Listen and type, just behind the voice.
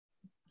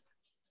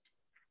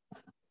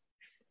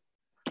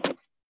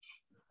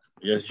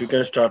Yes, you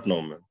can start now,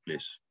 ma'am,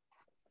 please.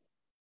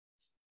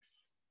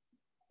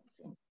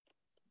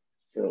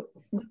 So,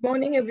 good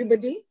morning,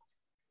 everybody.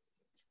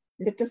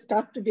 Let us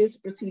start today's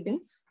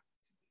proceedings.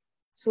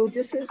 So,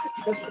 this is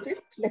the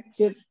 5th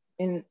lecture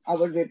in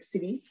our web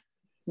series,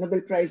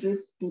 Nobel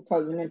Prizes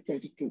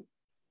 2022.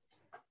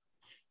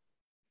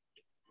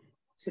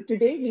 So,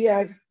 today we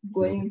are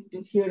going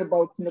to hear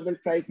about Nobel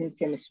Prize in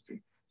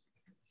Chemistry,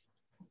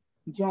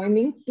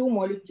 joining two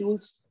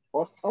molecules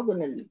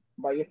orthogonally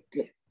by a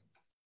click.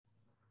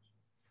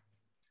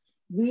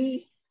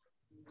 We,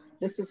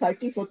 the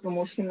Society for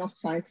Promotion of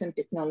Science and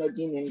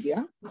Technology in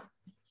India,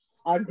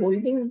 are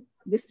holding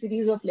this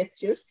series of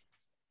lectures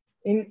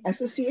in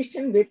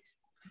association with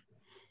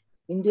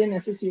Indian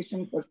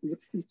Association for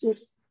Physics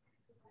Teachers,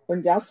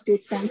 Punjab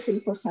State Council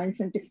for Science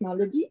and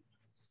Technology,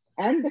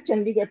 and the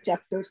Chandigarh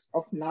chapters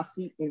of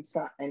NASI,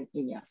 INSA, and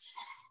INIAS.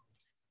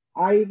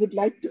 I would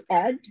like to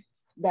add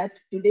that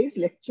today's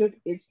lecture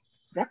is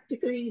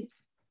practically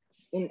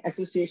in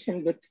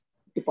association with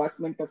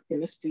Department of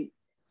Chemistry,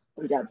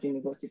 Punjab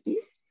University,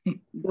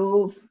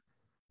 though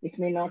it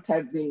may not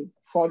have been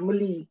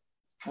formally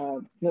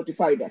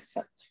notified as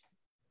such.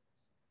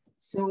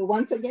 So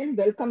once again,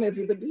 welcome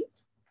everybody.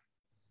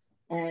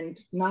 And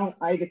now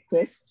I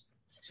request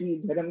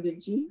Shri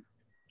DharamVir,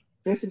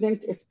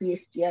 President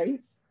SPSTI,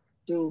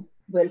 to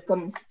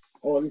welcome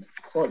all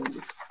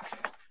formally.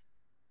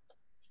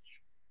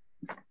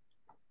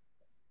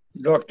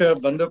 Dr.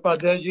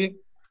 Bandyopadhyay,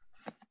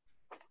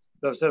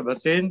 Professor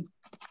Bhasin,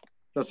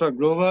 Professor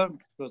Grover,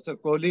 Professor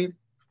Kohli,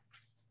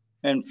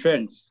 and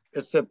friends.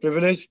 It's a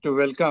privilege to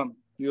welcome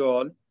you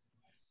all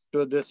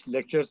to this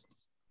lecture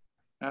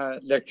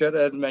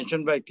as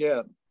mentioned by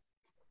Kia.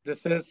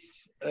 This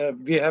is,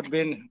 we have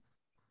been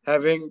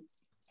having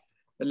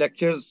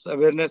lectures,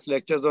 awareness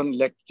lectures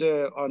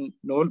on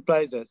Nobel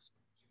Prizes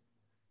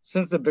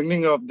since the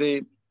beginning of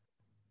the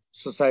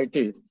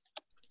society.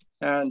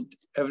 And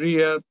every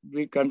year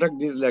we conduct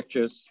these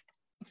lectures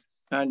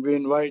and we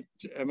invite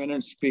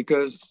eminent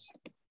speakers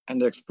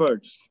and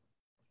experts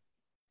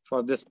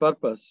for this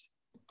purpose.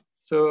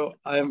 So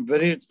I am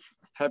very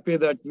happy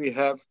that we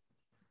have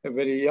a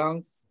very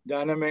young,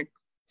 dynamic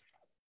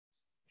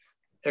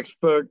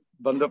expert,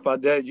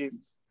 Bandyopadhyay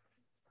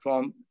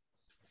from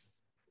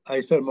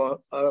IIT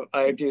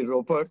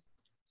Ropar.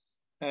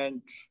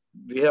 And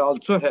we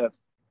also have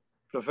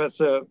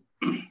Professor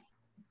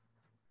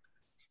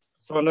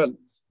Sonal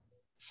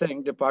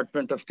Singh,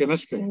 Department of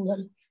Chemistry.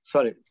 Singhal.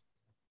 Sorry.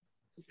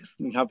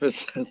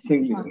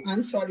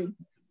 I'm sorry.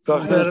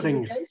 Professor I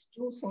apologize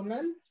to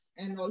Sonal,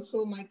 and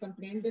also my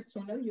complaint that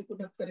Sonal, you could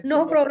have corrected.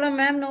 No problem,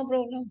 ma'am, no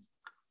problem.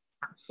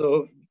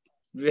 So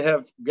we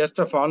have guest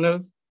of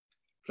honor,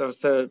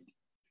 Professor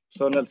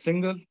Sonal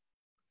Singhal,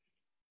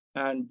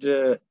 and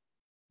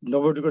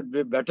nobody could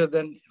be better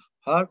than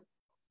her,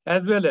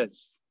 as well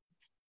as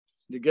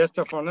the guest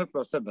of honor,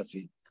 Professor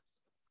Bhasin,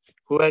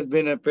 who has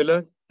been a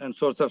pillar and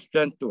source of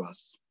strength to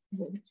us.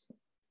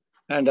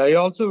 And I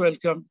also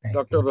welcome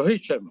Dr.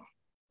 Rohit Sharma,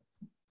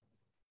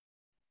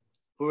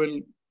 who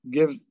will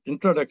give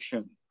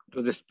introduction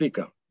to the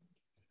speaker.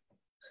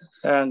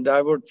 And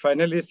I would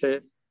finally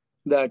say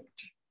that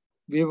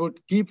we would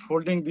keep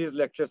holding these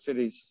lecture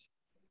series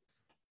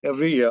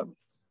every year,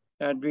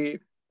 and we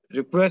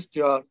request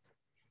your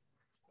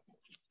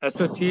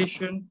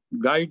association,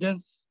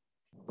 guidance,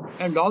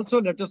 and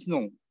also let us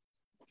know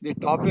the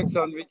topics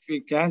on which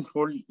we can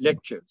hold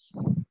lectures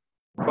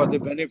for the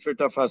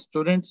benefit of our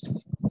students,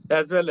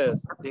 as well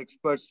as the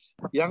experts,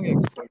 young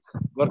experts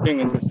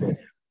working in this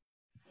area.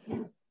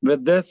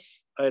 With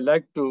this, I'd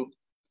like to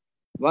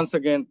once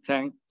again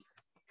thank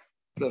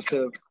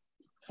Professor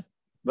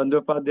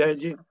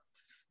Bandyopadhyay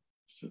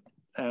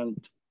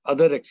and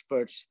other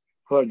experts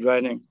who are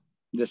joining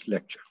this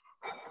lecture.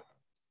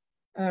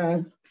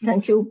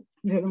 Thank you,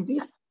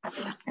 DharamVir.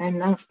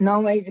 And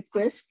now I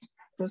request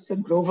Professor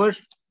Grover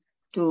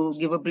to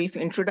give a brief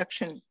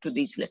introduction to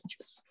these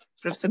lectures.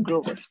 Professor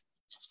Grover.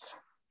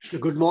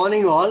 Good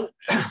morning, all.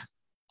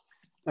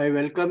 I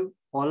welcome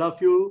all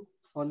of you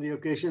on the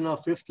occasion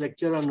of 5th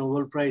lecture on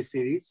Nobel Prize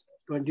Series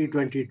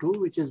 2022,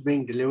 which is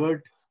being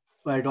delivered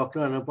by Dr.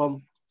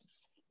 Anupam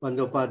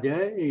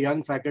Bandyopadhyay, a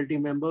young faculty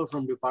member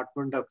from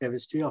Department of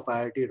Chemistry of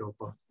IIT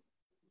Ropar.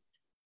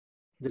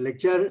 The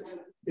lecture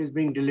is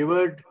being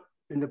delivered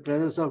in the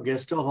presence of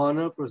guest of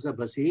honor, Professor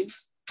Bhasin,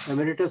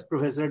 Emeritus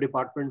Professor,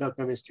 Department of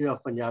Chemistry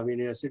of Panjab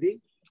University,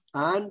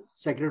 and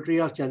Secretary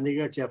of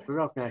Chandigarh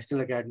Chapter of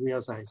National Academy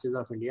of Sciences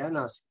of India,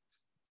 NASI.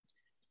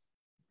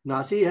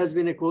 NASI has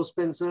been a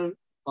co-sponsor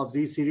of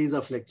these series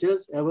of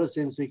lectures ever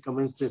since we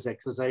commenced this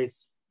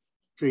exercise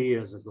 3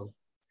 years ago.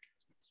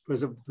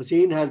 Professor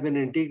Bhasin has been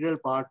an integral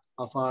part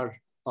of our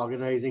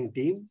organizing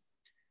team,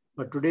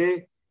 but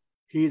today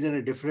he is in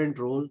a different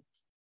role.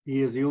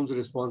 He assumes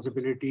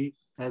responsibility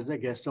as the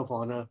guest of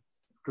honor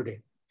today.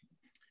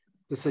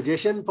 The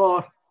suggestion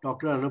for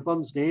Dr.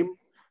 Anupam's name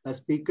as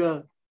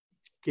speaker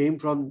came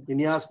from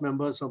INIAS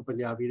members from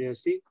Punjab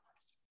University.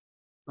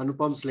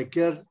 Anupam's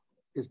lecture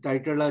is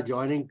titled as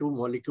Joining Two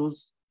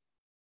Molecules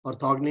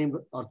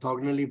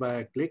Orthogonally by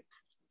a Click.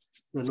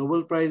 The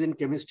Nobel Prize in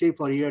Chemistry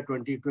for year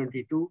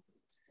 2022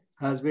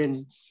 has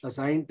been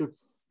assigned to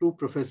 2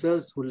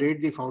 professors who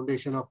laid the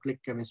foundation of click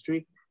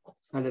chemistry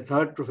and a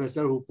 3rd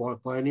professor who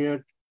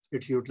pioneered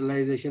its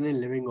utilization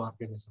in living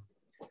organisms.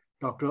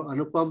 Dr.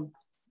 Anupam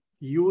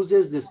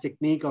uses this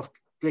technique of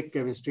click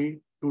chemistry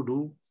to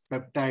do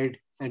peptide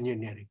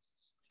engineering.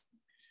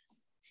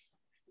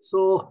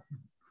 So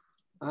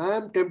I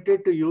am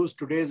tempted to use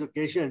today's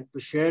occasion to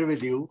share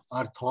with you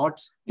our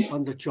thoughts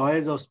on the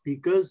choice of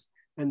speakers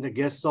and the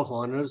guests of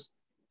honors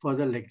for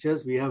the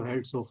lectures we have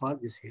held so far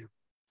this year.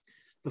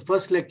 The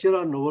first lecture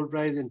on Nobel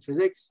Prize in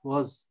Physics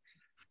was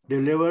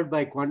delivered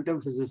by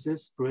quantum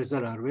physicist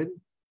Professor Arvind,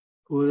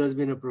 who has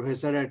been a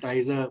professor at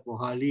IISc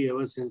Mohali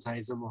ever since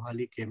IISc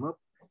Mohali came up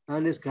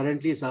and is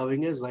currently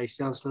serving as Vice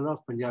Chancellor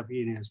of Panjab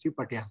University,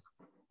 Patiala.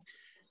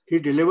 He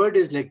delivered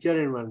his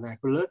lecture in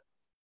vernacular,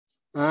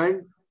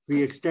 and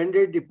we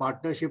extended the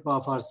partnership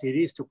of our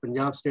series to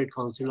Punjab State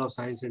Council of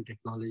Science and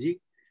Technology,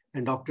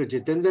 and Dr.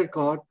 Jitender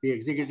Kaur, the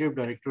Executive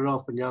Director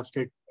of Punjab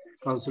State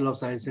Council of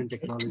Science and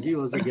Technology,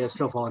 was the guest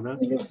of honor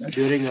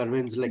during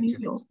Arvind's lecture.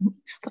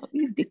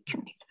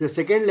 The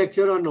second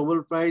lecture on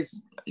Nobel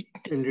Prize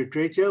in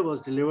Literature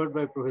was delivered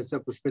by Professor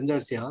Pushpinder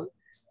Syal,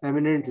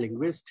 eminent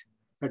linguist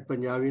at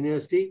Punjab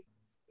University.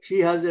 She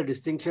has the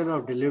distinction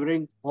of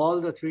delivering all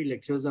the 3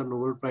 lectures on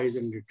Nobel Prize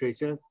in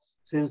Literature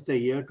since the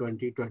year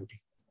 2020.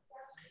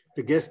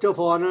 The guest of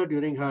honor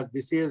during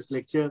this year's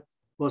lecture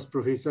was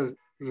Professor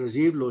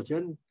Rajiv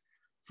Lochan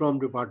from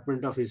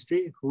Department of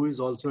History, who is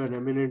also an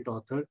eminent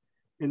author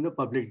in the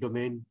public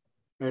domain,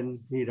 and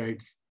he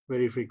writes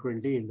very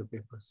frequently in the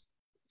papers.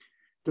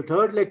 The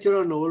third lecture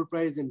on Nobel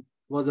Prize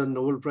was on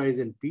Nobel Prize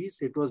in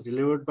Peace. It was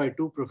delivered by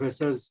 2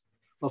 professors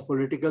of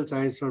political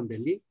science from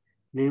Delhi,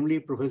 namely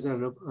Professor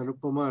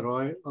Anupama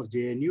Roy of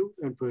JNU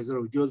and Professor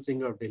Ujjwal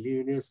Singh of Delhi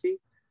University.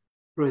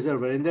 Professor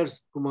Virender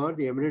Kumar,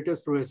 the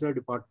Emeritus Professor,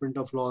 Department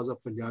of Laws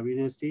of Punjab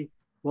University,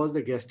 was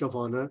the guest of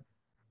honor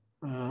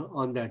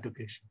on that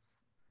occasion.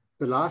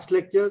 The last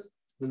lecture,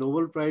 the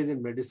Nobel Prize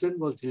in Medicine,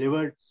 was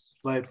delivered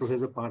by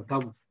Professor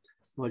Partham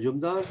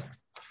Majumdar,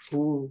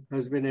 who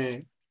has been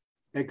an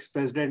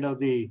ex-president of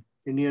the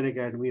Indian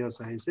Academy of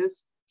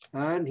Sciences,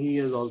 and he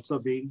has also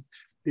been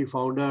the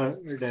founder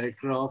and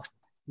director of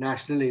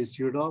National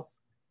Institute of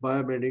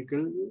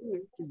Biomedical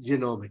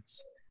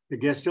Genomics. The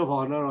guest of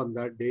honor on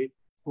that day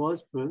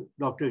was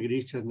Dr.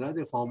 Girish Chandra,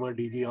 the former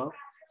DG of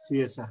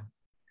CSI.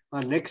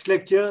 Our next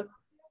lecture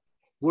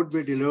would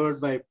be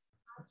delivered by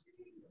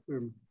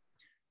Ms.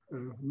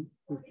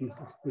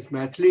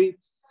 Mathli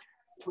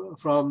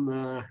from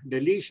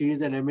Delhi. She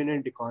is an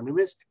eminent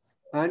economist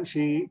and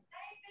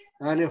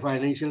a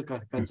financial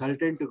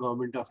consultant to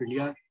Government of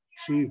India.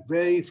 She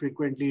very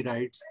frequently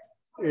writes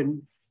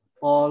in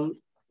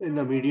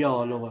the media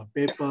all over,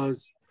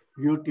 papers,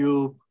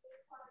 YouTube,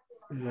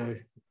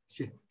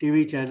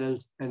 TV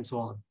channels, and so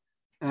on.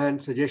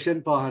 And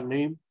suggestion for her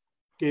name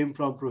came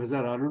from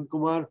Professor Arun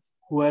Kumar,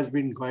 who has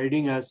been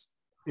guiding us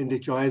in the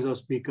choice of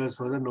speakers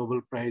for the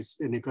Nobel Prize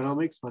in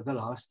Economics for the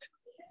last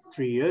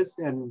 3 years.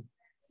 And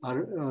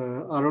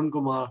Arun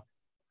Kumar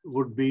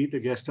would be the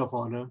guest of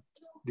honor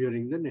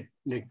during the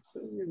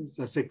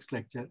 6th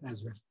lecture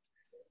as well.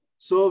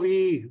 So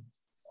we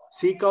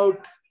seek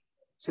out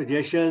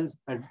suggestions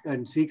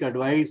and seek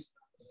advice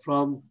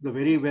from the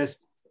very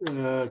best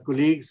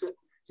colleagues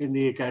in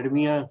the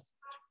academia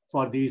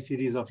for these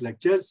series of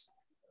lectures.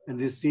 And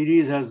this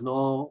series has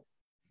now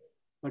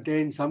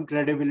attained some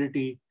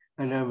credibility,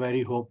 and I'm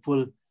very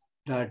hopeful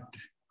that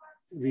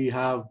we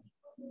have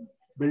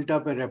built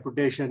up a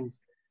reputation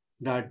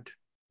that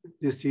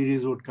this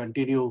series would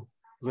continue,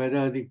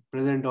 whether the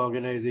present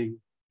organizing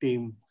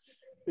team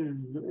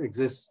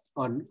exists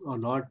or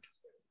not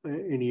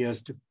in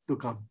years to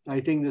come. I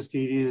think the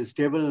series is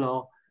stable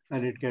now,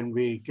 and it can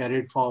be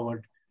carried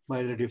forward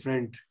by the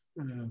different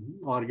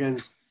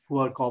organs who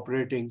are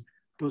cooperating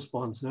to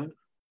sponsor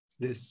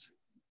this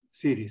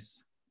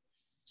series.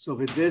 So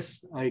with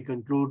this, I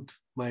conclude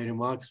my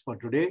remarks for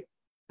today,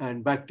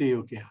 and back to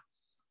you, Kia.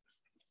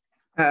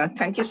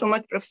 Thank you so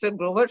much, Professor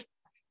Grover,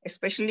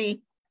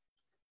 especially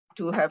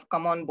to have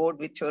come on board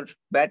with your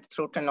bad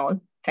throat and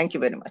all. Thank you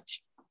very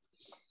much.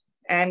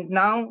 And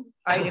now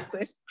I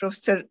request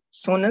Professor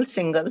Sonal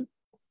Singhal,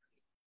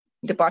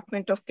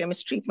 Department of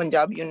Chemistry,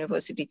 Punjab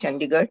University,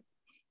 Chandigarh,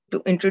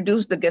 to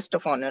introduce the guest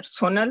of honor.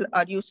 Sonal,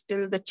 are you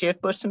still the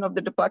chairperson of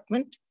the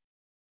department?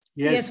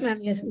 Yes, ma'am.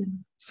 Yes,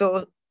 ma'am.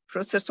 So,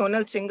 Professor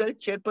Sonal Singhal,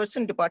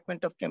 chairperson,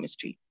 Department of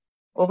Chemistry.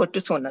 Over to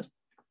Sonal.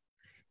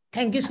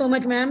 Thank you so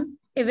much, ma'am.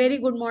 A very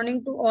good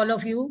morning to all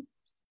of you.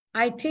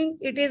 I think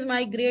it is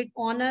my great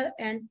honor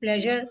and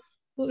pleasure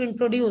to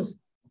introduce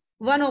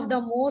one of the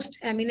most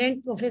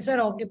eminent professor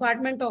of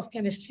Department of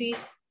Chemistry,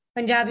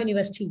 Punjab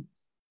University,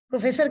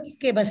 Professor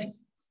K.K. Bhasin,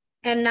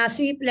 and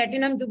NASI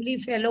Platinum Jubilee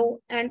Fellow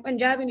and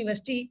Punjab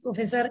University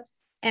Professor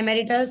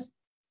Emeritus,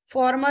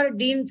 former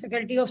Dean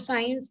Faculty of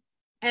Science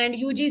and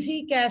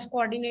UGC CAS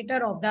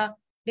Coordinator of the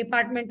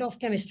Department of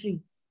Chemistry.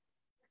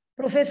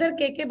 Professor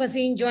K.K.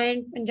 Bhasin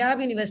joined Punjab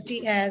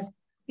University as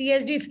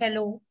PhD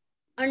Fellow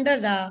under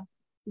the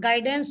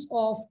guidance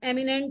of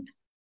eminent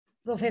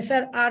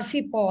Professor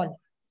R.C. Paul.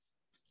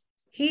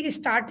 He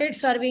started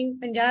serving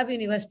Panjab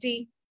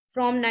University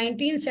from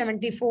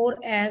 1974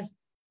 as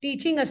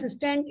teaching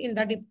assistant in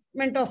the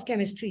Department of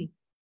Chemistry.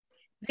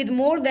 With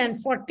more than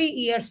 40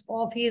 years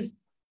of his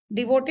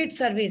devoted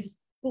service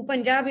to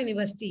Panjab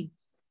University,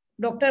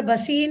 Dr.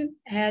 Bhasin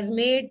has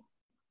made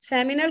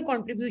seminal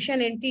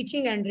contribution in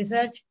teaching and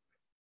research.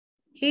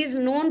 He is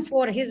known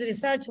for his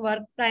research work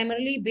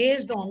primarily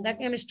based on the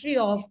chemistry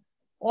of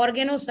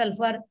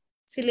organosulfur,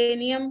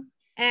 selenium,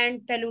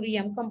 and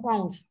tellurium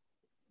compounds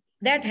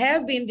that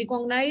have been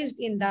recognized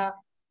in the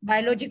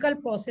biological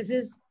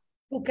processes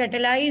to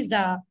catalyze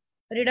the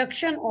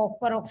reduction of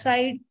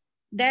peroxide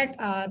that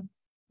are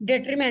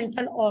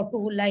detrimental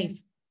to life.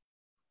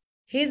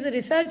 His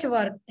research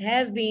work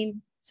has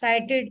been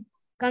cited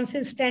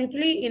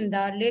consistently in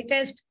the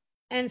latest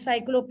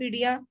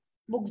encyclopedia,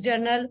 book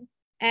journal,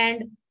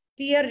 and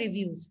peer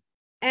reviews,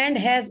 and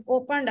has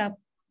opened up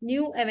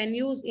new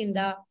avenues in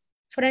the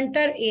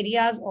frontier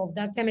areas of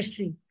the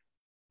chemistry.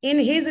 In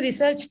his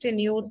research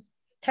tenure,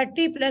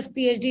 30 plus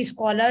PhD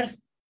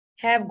scholars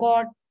have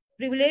got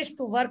privilege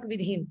to work with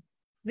him.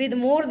 With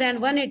more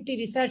than 180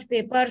 research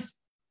papers,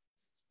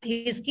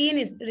 his keen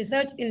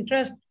research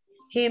interest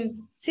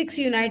him 6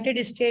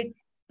 United States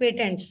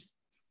patents.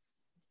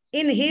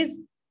 In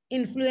his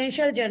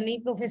influential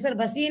journey, Professor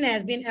Bhasin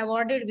has been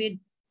awarded with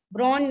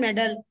Bronze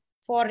Medal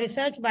for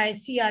research by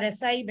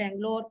CRSI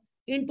Bangalore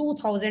in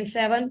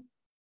 2007.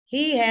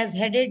 He has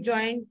headed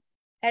Joint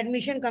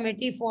Admission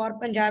Committee for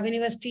Panjab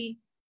University,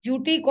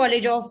 UT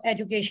College of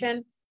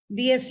Education,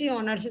 BSc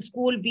Honors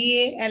School,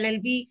 BA,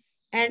 LLB,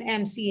 and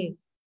MCA.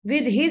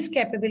 With his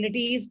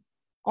capabilities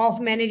of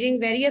managing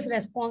various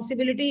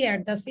responsibilities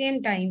at the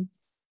same time,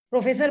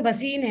 Professor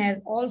Bhasin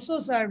has also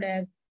served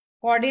as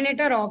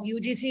coordinator of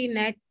UGC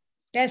NET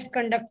test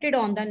conducted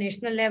on the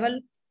national level,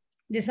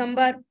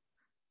 December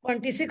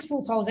 26,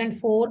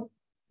 2004,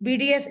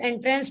 BDS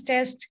entrance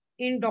test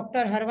in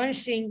Dr. Harvansh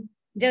Singh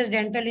Just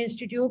Dental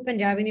Institute,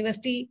 Panjab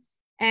University,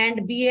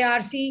 and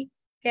BARC,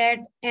 CAT,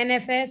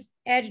 NFS,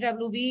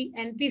 HWB,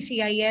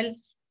 NPCIL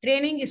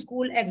training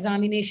school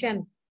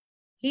examination.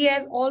 He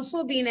has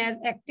also been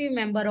an active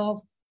member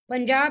of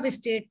Punjab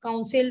State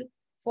Council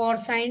for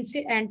Science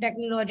and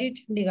Technology,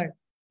 Chandigarh,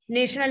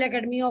 National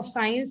Academy of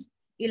Science,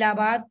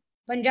 Allahabad,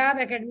 Punjab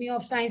Academy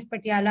of Science,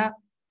 Patiala,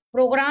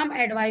 Program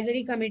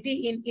Advisory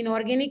Committee in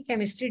Inorganic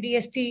Chemistry,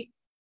 DST,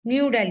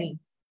 New Delhi.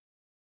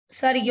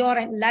 Sir,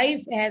 your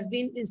life has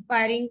been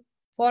inspiring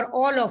for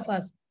all of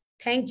us.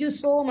 Thank you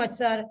so much,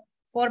 sir,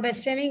 for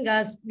bestowing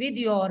us with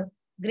your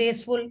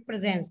graceful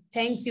presence.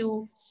 Thank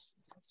you.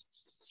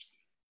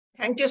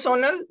 Thank you,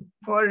 Sonal,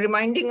 for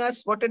reminding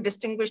us what a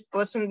distinguished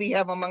person we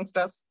have amongst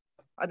us.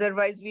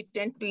 Otherwise, we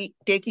tend to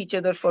take each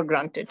other for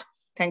granted.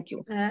 Thank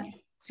you.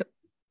 So,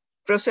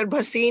 Professor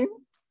Bhasin,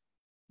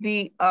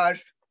 we are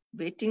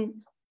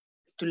waiting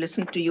to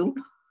listen to you.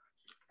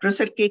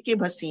 Professor K.K.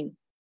 Bhasin.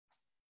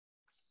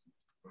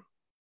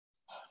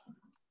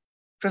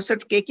 Professor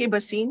K.K.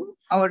 Bhasin,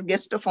 our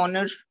guest of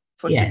honor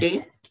for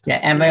today. Yeah.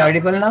 Am I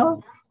audible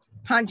now?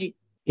 Hanji.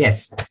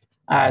 Yes.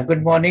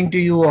 Good morning to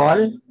you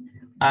all.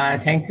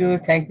 Thank you,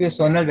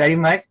 Sonal, very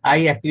much.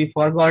 I actually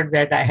forgot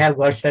that I have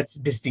got such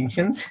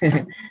distinctions.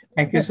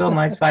 Thank you so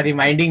much for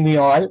reminding me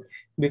all,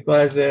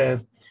 because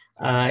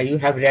you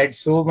have read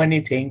so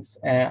many things.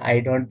 I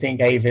don't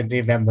think I even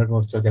remember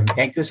most of them.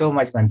 Thank you so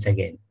much once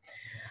again.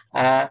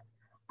 I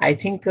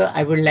think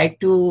I would like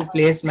to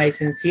place my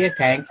sincere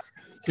thanks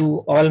to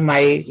all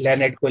my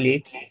learned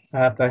colleagues,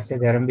 Professor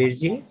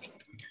DharamVir,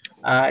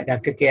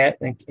 Dr.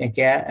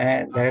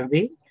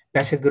 DharamVir,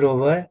 Professor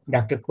Grover,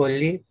 Dr.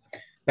 Kohli,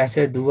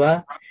 Professor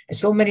Dua,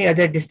 so many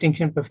other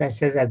distinction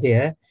professors are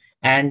there.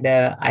 And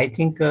I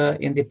think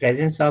in the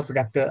presence of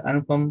Dr.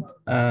 Anupam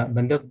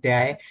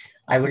Bandyopadhyay,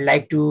 I would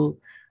like to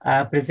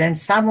present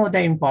some of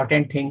the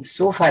important things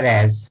so far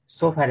as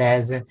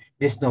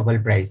this Nobel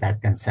Prize are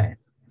concerned.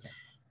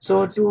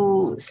 So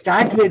to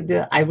start with,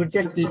 I would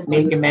just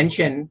make a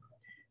mention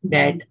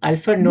that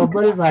Alfred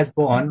Nobel was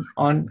born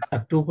on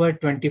October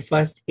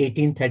 21st,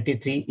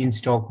 1833 in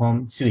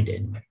Stockholm,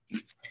 Sweden.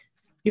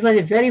 He was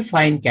a very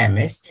fine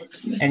chemist,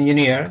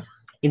 engineer,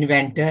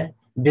 inventor,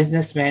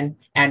 businessman,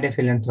 and a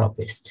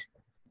philanthropist.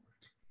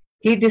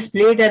 He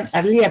displayed an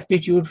early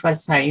aptitude for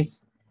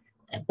science,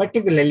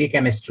 particularly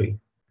chemistry.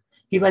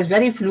 He was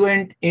very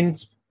fluent in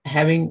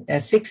having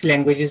 6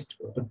 languages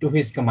to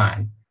his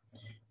command.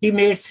 He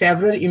made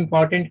several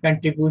important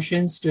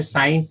contributions to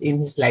science in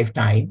his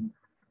lifetime.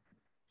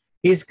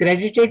 He is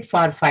credited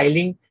for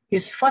filing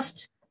his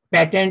first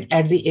patent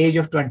at the age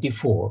of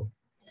 24.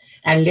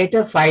 And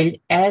later filed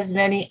as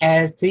many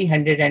as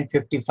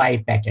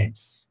 355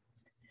 patents.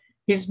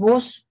 His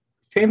most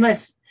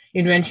famous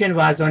invention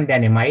was on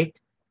dynamite,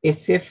 a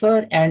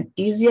safer and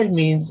easier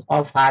means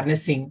of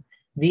harnessing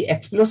the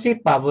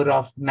explosive power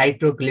of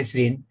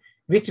nitroglycerin,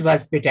 which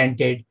was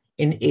patented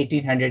in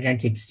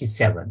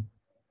 1867.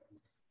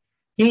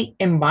 He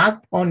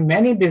embarked on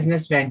many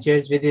business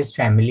ventures with his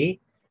family,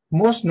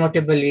 most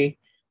notably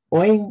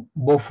owning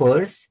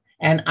Bofors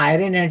an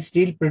iron and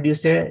steel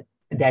producer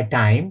at that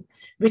time,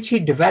 which he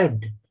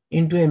developed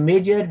into a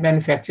major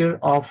manufacturer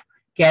of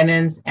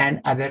cannons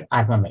and other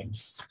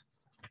armaments.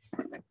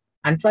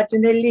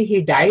 Unfortunately,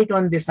 he died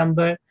on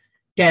December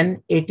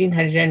 10,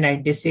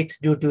 1896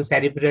 due to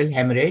cerebral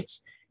hemorrhage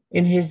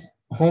in his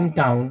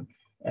hometown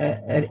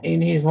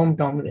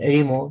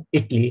Remo,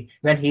 Italy,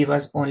 when he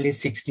was only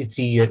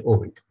 63 years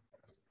old.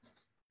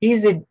 He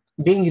is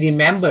being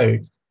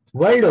remembered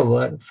world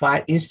over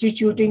for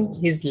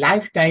instituting his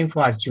lifetime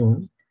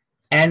fortune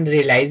and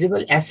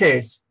realizable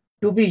assets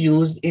to be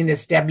used in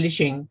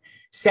establishing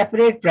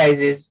separate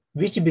prizes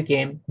which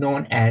became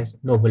known as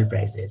Nobel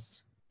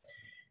Prizes.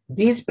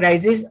 These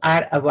prizes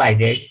are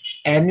awarded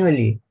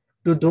annually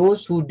to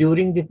those who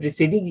during the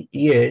preceding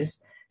years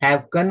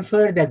have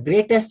conferred the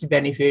greatest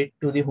benefit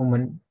to the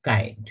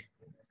humankind.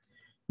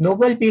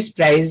 Nobel Peace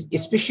Prize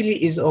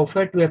especially is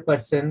offered to a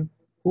person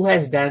who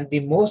has done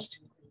the most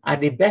or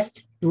the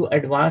best to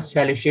advance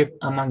fellowship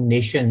among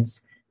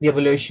nations, the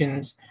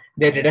evolutions,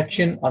 the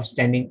reduction of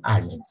standing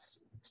armies.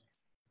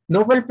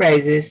 Nobel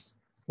Prizes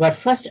were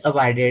first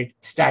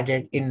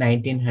started in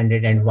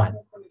 1901.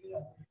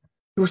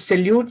 To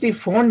salute the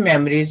fond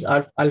memories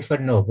of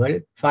Alfred Nobel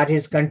for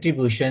his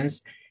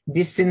contributions,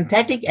 the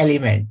synthetic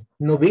element,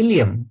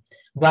 nobelium,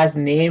 was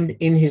named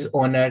in his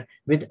honor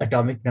with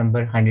atomic number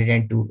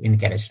 102 in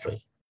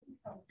chemistry.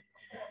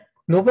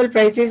 Nobel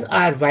Prizes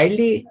are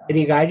widely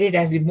regarded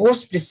as the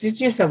most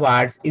prestigious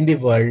awards in the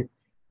world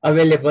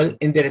available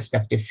in their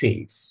respective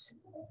fields.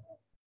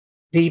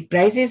 The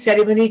prizes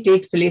ceremony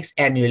takes place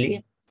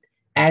annually,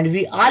 and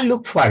we all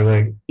look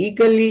forward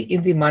eagerly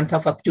in the month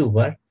of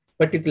October,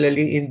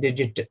 particularly in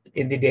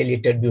the Daily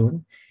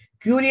Tribune,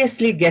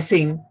 curiously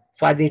guessing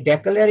for the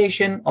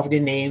declaration of the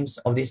names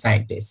of the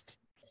scientists.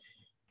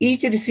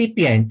 Each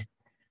recipient,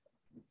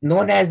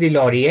 known as the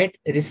laureate,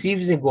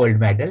 receives a gold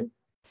medal,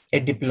 a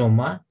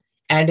diploma,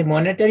 and a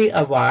monetary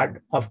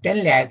award of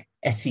 10 lakh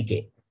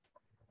SEK.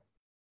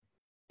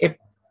 A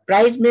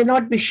prize may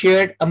not be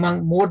shared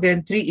among more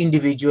than 3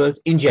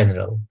 individuals in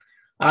general,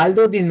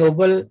 although the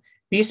Nobel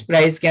Peace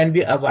Prize can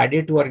be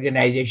awarded to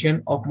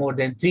organizations of more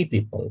than 3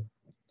 people.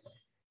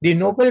 The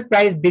Nobel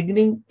Prize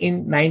beginning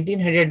in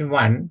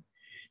 1901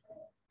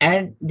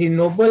 and the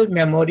Nobel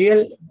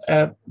Memorial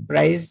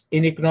Prize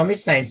in Economic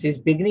Sciences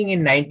beginning in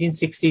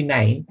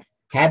 1969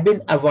 have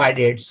been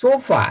awarded so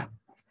far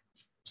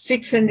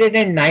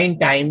 609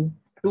 times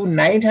to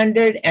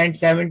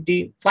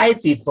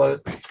 975 people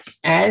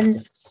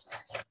and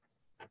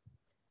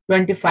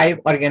 25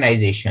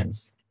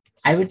 organizations.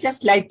 I would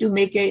just like to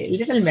make a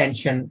little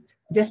mention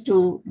just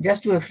to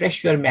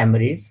refresh your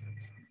memories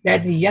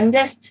that the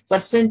youngest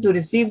person to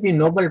receive the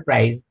Nobel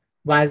Prize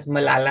was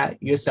Malala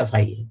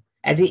Yousafzai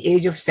at the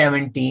age of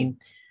 17,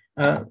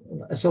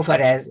 so far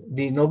as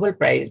the Nobel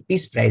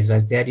Peace Prize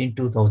was there in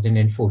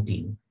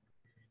 2014.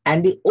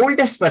 And the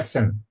oldest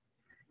person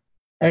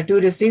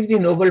to receive the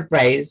Nobel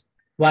Prize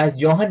was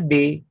Johan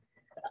B.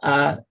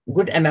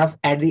 Good enough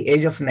at the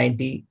age of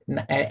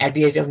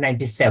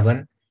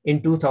 97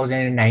 in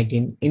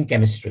 2019 in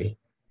chemistry.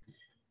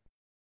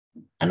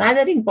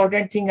 Another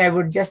important thing I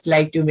would just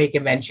like to make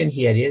a mention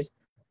here is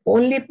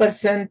only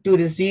person to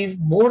receive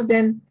more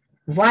than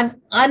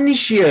one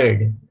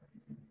unshared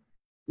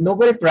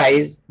Nobel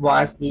Prize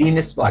was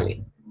Linus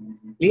Pauling.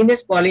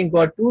 Linus Pauling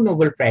got 2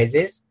 Nobel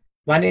Prizes,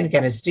 one in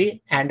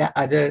chemistry and the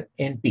other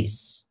in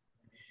peace.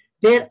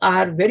 There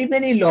are very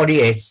many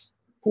laureates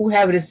who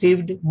have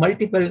received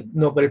multiple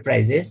Nobel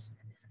Prizes,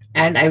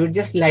 and I would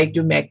just like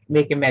to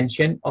make a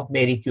mention of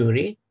Marie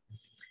Curie,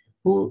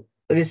 who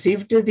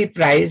received the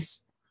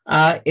prize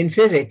in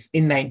physics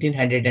in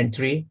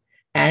 1903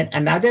 and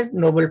another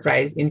Nobel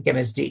Prize in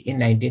chemistry in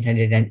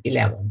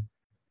 1911.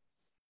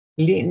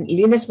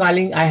 Linus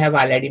Pauling, I have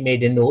already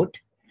made a note.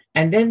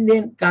 And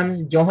then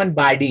comes Johann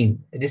Bardeen,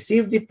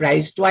 received the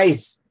prize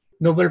twice,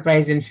 Nobel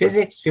Prize in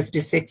Physics,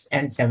 56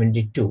 and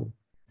 72.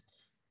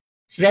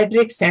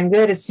 Frederick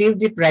Sanger received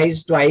the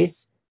prize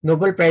twice,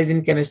 Nobel Prize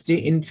in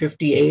Chemistry in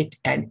 58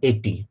 and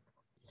 80.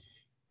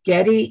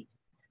 Carrie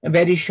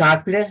Barry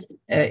Sharpless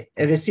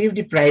received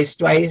the prize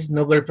twice,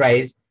 Nobel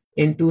Prize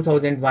in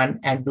 2001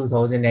 and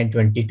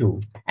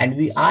 2022. And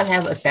we all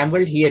have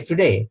assembled here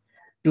today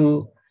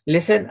to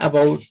listen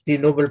about the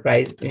Nobel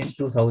Prize in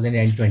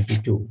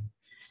 2022.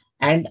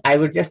 And I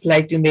would just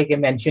like to make a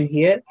mention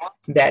here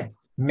that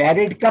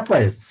married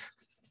couples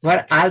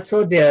were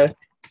also there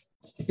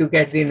to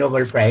get the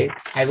Nobel Prize.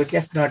 I would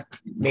just not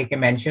make a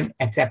mention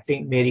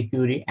excepting Marie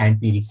Curie and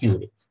Pierre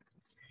Curie.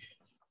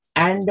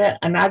 And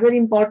another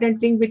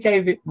important thing which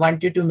I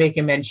wanted to make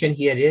a mention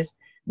here is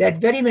that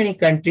very many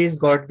countries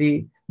got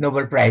the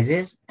Nobel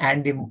Prizes,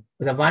 and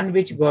the one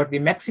which got the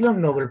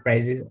maximum Nobel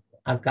Prizes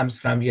comes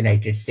from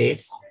United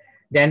States,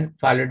 then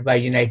followed by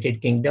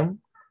United Kingdom,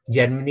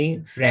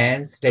 Germany,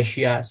 France,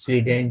 Russia,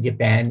 Sweden,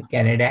 Japan,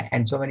 Canada,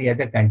 and so many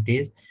other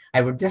countries.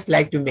 I would just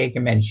like to make a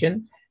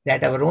mention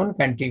that our own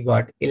country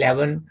got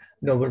 11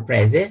 Nobel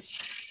Prizes,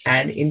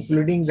 and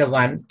including the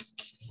one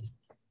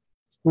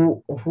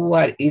who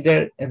are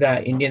either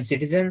the Indian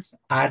citizens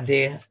or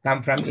they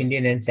come from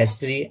Indian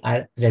ancestry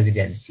or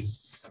residency.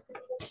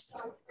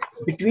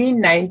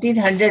 Between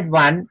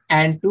 1901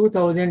 and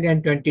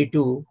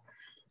 2022,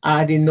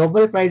 the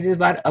Nobel Prizes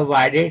were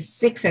awarded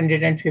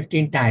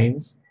 615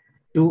 times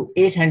to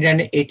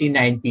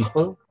 889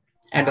 people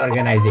and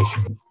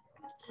organizations.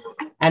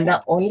 And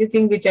the only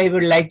thing which I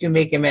would like to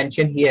make a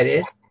mention here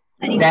is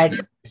that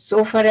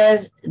so far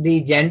as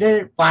the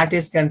gender part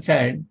is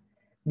concerned,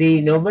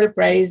 the Nobel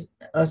Prize,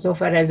 so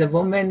far as a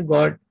woman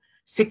got,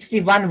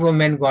 61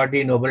 women got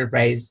the Nobel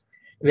Prize,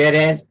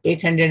 whereas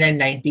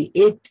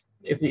 898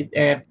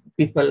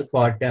 people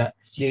got the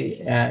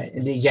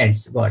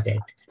gents got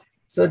it.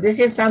 So this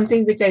is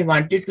something which I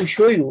wanted to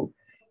show you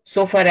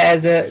so far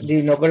as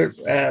the Nobel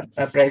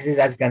Prizes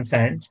are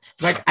concerned.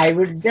 But I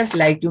would just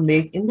like to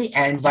make in the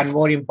end one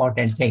more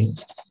important thing.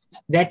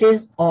 That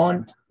is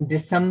on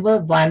December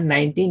 1,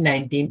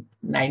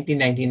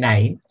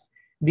 1999,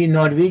 the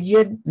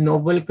Norwegian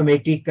Nobel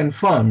Committee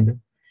confirmed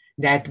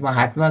that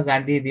Mahatma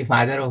Gandhi, the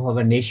father of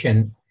our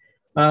nation,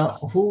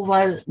 who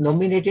was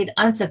nominated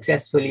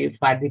unsuccessfully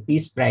for the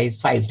Peace Prize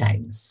 5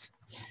 times.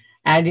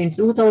 And in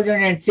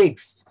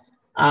 2006,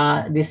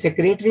 the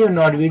Secretary of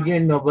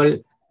Norwegian Nobel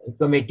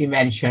Committee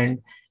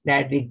mentioned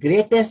that the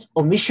greatest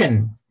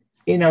omission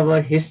in our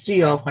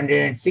history of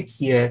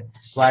 106 years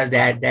was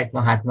that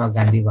Mahatma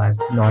Gandhi was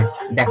not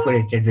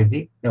decorated with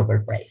the Nobel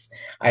Prize.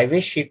 I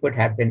wish he could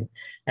have been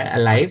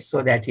alive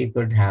so that he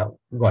could have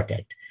got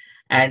it.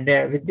 And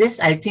with this,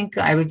 I think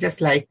I would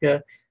just like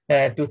to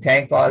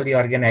thank all the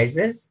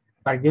organizers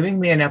for giving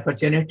me an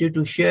opportunity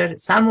to share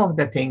some of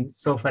the things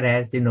so far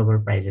as the Nobel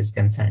Prize is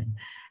concerned.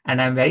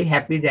 And I'm very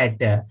happy that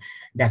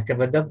Dr.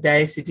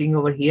 Bandyopadhyay is sitting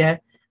over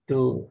here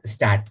to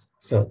start.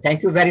 So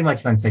thank you very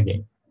much once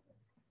again.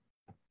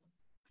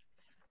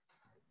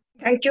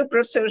 Thank you,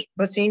 Professor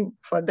Bhasin,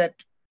 for that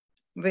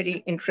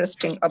very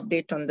interesting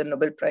update on the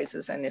Nobel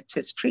Prizes and its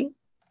history.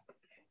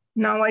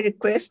 Now I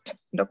request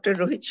Dr.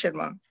 Rohit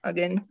Sharma,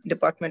 again,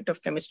 Department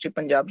of Chemistry,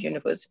 Panjab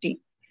University,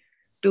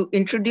 to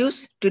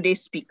introduce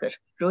today's speaker.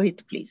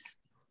 Rohit, please.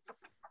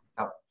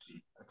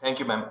 Thank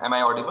you, ma'am. Am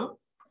I audible?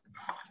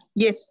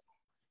 Yes.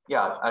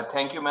 Yeah,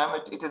 thank you,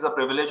 ma'am. It is a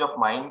privilege of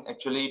mine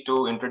actually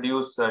to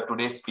introduce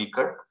today's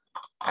speaker,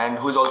 and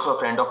who is also a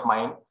friend of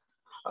mine,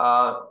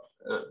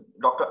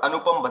 Dr.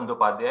 Anupam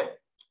Bandyopadhyay,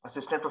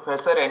 Assistant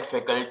Professor and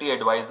Faculty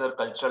Advisor,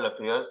 Cultural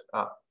Affairs,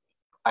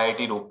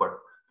 IIT Ropar.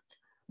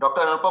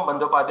 Dr. Anupam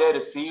Bandyopadhyay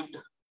received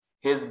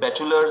his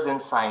Bachelor's in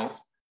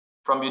Science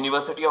from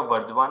University of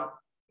Burdwan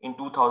in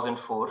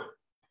 2004,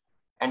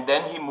 and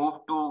then he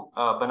moved to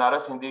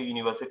Banaras Hindu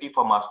University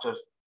for Master's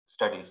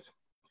Studies.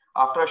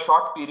 After a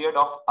short period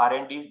of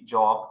R&D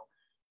job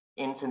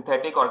in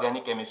synthetic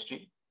organic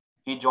chemistry,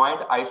 he joined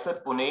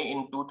IISc Pune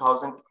in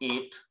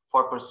 2008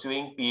 for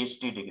pursuing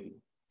PhD degree.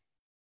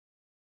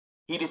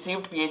 He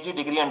received PhD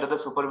degree under the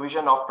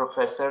supervision of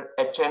Professor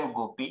H.N.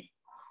 Gopi,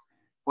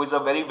 who is a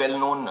very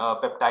well-known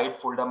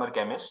peptide full-dimer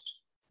chemist.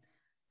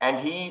 And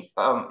he,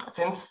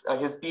 since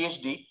his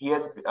PhD, he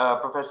has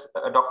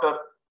Dr.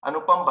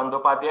 Anupam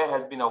Bandyopadhyay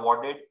has been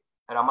awarded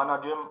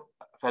Ramanujan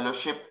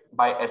Fellowship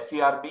by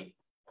SCRB,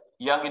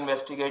 Young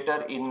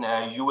Investigator in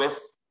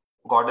US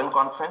Gordon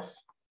Conference,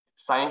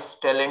 Science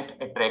Talent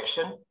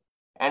Attraction,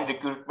 and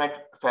Recruitment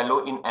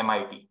Fellow in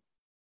MIT.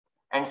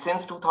 And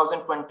since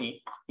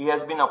 2020, he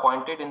has been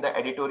appointed in the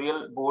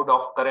editorial board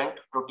of Current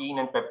Protein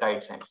and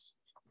Peptide Science.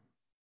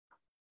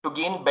 To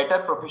gain better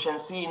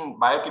proficiency in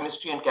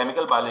biochemistry and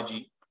chemical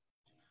biology,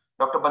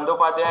 Dr.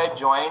 Bandyopadhyay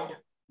joined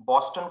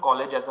Boston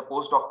College as a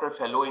postdoctoral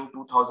fellow in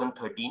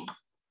 2013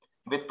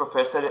 with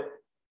Professor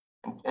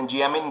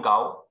Jiamin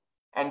Gao,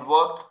 and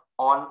worked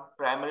on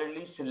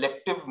primarily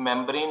selective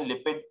membrane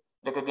lipid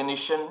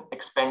recognition,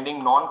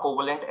 expanding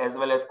non-covalent as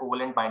well as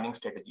covalent binding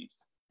strategies.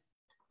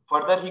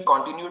 Further, he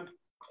continued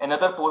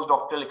another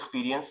postdoctoral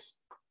experience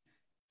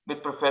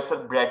with Professor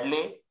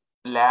Bradley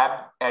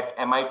Lab at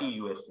MIT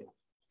USA.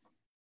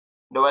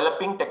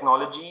 Developing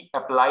technology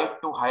applied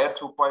to higher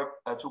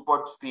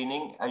throughput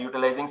screening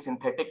utilizing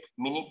synthetic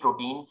mini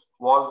protein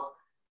was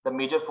the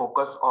major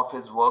focus of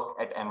his work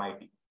at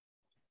MIT.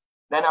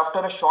 Then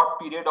after a short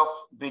period of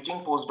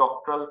bridging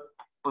postdoctoral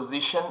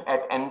position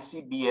at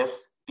NCBS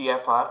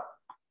TFR,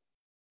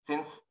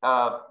 since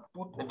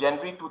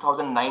January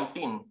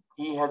 2019,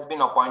 he has been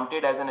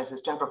appointed as an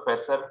assistant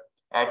professor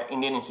at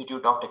Indian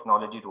Institute of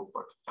Technology,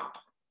 Ropar.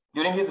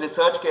 During his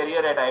research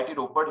career at IIT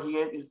Ropar,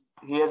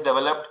 he has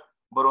developed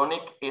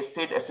boronic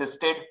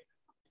acid-assisted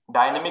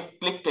dynamic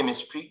click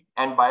chemistry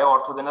and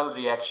bioorthogonal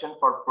reaction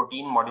for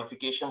protein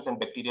modifications and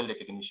bacterial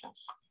recognitions.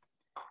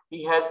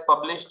 He has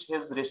published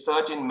his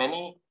research in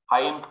many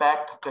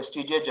high-impact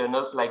prestigious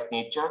journals like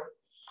Nature,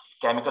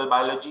 Chemical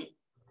Biology,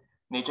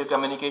 Nature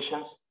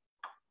Communications,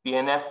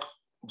 PNS,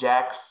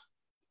 JACS,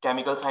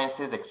 Chemical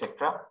Sciences,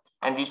 etc.,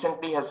 and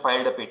recently has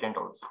filed a patent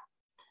also.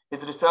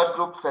 His research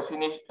group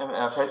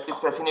is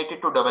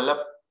fascinated to develop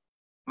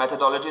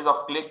methodologies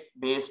of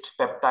click-based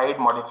peptide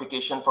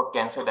modification for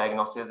cancer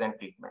diagnosis and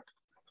treatment.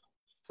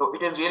 So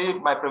it is really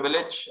my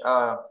privilege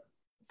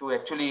to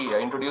actually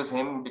introduce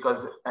him,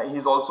 because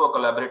he's also a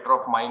collaborator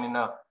of mine in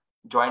a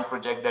joint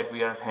project that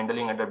we are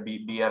handling under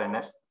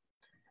BRNS.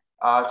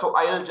 So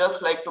I'll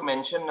just like to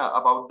mention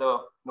about the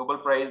Nobel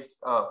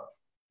Prize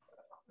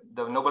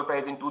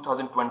in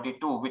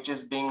 2022, which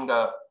has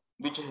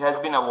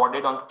been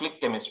awarded on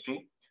click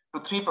chemistry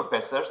to 3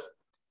 professors: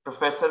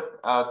 Professor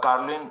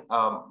Carlin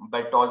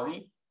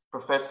Bertozzi.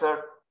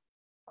 Professor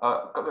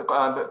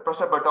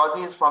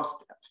Bertozzi is from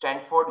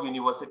Stanford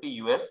University,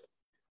 US.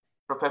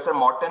 Professor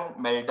Morten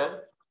Meldal,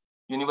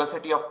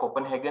 University of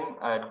Copenhagen,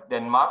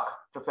 Denmark.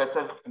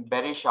 Professor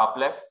Barry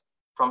Sharpless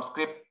from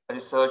Script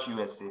Research,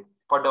 USA,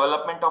 for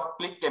development of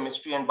click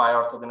chemistry and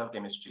bioorthogonal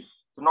chemistry.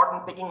 So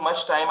not taking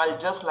much time, I'll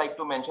just like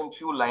to mention a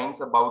few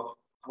lines about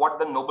what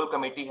the Nobel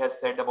Committee has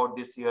said about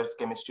this year's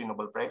Chemistry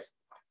Nobel Prize.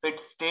 So it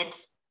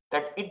states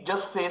that it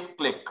just says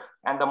click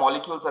and the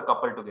molecules are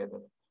coupled together.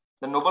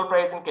 The Nobel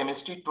Prize in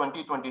Chemistry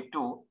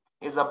 2022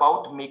 is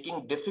about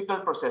making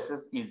difficult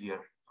processes easier.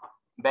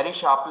 Barry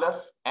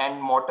Sharpless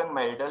and Morten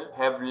Meldal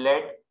have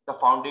led the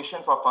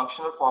foundation for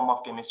functional form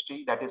of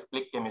chemistry, that is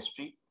click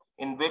chemistry,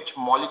 in which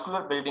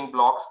molecular building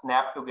blocks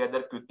snap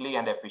together quickly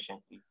and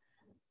efficiently.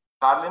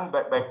 Carlin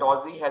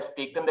Bertozzi has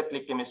taken the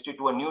click chemistry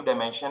to a new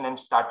dimension and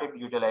started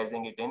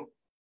utilizing it in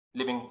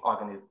living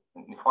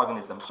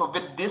organisms. So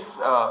with this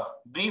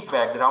brief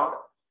background,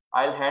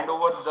 I'll hand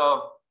over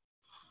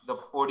the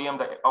podium,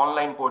 the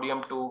online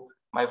podium, to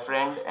my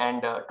friend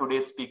and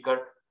today's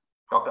speaker,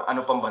 Dr.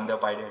 Anupam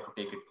Bandyopadhyay, to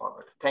take it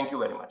forward. Thank you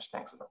very much.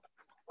 Thanks a lot.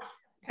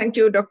 Thank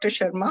you, Dr.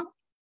 Sharma.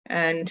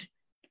 And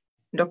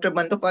Dr.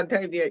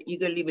 Bandyopadhyay, we are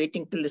eagerly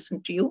waiting to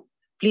listen to you.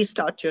 Please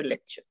start your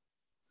lecture.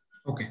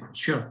 Okay,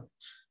 sure.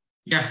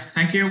 Yeah,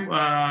 thank you,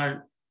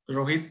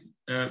 Rohit.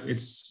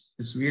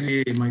 It's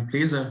really my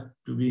pleasure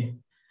to be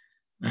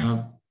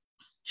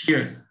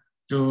here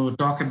to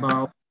talk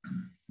about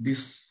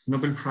this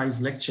Nobel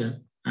Prize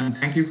lecture. And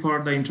thank you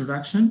for the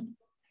introduction.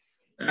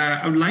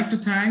 I would like to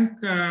thank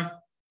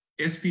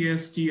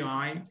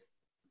SPSTI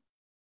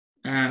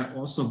and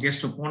also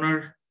guest of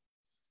honor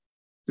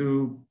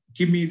to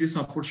give me this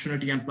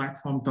opportunity and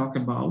platform to talk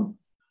about.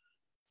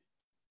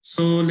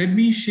 So let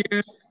me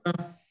share the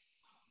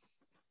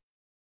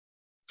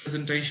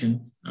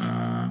presentation.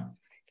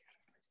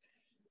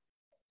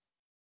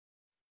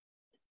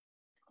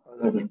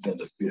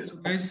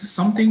 Guys,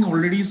 something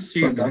already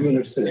said.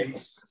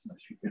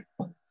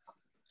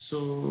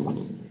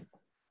 So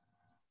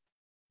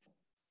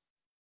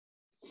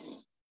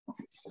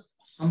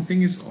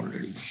something is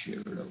already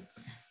shared.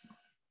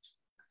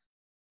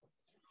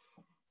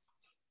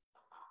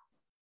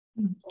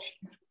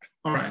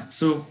 All right,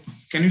 so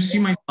can you see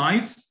my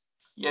slides?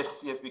 Yes,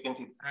 yes, we can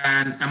see.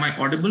 And am I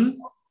audible?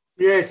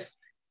 Yes.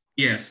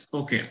 Yes,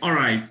 okay, all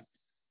right.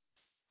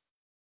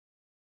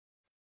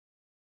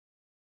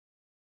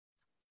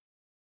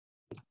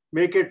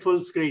 Make it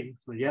full screen,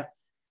 yeah.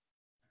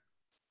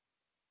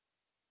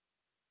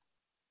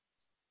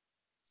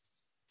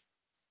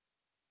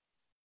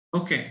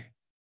 Okay.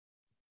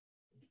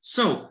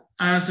 So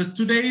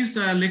today's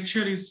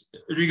lecture is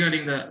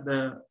regarding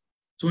the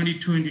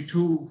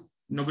 2022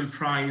 Nobel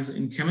Prize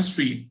in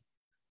Chemistry,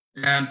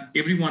 and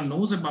everyone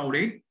knows about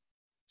it.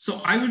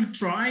 So I will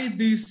try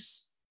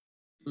this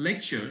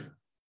lecture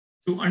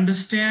to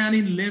understand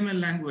in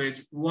layman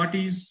language what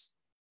is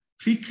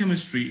click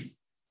chemistry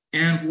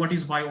and what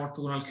is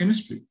bioorthogonal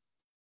chemistry.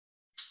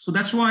 So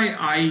that's why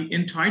I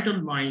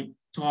entitled my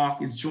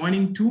talk is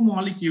Joining Two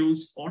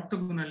Molecules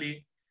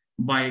Orthogonally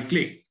by a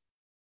Click.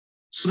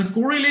 So the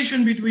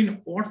correlation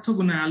between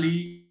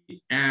orthogonally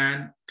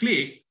and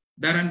click,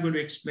 that I'm going to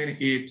explain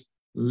it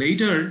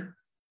later,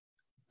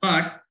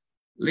 but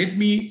let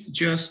me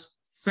just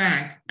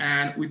thank,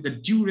 and with the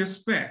due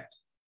respect,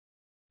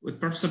 with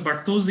Professor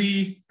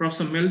Bertozzi,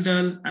 Professor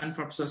Meldal, and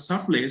Professor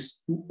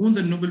Sharpless, who won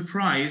the Nobel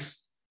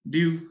Prize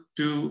due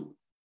to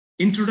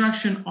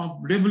introduction of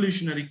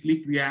revolutionary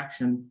click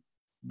reaction,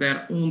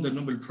 that won the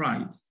Nobel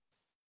Prize.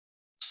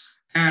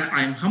 And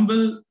I'm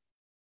humble,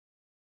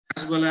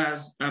 as well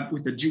as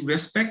with the due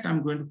respect,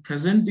 I'm going to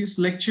present this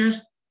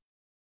lecture.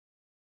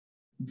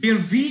 Their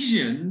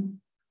vision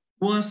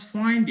was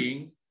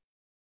finding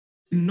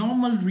a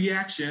normal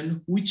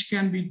reaction which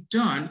can be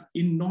done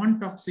in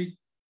non-toxic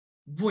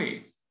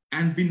way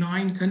and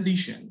benign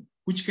condition,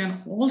 which can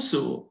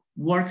also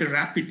work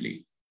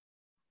rapidly.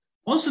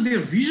 Also, their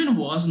vision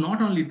was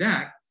not only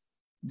that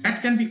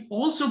can be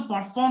also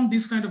perform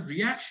this kind of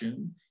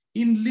reaction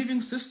in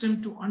living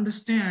system to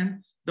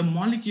understand the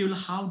molecule,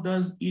 how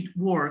does it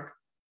work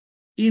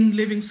in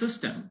living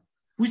system,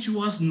 which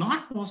was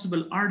not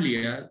possible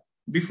earlier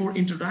before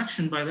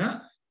introduction by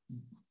the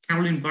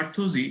Carlin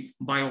Bertozzi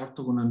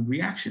bioorthogonal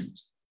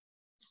reactions.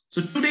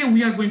 So today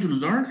we are going to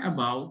learn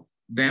about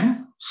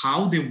them,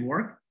 how they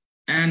work,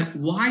 and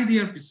why they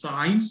are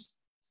precise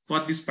for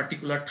this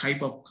particular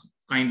type of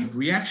kind of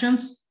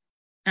reactions,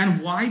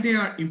 and why they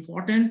are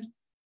important,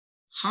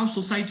 how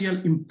societal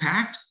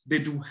impact they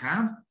do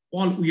have.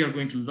 All we are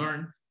going to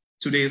learn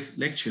today's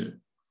lecture.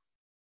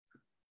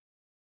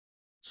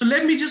 So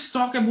let me just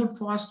talk about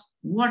first,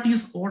 what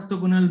is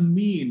orthogonal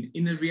mean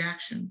in a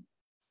reaction?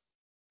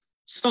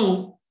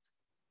 So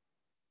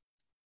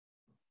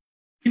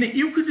in a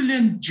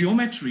Euclidean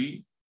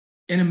geometry,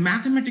 in a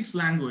mathematics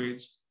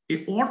language,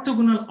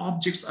 orthogonal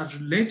objects are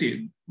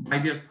related by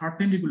their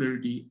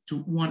perpendicularity to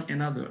one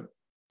another.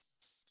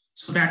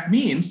 So that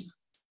means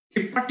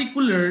a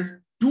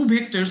particular two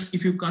vectors,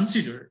 if you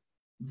consider,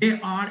 they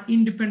are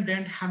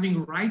independent,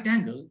 having right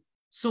angle,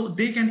 so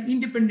they can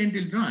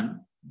independently run,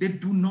 they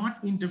do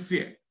not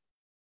interfere.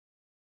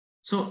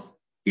 So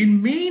it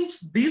means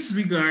this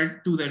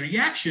regard to the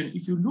reaction,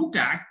 if you look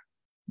at,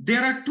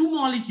 there are two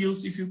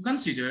molecules, if you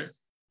consider,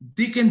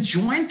 they can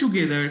join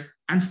together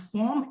and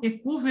form a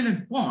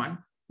covalent bond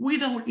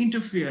without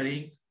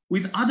interfering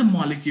with other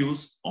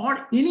molecules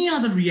or any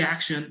other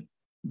reaction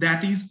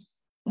that is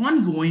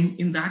ongoing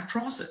in that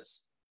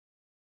process.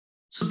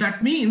 So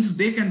that means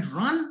they can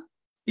run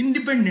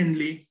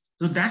independently.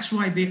 So that's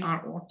why they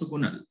are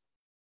orthogonal.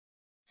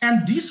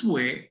 And this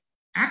way,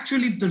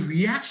 actually the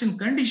reaction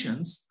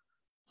conditions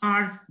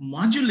are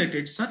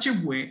modulated such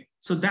a way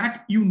so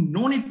that you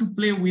no need to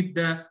play with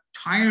the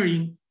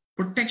tiring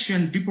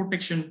protection,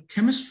 deprotection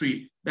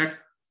chemistry that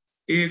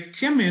a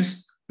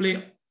chemist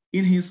play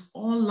in his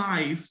whole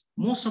life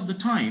most of the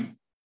time.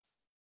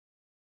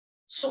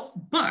 So,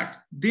 but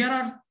there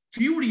are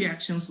few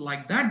reactions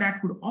like that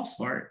that could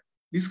offer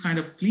this kind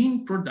of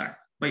clean product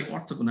by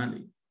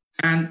orthogonally.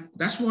 And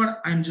that's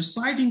what I'm just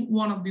citing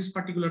one of these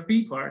particular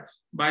paper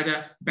by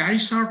the Barry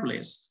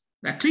Sharpless.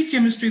 The click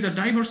chemistry, the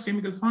diverse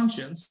chemical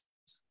functions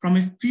from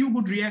a few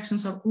good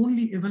reactions are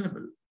only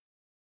available.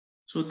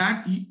 So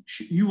that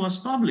he was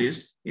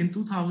published in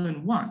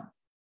 2001.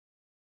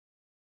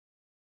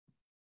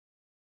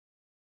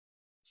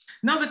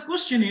 Now the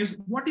question is,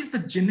 what is the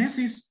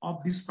genesis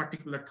of this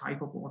particular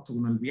type of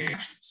orthogonal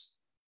reactions?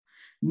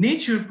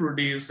 Nature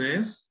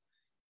produces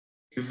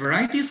a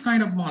varieties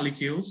kind of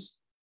molecules,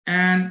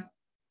 and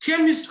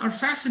chemists are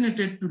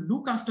fascinated to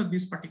look after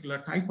this particular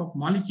type of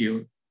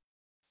molecule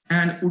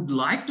and would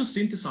like to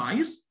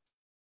synthesize,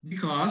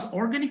 because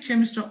organic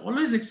chemists are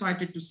always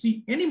excited to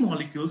see any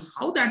molecules,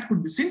 how that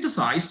could be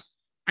synthesized.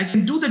 I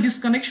can do the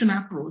disconnection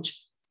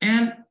approach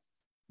and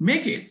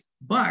make it,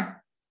 but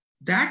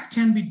that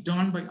can be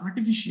done by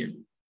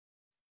artificially.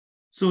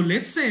 So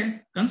let's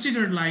say,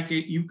 consider like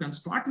you can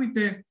start with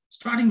the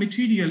starting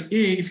material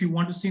A if you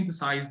want to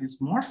synthesize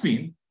this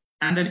morphine,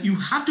 and then you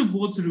have to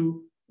go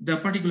through the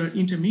particular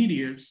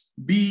intermediates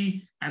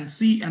B and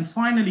C, and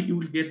finally you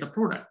will get the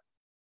product.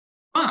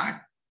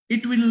 But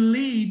it will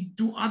lead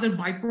to other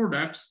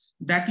byproducts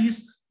that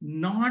is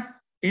not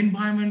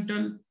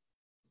environmental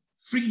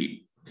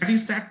free. That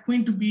is that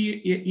going to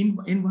be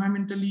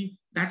environmentally,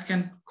 that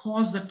can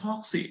cause the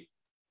toxic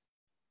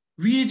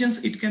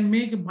reagents, it can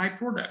make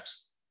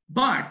byproducts.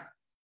 But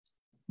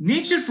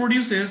nature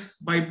produces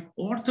by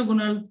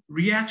orthogonal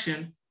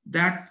reaction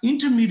that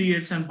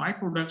intermediates and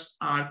byproducts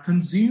are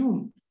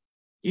consumed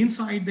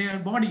inside their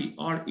body,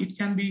 or it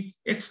can be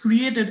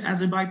excreted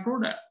as a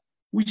byproduct,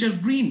 which are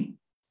green.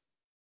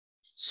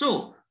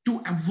 So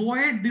to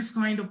avoid this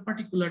kind of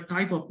particular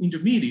type of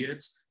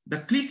intermediates, the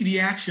click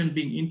reaction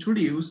being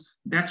introduced,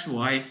 that's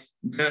why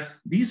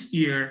this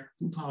year,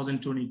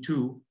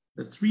 2022,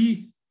 the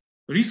three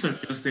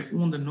researchers, they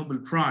won the Nobel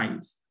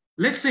Prize.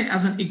 Let's say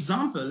as an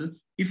example,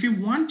 if you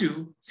want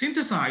to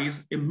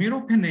synthesize a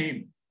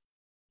meropenem,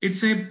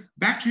 it's a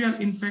bacterial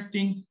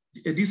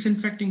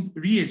disinfecting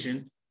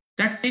reagent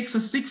that takes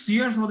us 6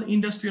 years for the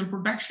industrial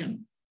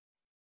production.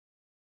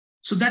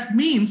 So that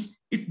means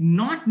it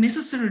not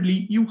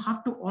necessarily you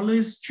have to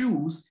always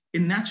choose a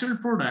natural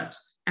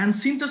products and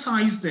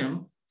synthesize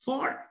them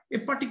for a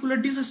particular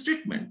disease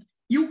treatment.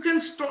 You can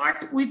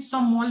start with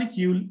some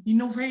molecule,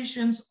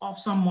 innovations of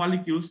some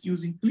molecules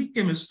using click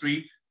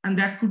chemistry, and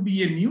that could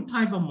be a new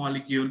type of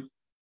molecule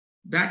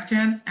that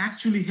can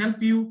actually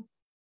help you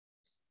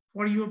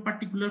for your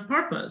particular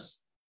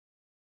purpose.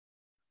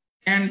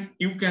 And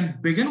you can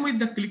begin with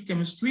the click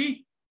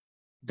chemistry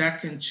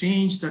that can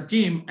change the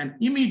game, and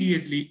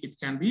immediately it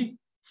can be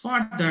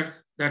further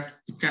that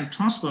it can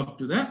transfer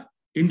to the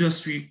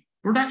industry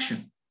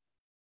production.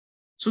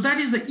 So that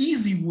is the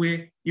easy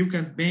way you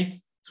can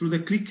make through the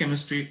click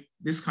chemistry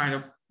this kind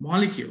of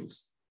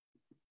molecules.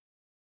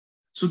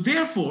 So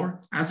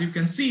therefore, as you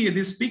can see,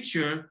 this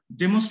picture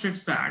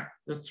demonstrates that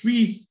the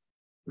three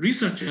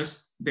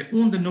researchers, they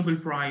won the Nobel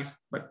Prize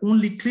by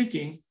only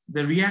clicking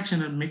the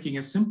reaction and making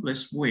a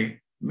simplest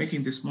way,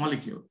 making this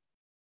molecule.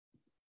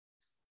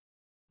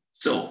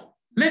 So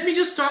let me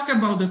just talk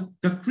about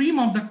the cream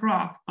of the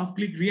crop of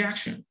click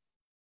reaction.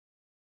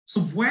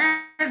 So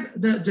where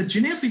the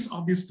genesis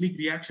of this click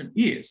reaction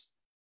is,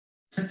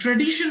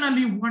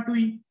 traditionally what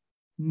we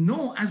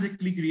know as a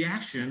click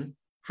reaction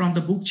from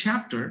the book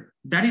chapter,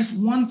 that is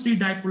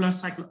 1,3-dipolar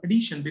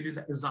cycloaddition between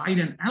the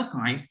azide and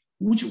alkyne,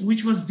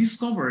 which was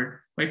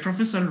discovered by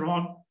Professor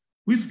Raj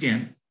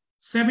Aggarwal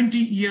 70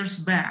 years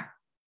back.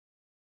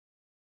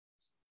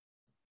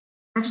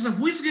 Professor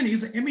Aggarwal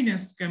is an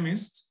eminent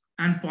chemist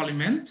and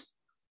polymath,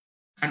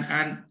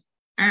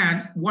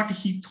 and what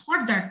he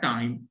thought that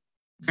time,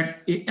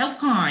 that a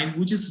alkyne,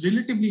 which is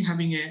relatively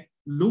having a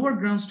lower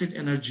ground state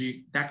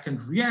energy, that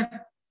can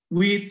react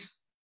with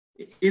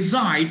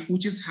azide,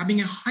 which is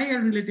having a higher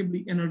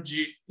relatively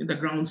energy in the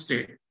ground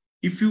state.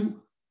 If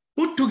you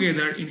put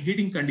together in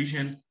heating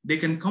condition, they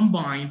can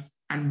combine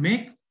and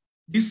make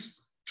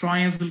this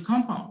triazyl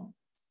compound.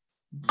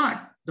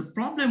 But the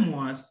problem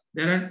was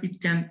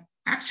it can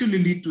actually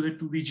lead to the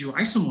two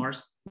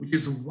regioisomers, which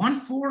is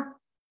 1,4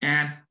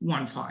 and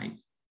 1,5.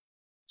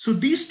 So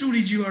these two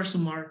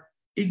regioisomers,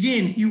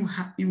 again, you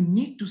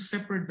need to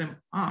separate them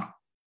up.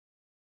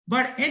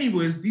 But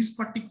anyways, this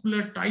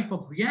particular type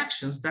of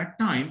reactions that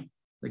time,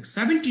 like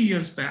 70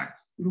 years back,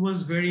 it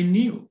was very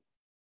new.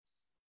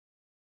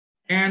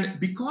 And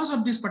because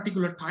of this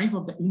particular type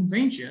of the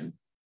invention,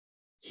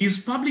 his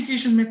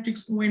publication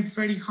metrics went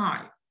very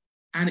high.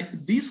 And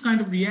this kind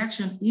of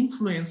reaction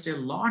influenced a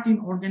lot in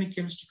organic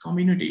chemistry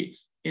community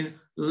in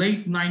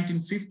late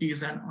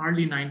 1950s and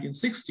early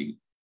 1960s.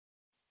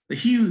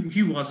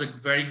 He was a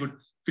very good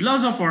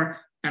philosopher.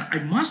 And I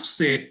must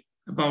say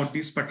about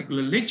this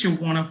particular lecture,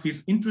 one of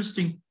his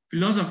interesting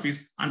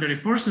philosophies under a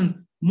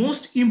person,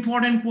 most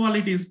important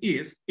qualities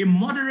is a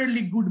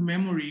moderately good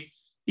memory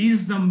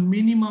is the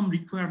minimum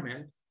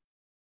requirement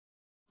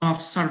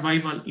of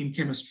survival in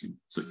chemistry.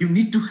 So you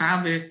need to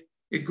have a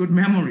good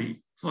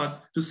memory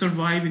to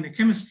survive in a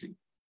chemistry.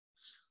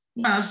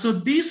 Well, so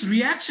this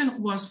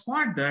reaction was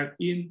further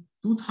in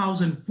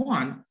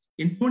 2001,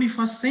 in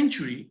 21st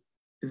century,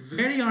 the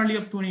very early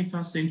of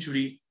 21st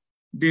century,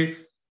 the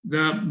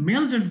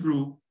Melded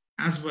group,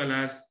 as well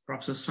as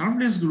Professor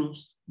Sarvele's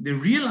groups, they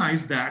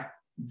realized that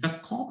the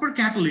copper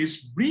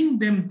catalysts bring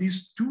them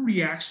these two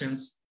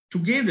reactions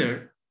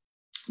together,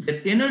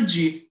 that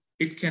energy,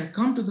 it can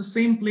come to the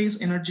same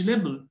place energy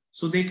level,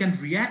 so they can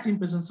react in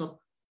presence of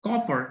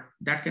copper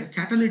that can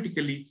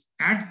catalytically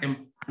add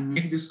them and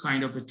make this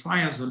kind of a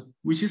triazyl,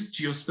 which is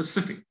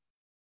geospecific,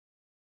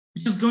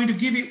 which is going to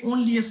give you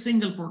only a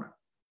single product.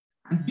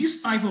 And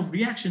this type of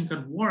reaction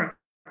can work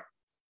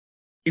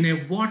in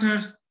a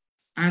water,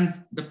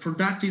 and the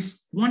product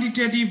is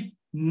quantitative,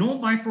 no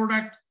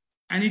byproduct,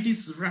 and it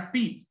is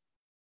rapid.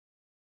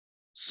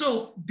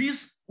 So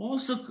this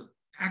also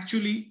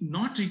actually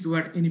not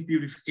required any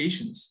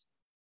purifications.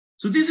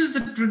 So this is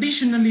the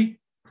traditionally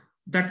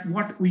that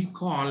what we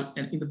call,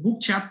 and in the book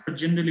chapter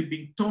generally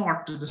being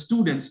taught to the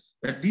students,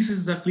 that this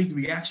is the click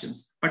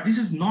reactions. But this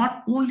is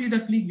not only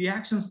the click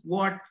reactions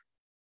what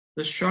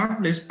the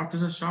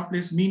Professor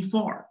Sharpless mean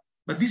for,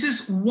 but this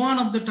is one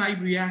of the type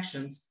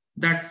reactions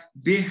that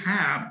they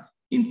have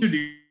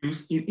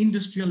introduced in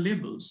industrial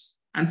levels,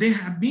 and they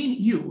have been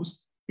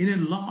used in a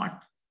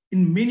lot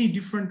in many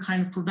different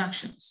kind of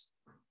productions.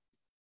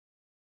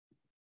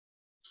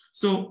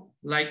 So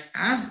like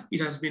as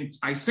it has been,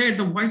 I said,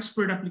 the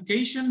widespread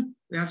application,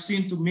 they have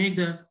seen to make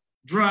the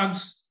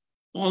drugs,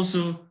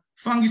 also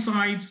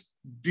fungicides,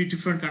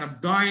 different kind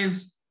of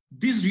dyes.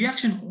 This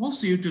reaction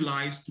also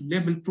utilized to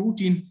label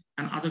protein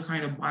and other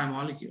kind of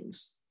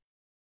biomolecules.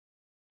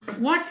 But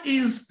what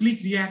is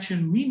click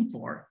reaction mean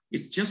for?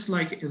 It's just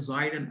like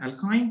azide and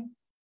alkyne.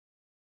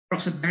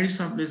 Professor Barry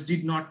Sharpless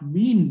did not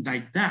mean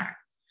like that.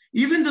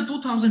 Even the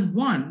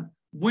 2001,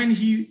 when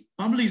he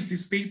published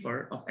this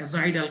paper of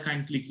azide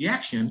alkyne click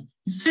reaction,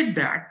 he said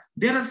that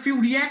there are few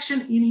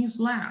reactions in his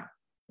lab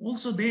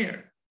also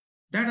there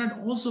that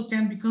also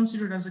can be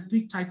considered as a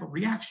click type of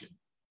reaction.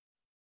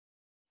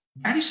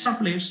 Barry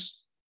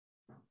Sharpless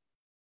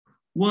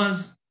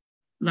was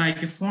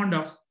like a fond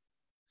of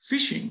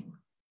fishing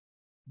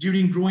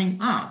during growing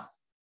up,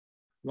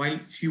 while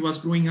he was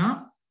growing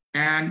up,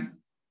 and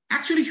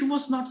actually he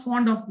was not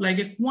fond of like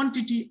a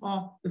quantity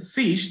of the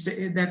fish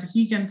that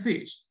he can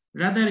fish.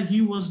 Rather,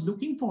 he was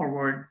looking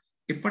forward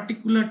a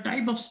particular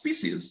type of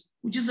species,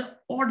 which is an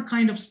odd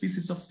kind of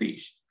species of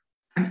fish.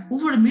 And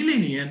over a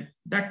millennium,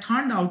 that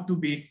turned out to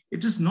be,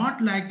 it is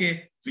not like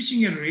a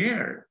fishing a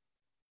rare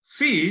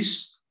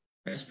fish,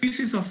 a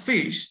species of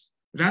fish,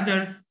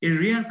 rather a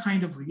rare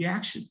kind of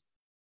reaction.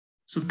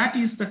 So that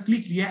is the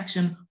click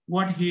reaction,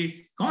 what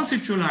he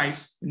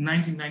conceptualized in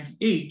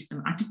 1998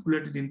 and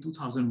articulated in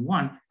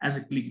 2001 as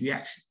a click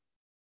reaction.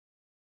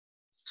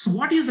 So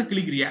what is the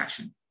click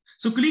reaction?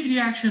 So click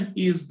reaction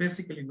is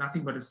basically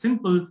nothing but a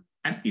simple,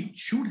 and it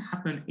should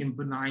happen in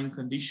benign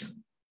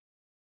condition.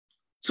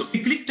 So a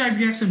click type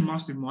reaction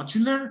must be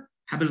modular,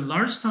 have a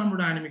large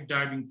thermodynamic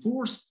driving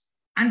force,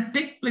 and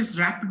take place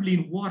rapidly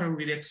in water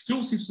with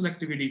exclusive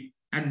selectivity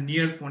and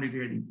near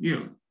quantitative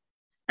yield.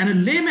 And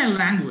in layman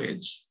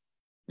language,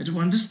 to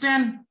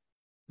understand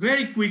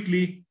very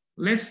quickly,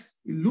 let's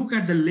look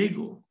at the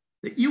Lego.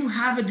 You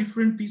have a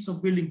different piece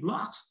of building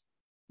blocks,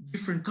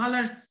 different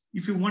color.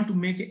 If you want to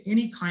make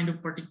any kind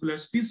of particular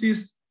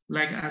species,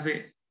 like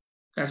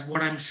as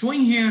what I'm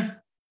showing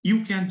here,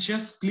 you can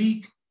just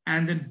click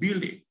and then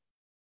build it.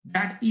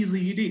 That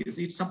easy it is,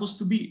 it's supposed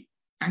to be.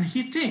 And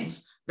he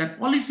thinks that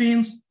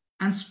olefins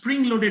and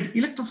spring-loaded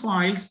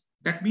electrophiles,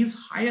 that means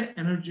higher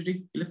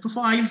energetic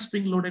electrophiles,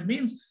 spring-loaded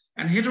means,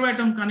 and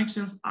heteroatom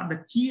connections are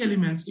the key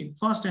elements in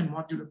first and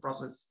modular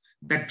process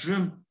that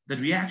drove the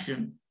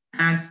reaction,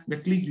 and the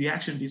click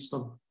reaction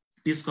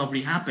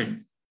discovery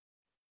happened.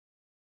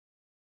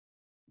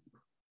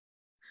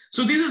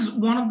 So this is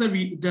one of the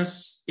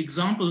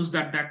examples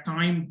that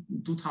time,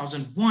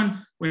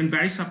 2001, when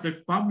Barry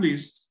Suplett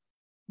published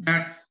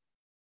that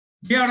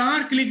there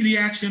are click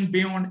reaction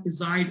beyond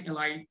azide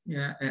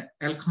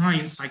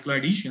alkyne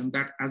cycloaddition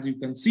that, as you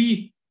can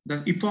see, the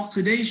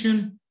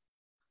epoxidation,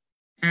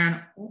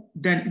 and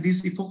then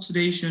this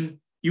epoxidation,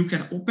 you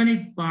can open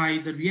it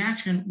by the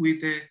reaction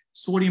with a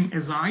sodium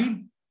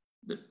azide.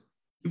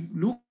 You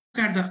look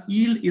at the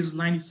yield is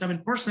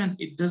 97%.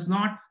 It does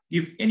not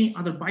give any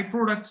other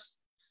byproducts.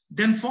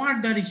 Then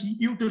further, he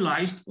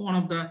utilized one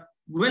of the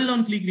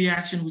well-known click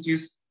reaction, which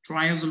is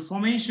triazole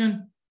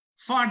formation.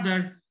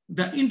 Further,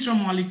 the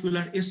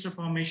intramolecular ester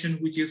formation,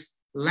 which is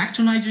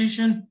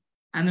lactonization.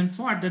 And then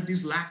further,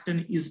 this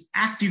lacton is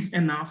active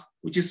enough,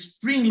 which is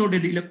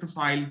spring-loaded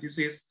electrophile. This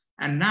is,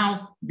 and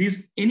now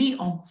this any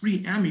of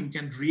free amine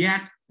can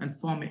react and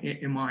form an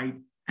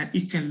amide, and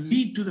it can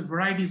lead to the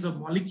varieties of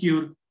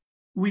molecule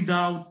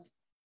without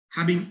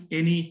having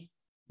any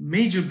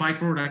major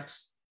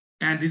byproducts.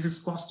 And this is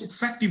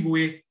cost-effective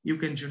way you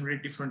can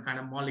generate different kind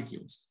of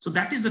molecules. So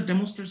that is the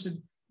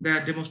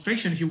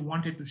demonstration he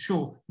wanted to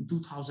show in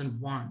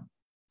 2001.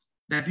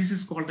 That this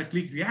is called the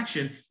click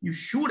reaction. You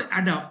should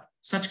adopt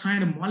such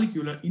kind of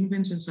molecule or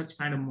invention such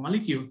kind of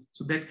molecule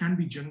so that can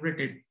be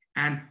generated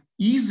and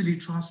easily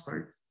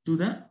transferred to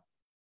the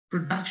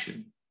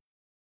production.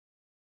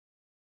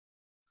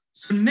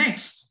 So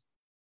next,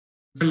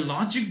 the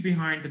logic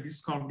behind the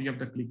discovery of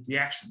the click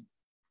reaction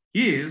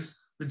is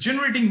the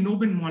generating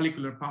noble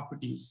molecular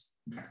properties,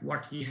 that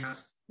what he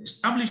has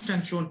established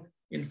and shown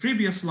in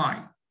previous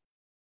slide.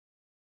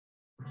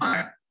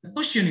 But the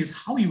question is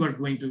how you are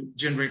going to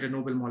generate a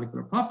noble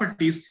molecular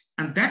properties.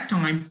 And that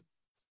time,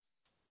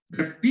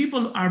 the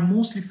people are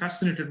mostly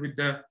fascinated with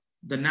the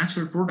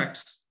natural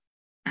products,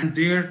 and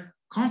their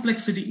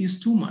complexity is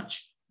too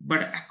much.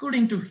 But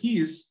according to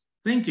his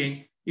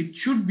thinking, it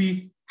should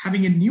be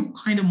having a new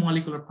kind of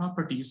molecular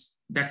properties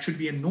that should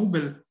be a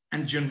noble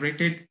and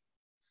generated.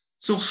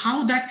 So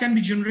how that can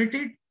be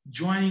generated?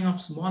 Joining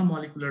of small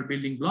molecular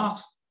building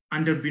blocks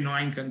under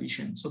benign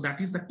conditions. So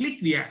that is the click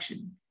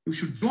reaction. You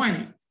should join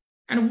it.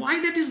 And why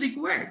that is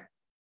required?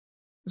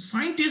 The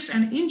scientists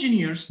and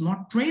engineers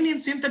not trained in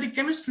synthetic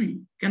chemistry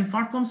can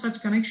perform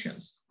such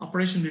connections,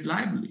 operation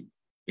reliably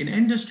in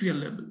industrial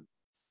level.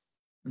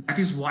 And that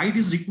is why it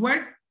is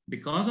required,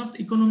 because of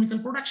the economical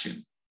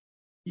production.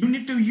 You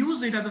need to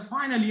use it at the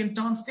finally in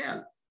ton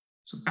scale.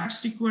 So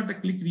that's required the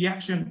click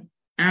reaction,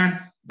 and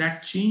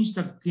that changed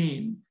the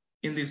game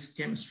in this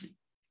chemistry.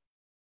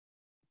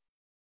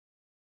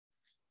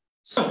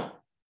 So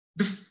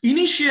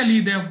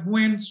initially,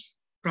 when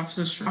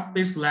Professor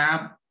Shri's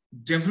lab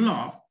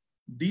developed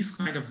this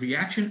kind of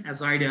reaction,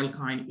 azide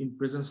alkyne in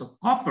presence of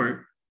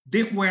copper,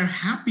 they were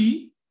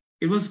happy.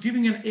 It was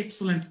giving an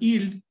excellent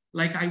yield,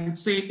 like I would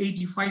say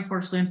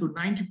 85% to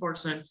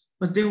 90%,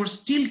 but they were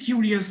still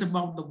curious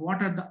about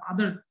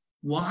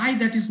why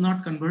that is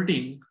not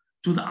converting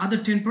to the other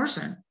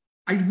 10%.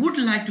 I would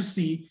like to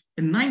see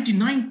a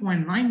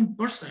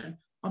 99.9%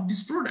 of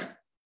this product.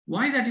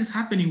 Why that is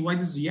happening, why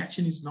this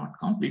reaction is not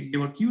complete, they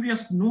were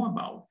curious to know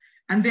about.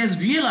 And they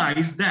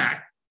realized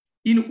that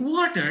in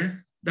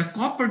water, the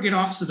copper gets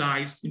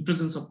oxidized in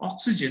presence of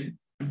oxygen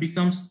and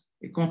becomes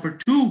a copper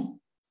 2.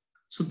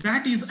 So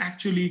that is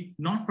actually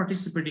not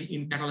participating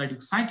in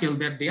catalytic cycle,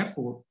 that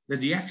therefore the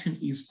reaction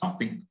is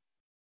stopping.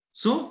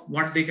 So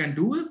what they can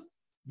do is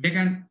they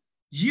can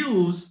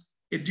use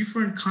a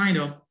different kind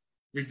of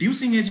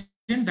reducing agent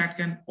that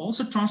can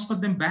also transfer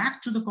them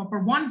back to the copper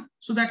 1,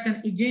 so that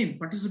can again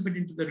participate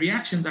into the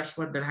reaction. That's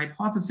what their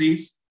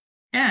hypothesis.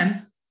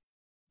 And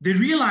they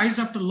realized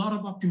after a lot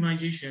of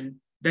optimization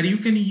that you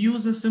can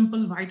use a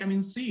simple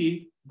vitamin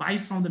C buy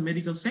from the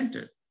medical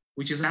center,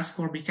 which is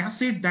ascorbic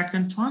acid that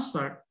can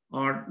transfer,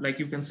 or like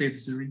you can say,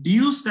 this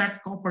reduce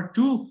that copper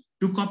 2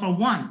 to copper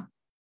 1.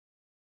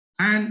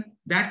 And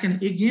that can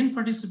again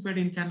participate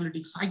in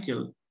catalytic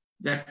cycle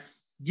that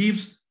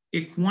gives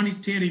a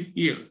quantitative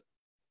yield.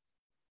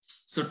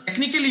 So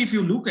technically, if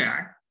you look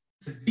at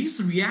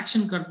this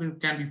reaction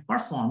can be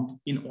performed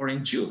in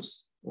orange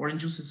juice.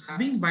 Orange juice is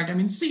having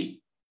vitamin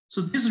C.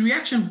 So this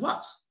reaction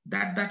works.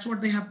 That's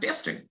what they have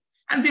tested.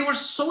 And they were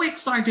so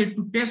excited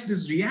to test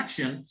this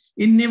reaction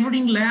in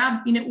neighboring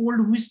lab in an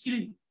old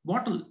whiskey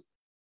bottle,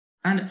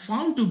 and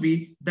found to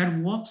be that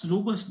works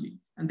robustly.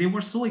 And they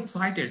were so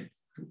excited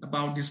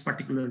about this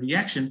particular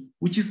reaction,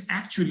 which is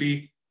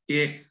actually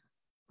a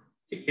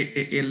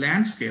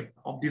landscape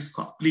of this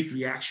click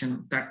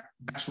reaction.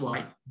 That's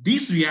why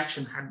this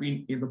reaction had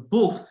been in the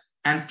book.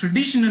 And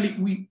traditionally,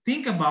 we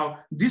think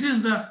about this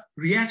is the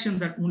reaction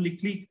that only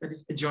click, that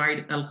is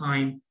azide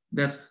alkyne,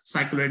 that's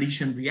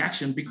cycloaddition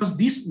reaction, because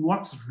this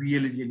works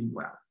really, really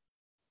well.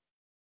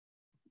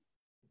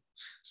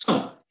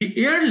 So a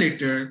year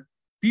later,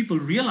 people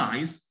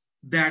realized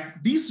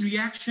that this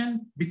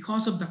reaction,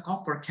 because of the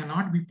copper,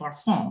 cannot be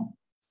performed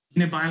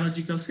in a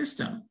biological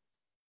system.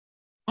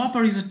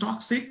 Copper is a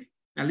toxic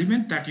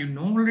element that you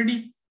know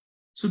already.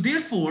 So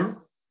therefore,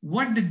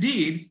 what they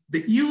did,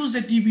 they used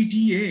a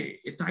TBTA,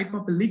 a type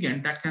of a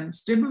ligand that can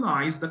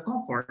stabilize the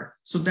copper,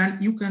 so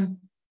that you can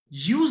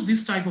use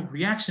this type of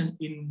reaction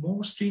in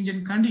more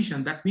stringent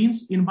condition. That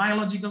means in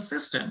biological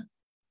system.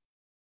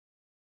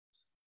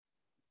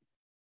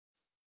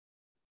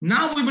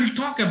 Now we will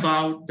talk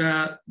about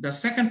the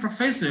second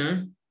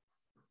professor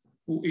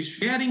who is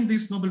sharing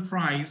this Nobel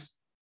Prize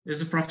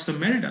is Professor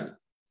Meldal.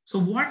 So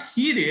what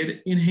he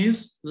did in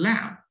his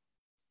lab,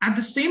 at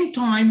the same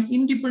time,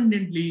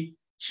 independently,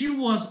 he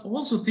was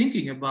also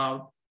thinking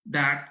about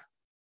that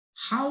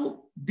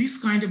how this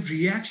kind of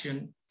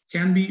reaction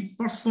can be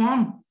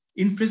performed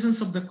in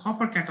presence of the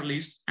copper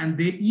catalyst, and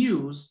they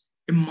use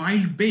a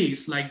mild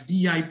base like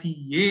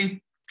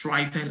DIPA,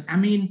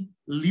 triethylamine,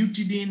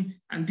 lutein,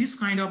 and this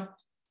kind of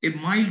a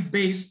mild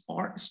base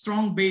or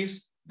strong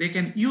base, they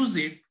can use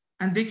it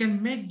and they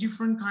can make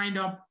different kind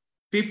of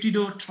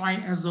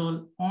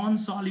peptidotriazole on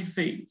solid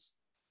phase.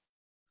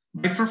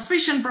 By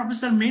profession,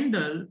 Professor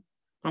Meldal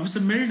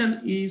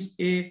is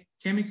a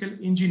chemical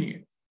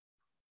engineer.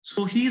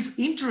 So his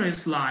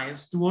interest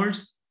lies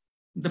towards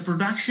the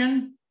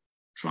production,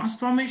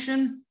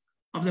 transformation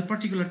of the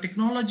particular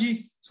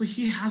technology. So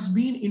he has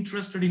been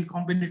interested in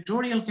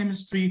combinatorial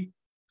chemistry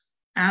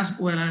as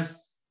well as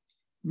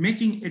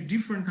making a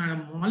different kind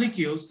of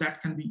molecules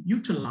that can be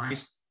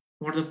utilized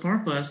for the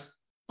purpose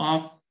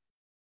of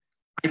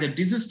either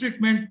disease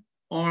treatment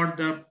or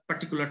the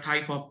particular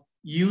type of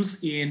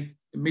use in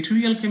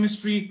material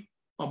chemistry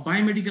or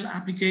biomedical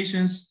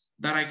applications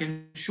that I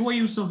can show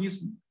you. So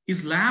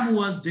his lab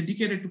was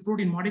dedicated to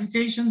protein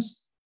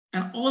modifications,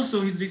 and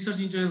also his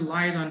research interest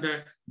lies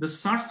under the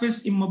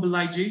surface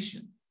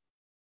immobilization.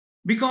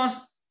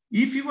 Because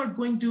if you are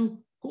going to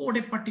code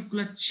a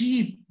particular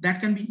chip that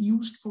can be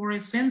used for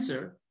a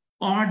sensor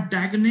or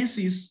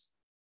diagnosis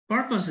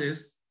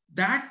purposes,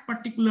 that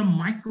particular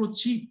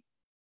microchip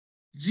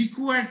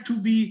required to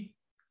be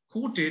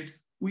coated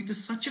with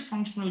such a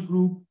functional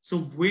group. So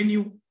when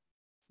you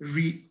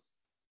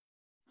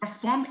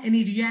perform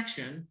any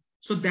reaction,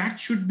 so that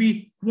should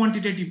be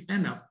quantitative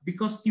enough,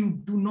 because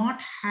you do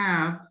not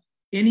have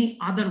any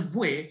other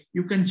way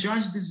you can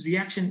judge this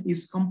reaction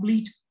is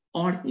complete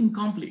or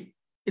incomplete.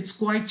 It's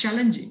quite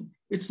challenging.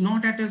 It's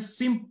not at a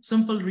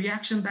simple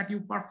reaction that you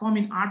perform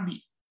in RB,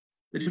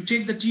 that you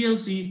take the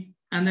TLC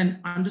and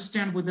then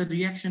understand whether the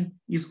reaction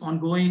is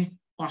ongoing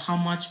or how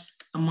much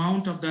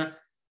amount of the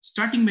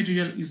starting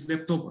material is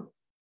left over.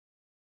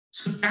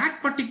 So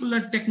that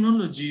particular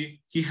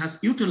technology he has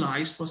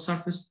utilized for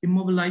surface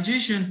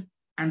immobilization,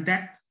 and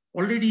that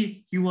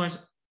already he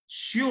was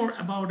sure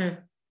about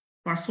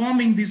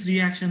performing this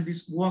reaction.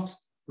 This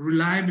works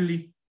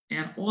reliably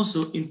and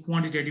also in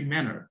quantitative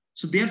manner.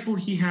 So therefore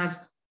he has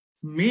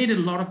made a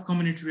lot of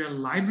combinatorial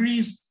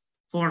libraries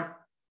for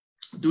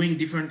doing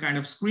different kind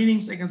of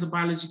screenings against a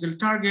biological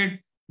target,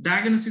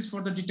 diagnosis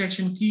for the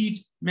detection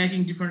kit,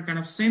 making different kind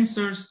of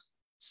sensors,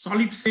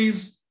 solid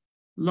phase,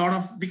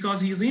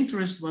 because his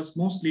interest was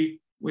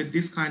mostly with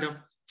this kind of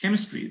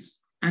chemistries.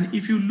 And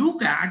if you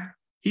look at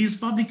his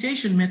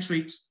publication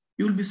metrics,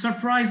 you will be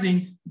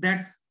surprising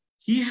that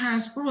he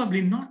has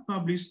probably not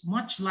published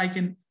much, like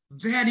in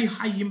very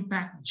high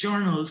impact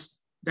journals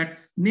that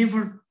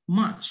never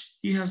much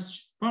he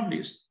has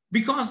published.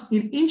 Because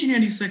in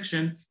engineering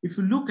section, if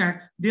you look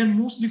at, they're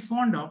mostly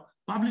fond of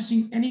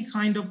publishing any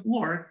kind of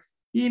work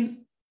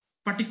in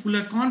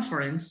particular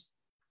conference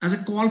as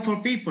a call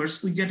for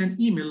papers. We get an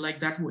email like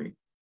that way.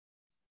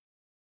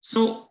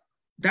 So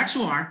that's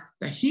what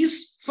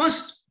his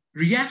first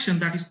reaction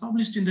that is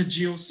published in the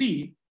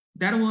GOC,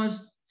 that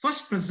was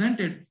first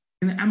presented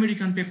in the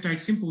American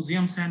Peptide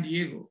Symposium, San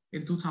Diego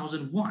in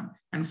 2001.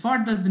 And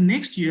further, the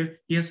next year,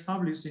 he has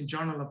published in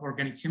Journal of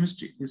Organic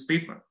Chemistry, this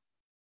paper.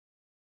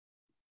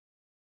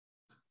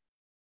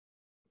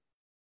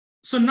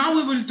 So now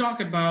we will talk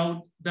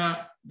about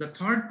the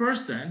third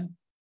person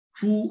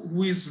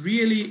who is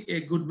really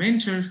a good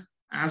mentor,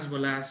 as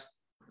well as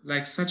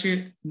like such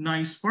a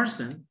nice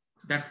person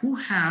that who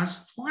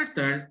has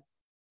further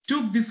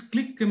took this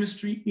click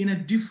chemistry in a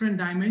different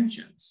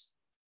dimensions.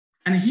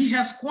 And he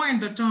has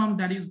coined the term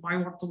that is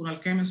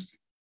bioorthogonal chemistry.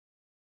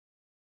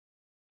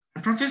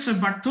 And Professor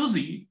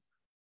Bartozzi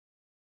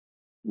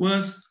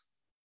was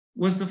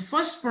the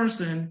first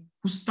person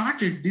who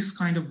started this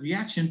kind of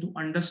reaction to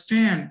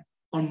understand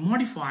or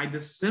modify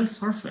the cell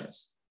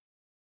surface.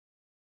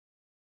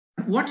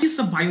 What is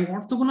the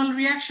bioorthogonal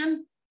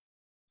reaction?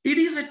 It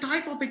is a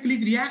type of a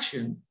click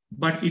reaction,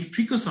 but it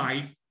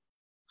precocides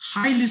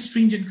highly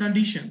stringent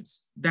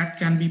conditions that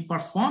can be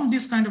performed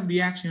this kind of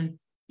reaction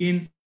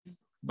in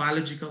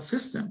biological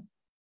system.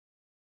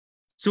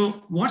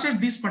 So what are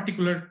these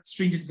particular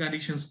stringent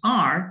conditions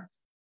are?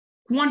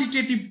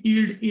 Quantitative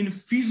yield in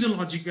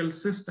physiological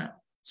system.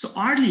 So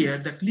earlier,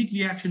 the click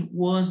reaction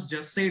was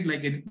just said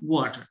like in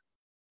water.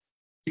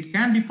 It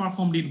can be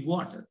performed in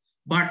water,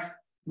 but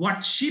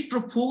what she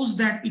proposed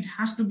that it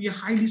has to be a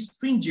highly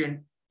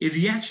stringent, a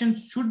reaction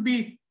should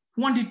be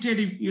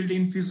quantitative yield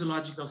in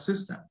physiological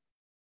system.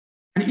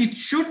 And it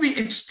should be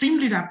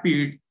extremely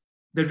rapid.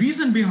 The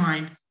reason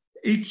behind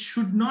it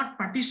should not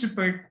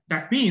participate.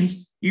 That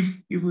means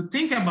if you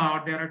think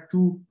about there are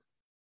two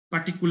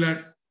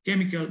particular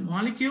chemical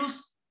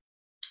molecules,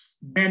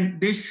 then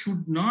they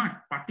should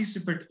not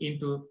participate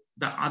into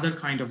the other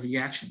kind of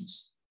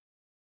reactions.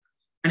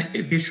 And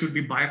they should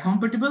be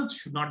biocompatible,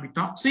 should not be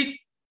toxic,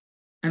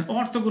 and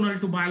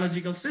orthogonal to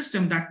biological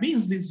system. That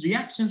means these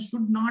reactions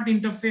should not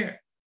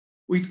interfere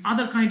with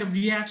other kind of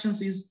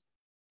reactions is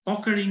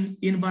occurring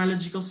in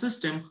biological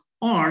system,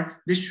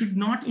 or they should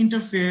not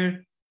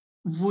interfere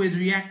with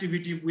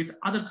reactivity with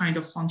other kind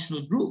of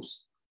functional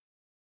groups.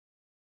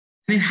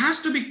 And it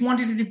has to be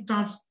quantitative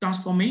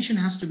transformation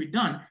has to be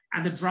done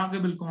at the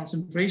druggable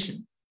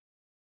concentration.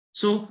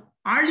 So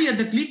earlier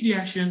the click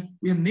reaction,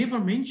 we have never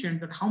mentioned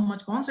that how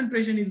much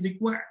concentration is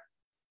required.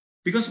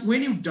 Because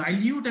when you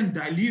dilute and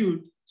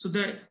dilute, so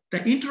the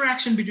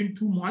interaction between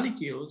two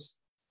molecules,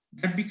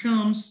 that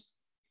becomes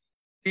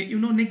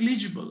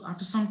negligible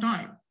after some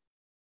time.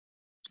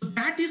 So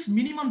that is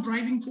minimum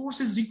driving force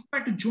is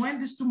required to join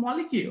these two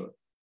molecules.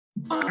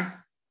 But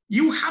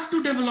you have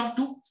to develop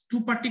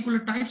two particular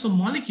types of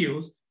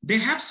molecules. They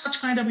have such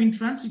kind of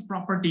intrinsic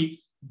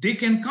property. They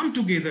can come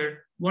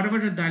together, whatever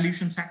the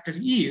dilution factor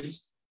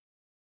is.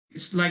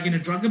 It's like in a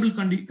druggable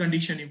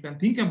condition you can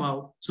think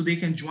about, so they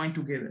can join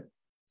together.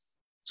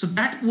 So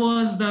that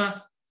was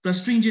the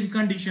stringent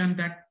condition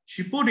that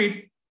she put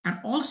it. And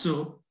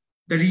also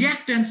the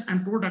reactants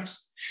and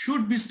products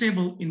should be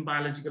stable in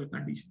biological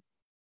condition.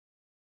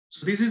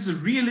 So this is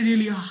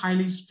really a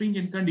highly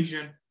stringent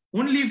condition.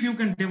 Only if you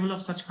can develop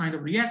such kind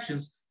of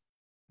reactions,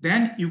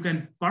 then you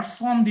can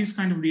perform this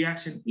kind of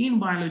reaction in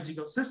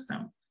biological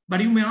system.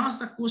 But you may ask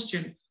the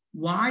question,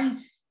 why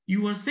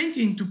you are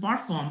thinking to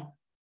perform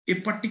a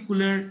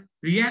particular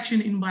reaction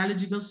in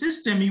biological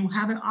system, you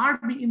have an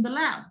RB in the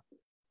lab.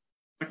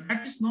 But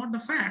that is not the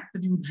fact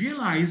that you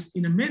realize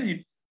in a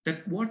minute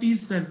that what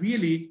is the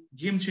really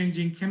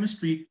game-changing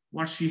chemistry,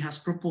 what she has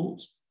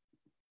proposed.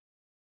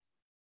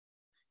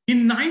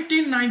 In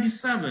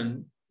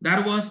 1997,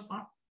 that was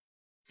a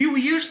few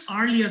years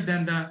earlier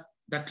than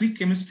the click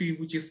chemistry,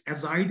 which is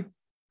azide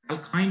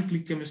alkyne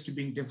click chemistry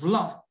being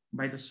developed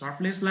by the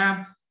Surface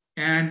lab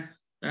and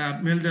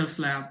Mildel's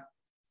lab.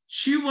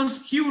 She was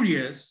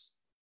curious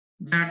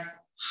that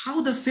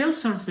how the cell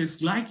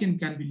surface glycan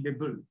can be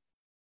labeled.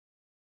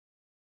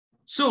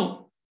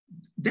 So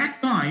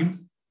that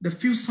time, the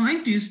few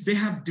scientists, they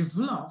have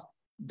developed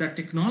the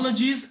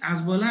technologies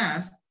as well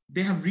as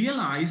they have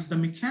realized the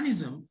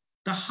mechanism,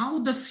 how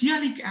the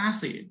sialic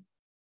acid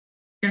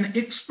can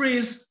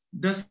express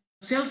the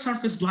cell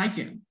surface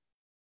glycan.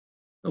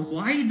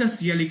 Why the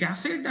sialic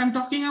acid I'm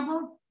talking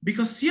about?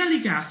 Because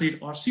sialic acid,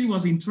 or she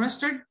was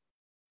interested,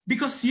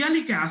 because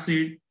sialic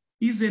acid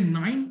is a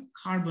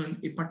 9-carbon,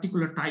 a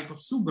particular type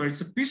of sugar.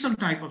 It's a special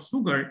type of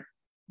sugar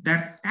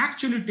that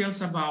actually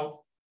tells about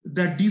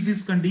the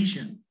disease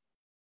condition.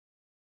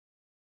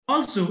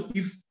 Also,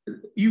 if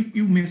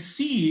you may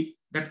see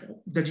that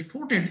the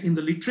reported in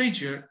the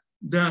literature,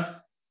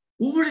 the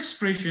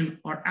overexpression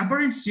or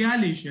aberrant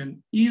sialation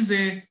is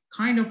a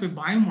kind of a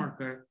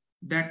biomarker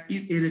that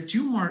if a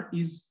tumor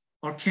is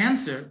or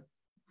cancer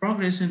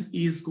progression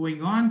is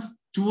going on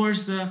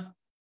towards the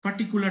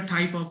particular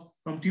type of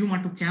from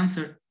tumor to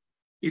cancer,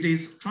 it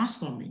is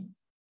transforming.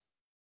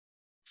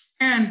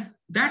 And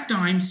that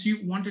time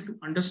she wanted to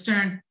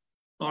understand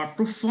or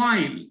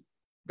profile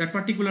that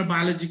particular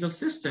biological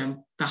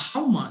system,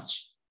 how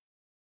much.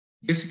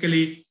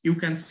 Basically, you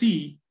can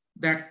see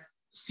that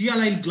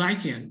sialyl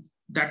glycan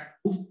that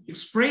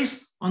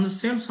expressed on the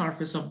cell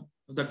surface of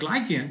the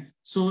glycan.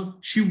 So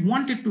she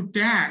wanted to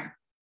tag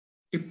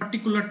a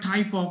particular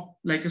type of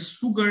like a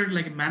sugar,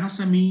 like a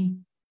manosamine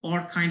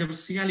or kind of a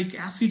sialic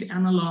acid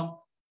analog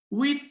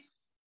with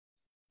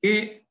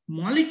a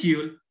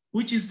molecule,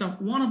 which is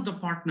one of the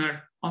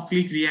partner of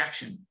click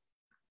reaction.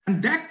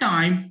 And that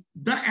time,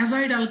 the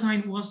azide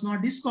alkyne was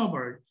not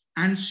discovered.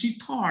 And she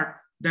thought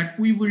that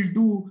we will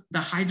do the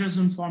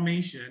hydrogen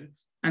formation.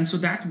 And so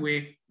that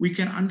way we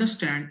can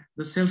understand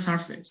the cell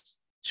surface.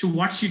 So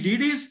what she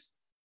did is,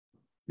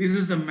 this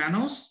is the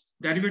mannose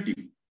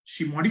derivative.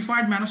 She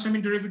modified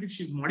manosamine derivative.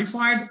 She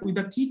modified with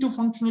the keto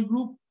functional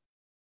group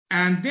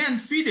and then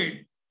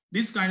feeded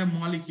this kind of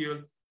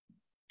molecule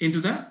into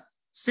the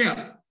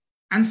cell.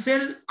 And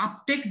cell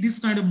uptake this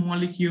kind of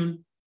molecule,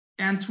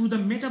 and through the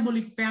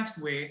metabolic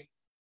pathway,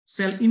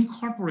 cell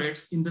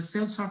incorporates in the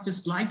cell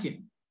surface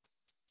glycan.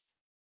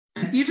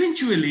 And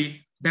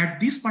eventually, that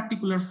these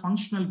particular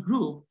functional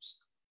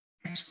groups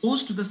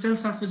exposed to the cell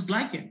surface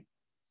glycan.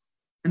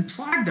 And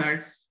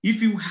further,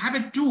 if you have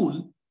a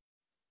tool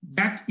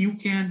that you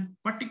can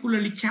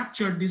particularly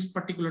capture this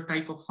particular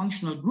type of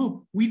functional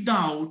group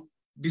without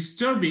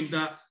disturbing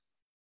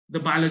the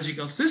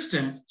biological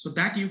system, so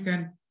that you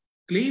can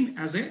claim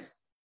as a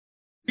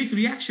quick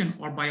reaction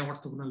or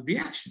bioorthogonal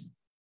reaction.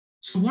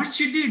 So what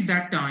she did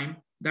that time,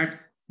 that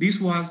this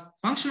was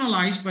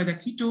functionalized by the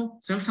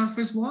keto cell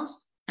surface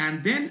was,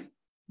 and then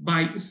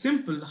by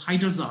simple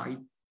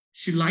hydrazide,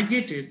 she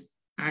ligated,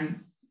 and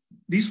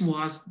this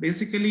was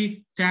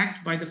basically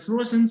tagged by the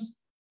fluorescence.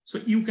 So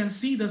you can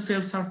see the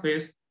cell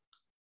surface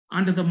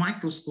under the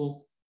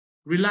microscope,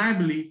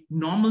 reliably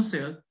normal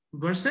cell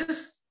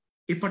versus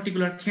a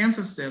particular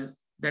cancer cell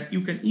that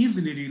you can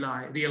easily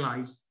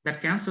realize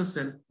that cancer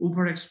cell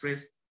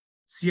overexpress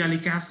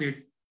sialic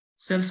acid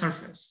cell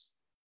surface.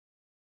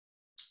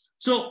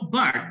 So,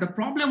 but the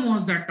problem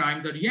was that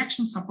time the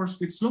reaction suffers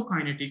with slow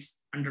kinetics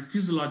under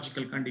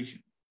physiological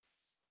condition.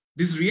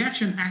 This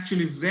reaction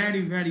actually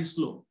very, very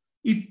slow.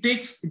 It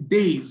takes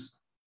days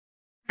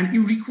and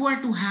you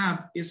require to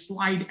have a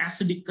slight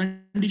acidic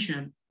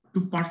condition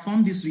to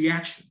perform this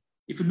reaction.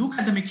 If you look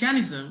at the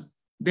mechanism,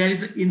 there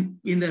is in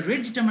the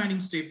rate determining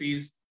step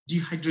is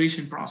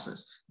dehydration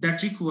process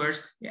that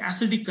requires an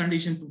acidic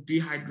condition to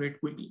dehydrate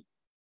quickly.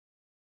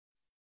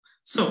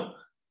 So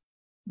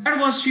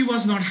she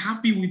was not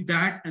happy with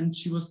that, and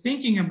she was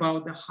thinking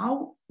about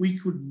how we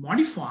could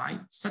modify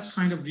such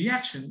kind of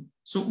reaction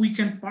so we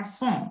can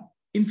perform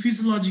in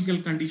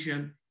physiological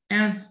condition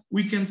and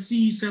we can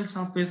see cell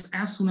surface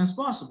as soon as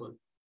possible.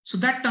 So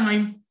that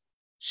time,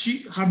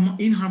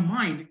 in her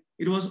mind,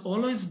 it was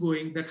always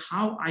going that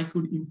how I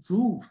could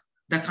improve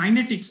the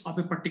kinetics of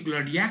a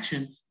particular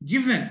reaction,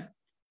 given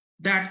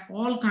that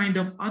all kind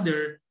of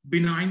other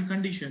benign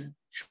condition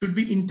should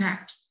be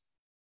intact.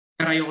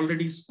 That I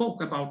already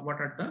spoke about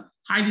what are the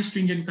highly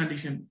stringent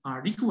conditions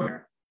are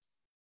required.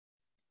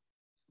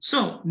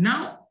 So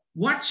now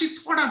what she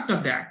thought after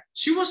that,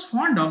 she was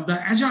fond of the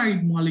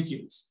azide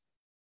molecules.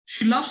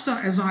 She loves the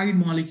azide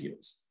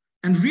molecules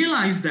and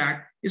realized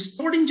that a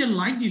Schrodinger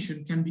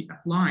ligation can be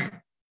applied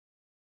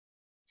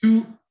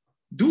to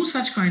do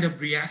such kind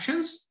of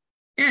reactions.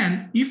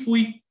 And if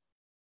we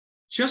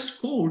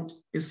just coat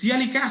a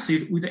sialic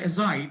acid with the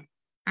azide,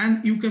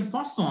 and you can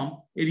perform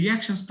a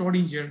reaction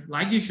Schrodinger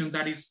ligation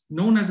that is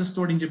known as a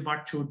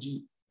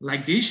Schrodinger-Bartholdi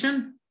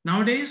ligation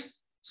nowadays.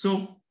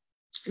 So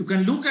you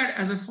can look at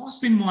as a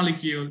phosphine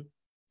molecule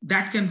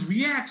that can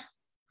react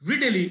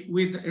readily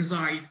with the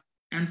azide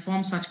and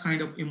form such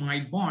kind of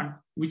imide bond,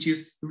 which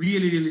is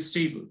really, really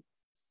stable.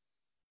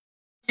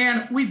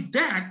 And with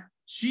that,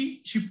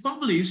 she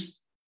published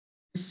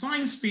a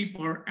science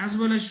paper, as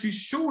well as she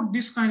showed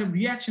this kind of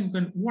reaction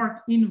can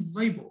work in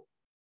vivo.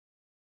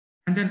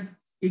 And then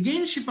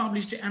again, she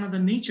published another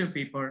Nature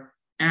paper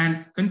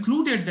and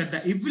concluded that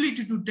the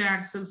ability to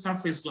tag cell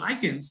surface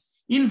ligands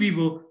in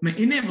vivo may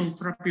enable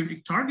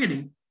therapeutic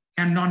targeting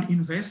and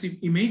non-invasive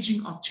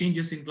imaging of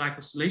changes in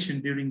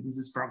glycosylation during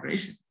disease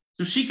progression.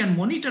 So she can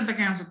monitor the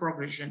cancer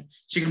progression,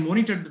 she can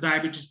monitor the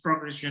diabetes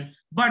progression,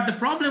 but the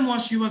problem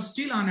was she was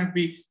still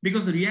unhappy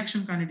because the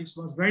reaction kinetics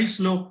was very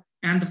slow,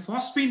 and the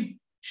phosphine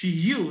she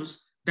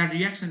used, that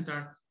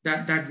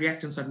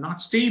reactants are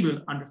not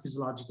stable under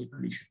physiological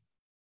condition.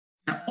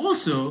 And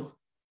also,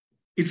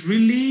 it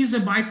released a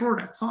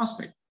byproduct,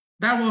 phosphate.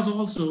 That was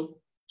also,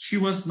 she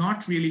was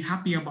not really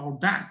happy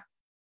about that.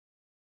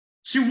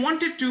 She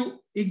wanted to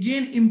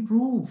again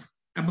improve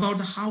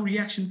about how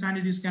reaction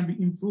kinetics can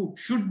be improved.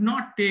 Should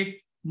not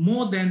take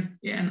more than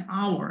an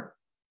hour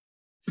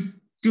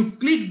to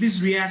click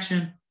this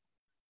reaction,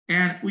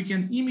 and we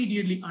can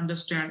immediately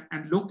understand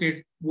and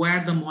locate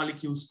where the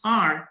molecules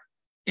are,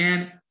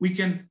 and we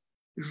can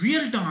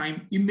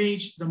real-time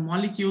image the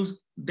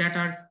molecules that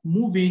are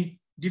moving,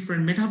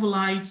 different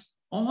metabolites,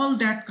 all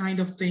that kind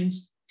of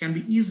things can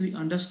be easily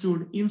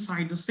understood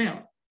inside the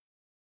cell.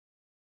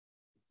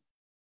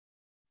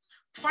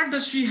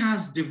 Further, she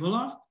has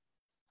developed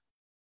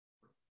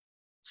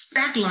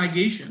SPAC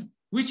ligation,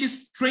 which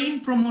is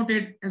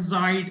strain-promoted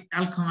azide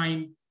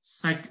alkyne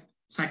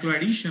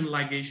cycloaddition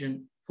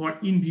ligation for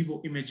in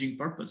vivo imaging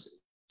purposes.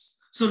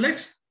 So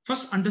let's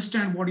first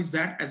understand what is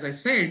that. As I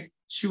said,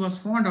 she was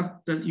fond of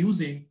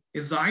using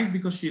azide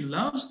because she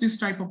loves this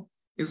type of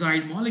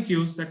azide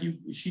molecules that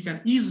she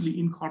can easily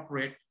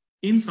incorporate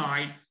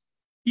inside,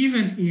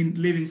 even in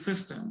living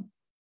system.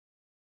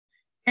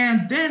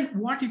 And then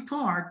what he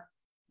thought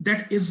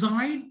that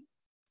azide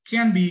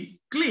can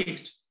be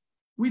clicked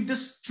with the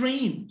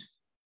strained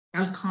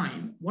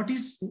alkyne. What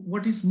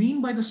is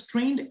mean by the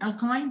strained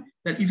alkyne?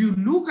 That if you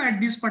look at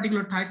this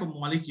particular type of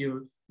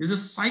molecule, there's a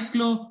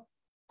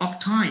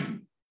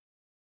cyclooctane.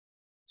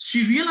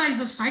 She realized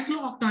the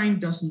cyclooctane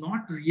does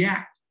not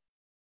react,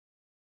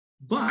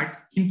 but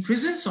in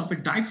presence of a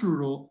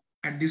difluoro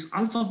at this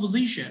alpha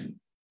position,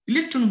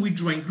 electron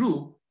withdrawing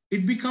group,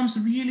 it becomes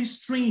really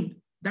strained.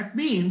 That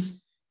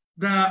means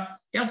the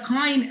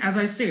alkyne, as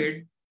I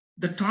said,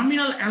 the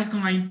terminal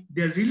alkyne,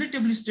 they're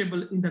relatively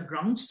stable in the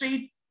ground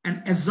state,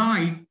 and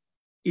azide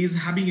is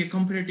having a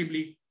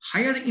comparatively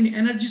higher in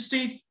energy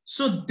state.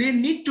 So they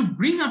need to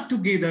bring up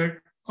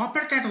together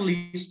copper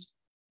catalyst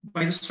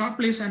by the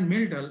Starplace and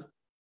Meldal.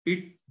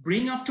 It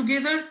bring up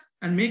together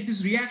and make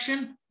this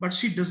reaction, but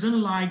she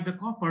doesn't like the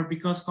copper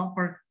because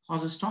copper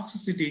causes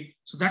toxicity.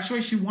 So that's why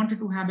she wanted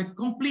to have a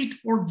complete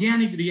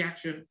organic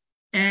reaction,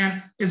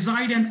 and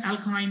azide and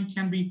alkyne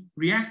can be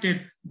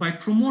reacted by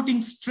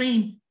promoting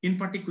strain in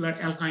particular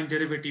alkyne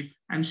derivative.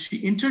 And she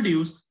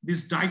introduced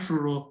this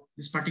difluoro,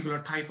 this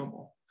particular type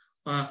of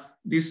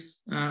this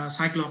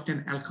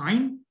cyclooctane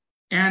alkyne.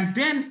 And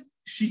then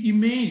she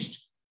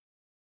imaged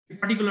in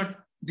particular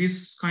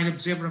this kind of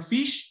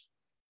zebrafish.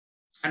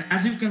 And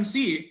as you can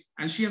see,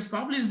 and she has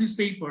published this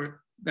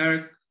paper,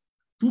 that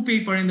two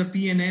paper in the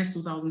PNAS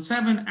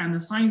 2007 and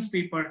the science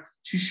paper,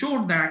 she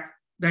showed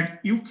that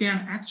you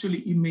can actually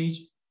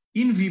image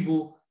in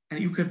vivo, and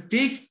you can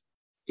take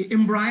an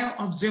embryo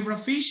of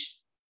zebrafish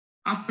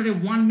after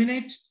 1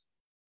 minute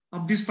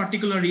of this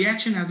particular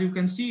reaction. As you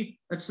can see,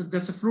 that's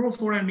a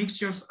fluorophore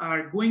mixtures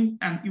are going,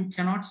 and you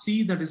cannot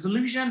see the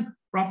resolution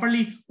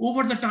properly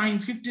over the time,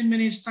 15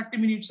 minutes, 30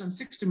 minutes, and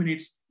 60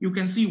 minutes. You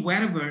can see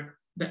wherever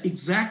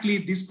exactly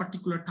this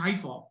particular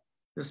type of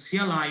the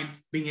CLI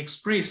being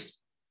expressed,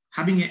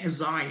 having an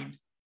azide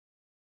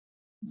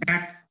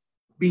that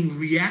being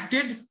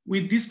reacted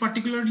with this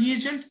particular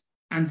reagent,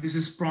 and this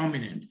is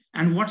prominent.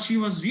 And what she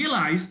was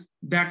realized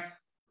that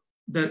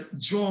the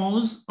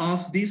jaws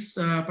of this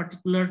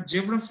particular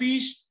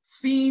zebrafish,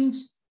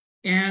 fins,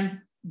 and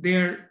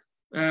their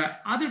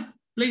other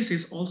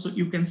places also,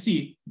 you can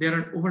see there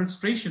are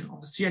overexpression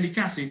of the sialic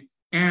acid,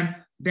 and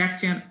that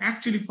can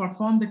actually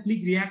perform the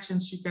click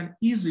reactions. She can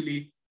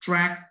easily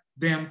track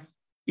them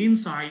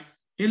inside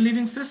a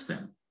living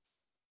system.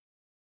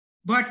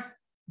 But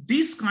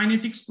this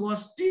kinetics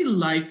was still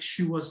like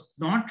she was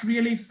not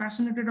really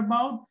fascinated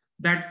about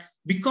that,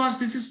 because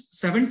this is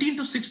 17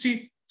 to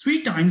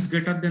 63 times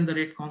greater than the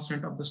rate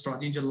constant of the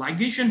Stradinger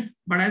ligation.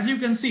 But as you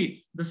can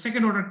see, the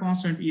second order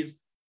constant is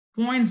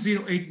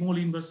 0.08 mole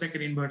inverse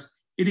second inverse.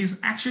 It is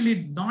actually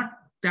not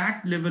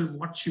that level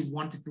what she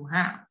wanted to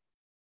have.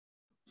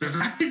 The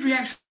rapid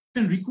reaction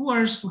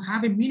requires to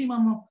have a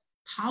minimum of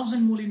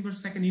 1000 mole inverse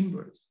second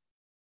inverse.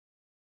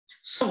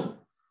 So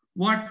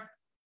what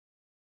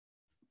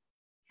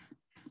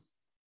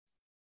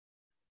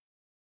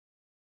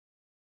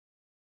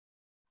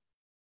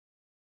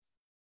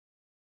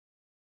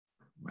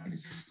why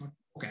this is not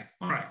okay?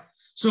 All right.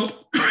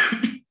 So,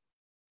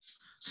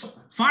 so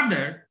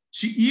further,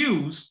 she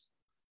used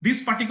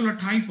this particular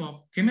type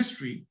of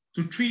chemistry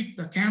to treat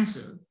the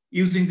cancer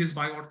using this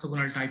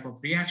bioorthogonal type of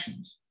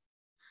reactions.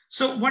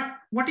 So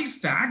what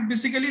is that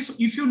basically? So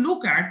if you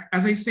look at,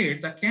 as I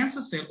said, the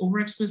cancer cell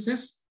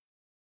overexpresses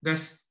the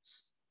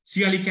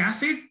sialic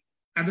acid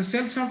at the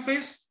cell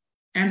surface,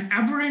 and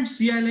aberrant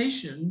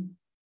sialation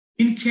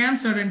in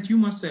cancer and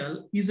tumor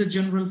cell is a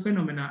general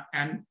phenomena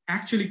and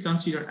actually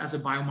considered as a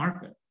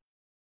biomarker.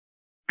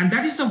 And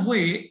that is the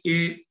way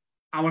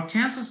our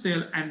cancer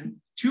cell and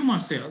tumor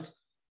cells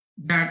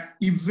that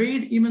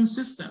evade immune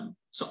system.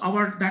 So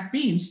that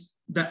means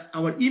that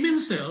our immune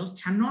cell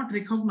cannot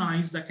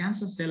recognize the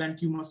cancer cell and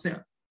tumor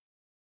cell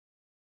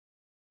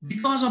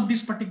because of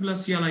this particular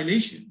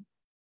sialylation.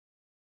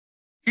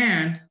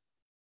 And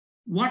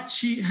what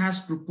she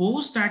has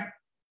proposed that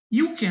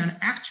you can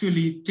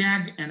actually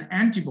tag an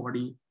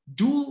antibody,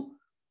 do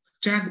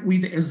tag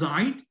with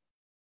azide,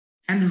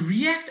 and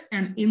react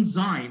an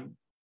enzyme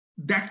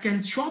that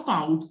can chop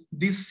out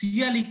this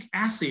sialic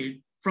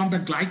acid from the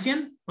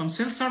glycan, from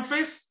cell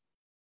surface,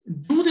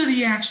 do the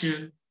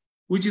reaction,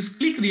 which is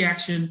click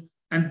reaction,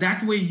 and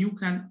that way you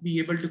can be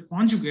able to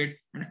conjugate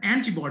an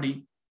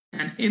antibody,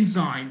 an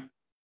enzyme,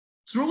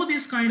 throw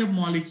this kind of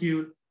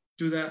molecule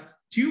to the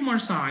tumor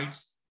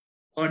sites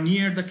or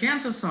near the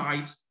cancer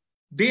sites.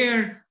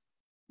 There,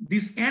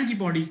 this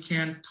antibody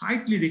can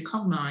tightly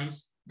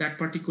recognize that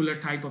particular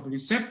type of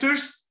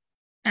receptors,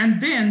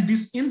 and then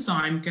this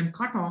enzyme can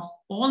cut off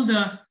all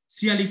the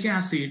sialic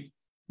acid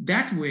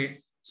that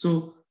way.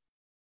 So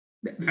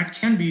that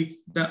can be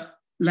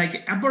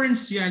like aberrant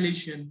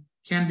sialation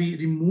can be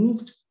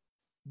removed.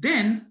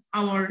 Then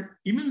our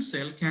immune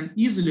cell can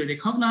easily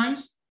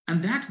recognize,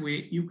 and that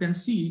way you can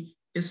see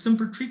a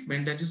simple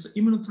treatment, that is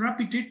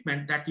immunotherapy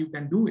treatment, that you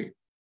can do it.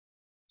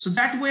 So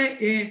that way,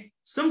 a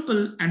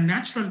simple and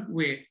natural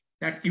way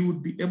that you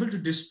would be able to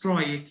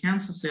destroy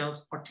cancer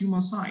cells or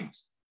tumor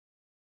sites.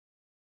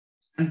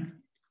 And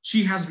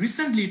she has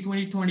recently,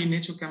 2020,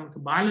 Nature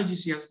Chemical Biology,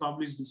 she has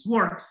published this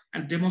work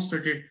and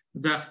demonstrated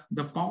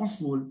the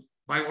powerful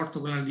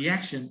bioorthogonal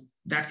reaction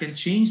that can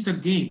change the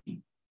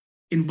game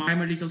in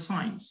biomedical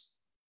science.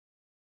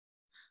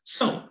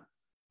 So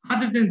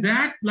other than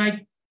that,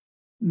 like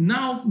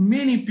now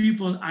many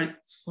people are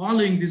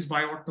following these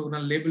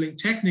bioorthogonal labeling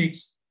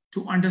techniques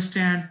to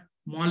understand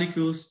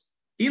molecules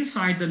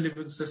inside the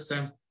living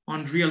system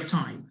on real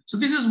time. So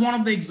this is one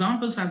of the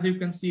examples, as you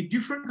can see,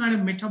 different kind of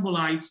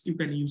metabolites you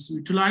can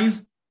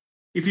utilize.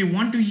 If you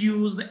want to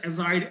use the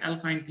azide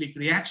alkyne click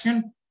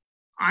reaction,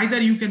 either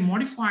you can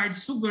modify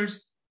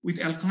sugars with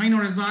alkyne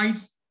or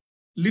azides,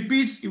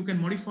 lipids, you can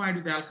modify it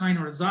with alkyne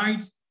or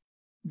azides,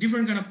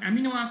 different kind of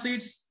amino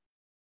acids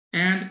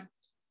and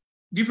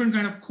different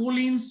kind of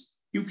cholines,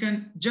 you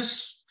can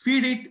just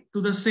feed it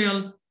to the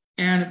cell,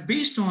 and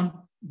based on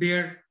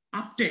their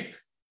uptake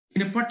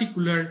in a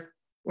particular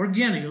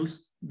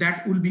organelles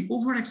that will be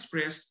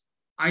overexpressed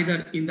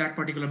either in that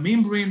particular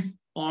membrane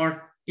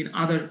or in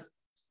other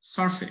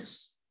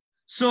surface.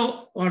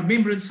 So, or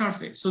membrane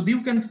surface. So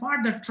you can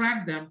further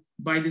track them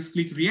by this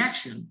click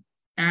reaction.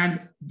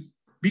 And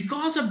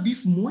because of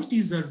these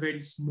moieties are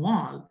very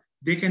small,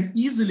 they can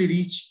easily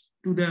reach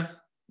to the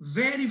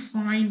very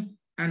fine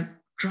and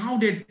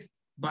crowded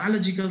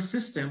biological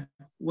system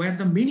where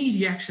the many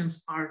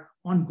reactions are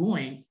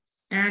ongoing,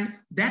 and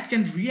that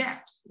can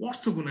react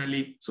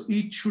orthogonally, so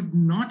it should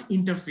not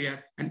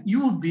interfere, and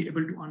you would be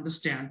able to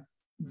understand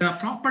the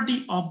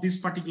property of these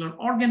particular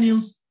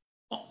organelles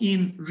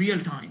in real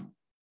time.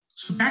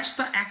 So that's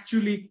the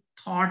actually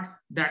thought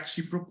that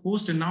she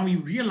proposed, and now you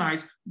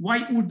realize why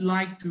you would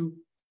like to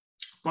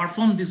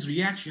perform this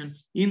reaction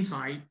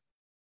inside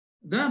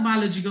the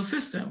biological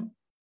system.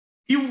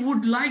 You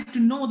would like to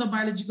know the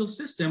biological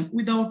system.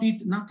 Without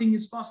it, nothing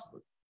is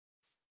possible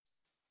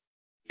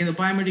in the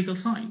biomedical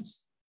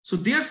science. So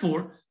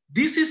therefore,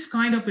 this is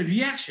kind of a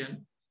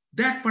reaction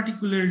that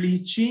particularly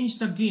changed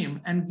the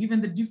game and given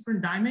the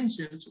different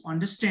dimensions to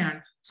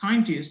understand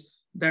scientists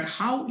that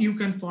how you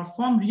can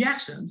perform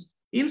reactions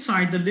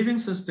inside the living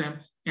system,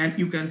 and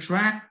you can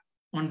track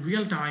on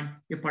real time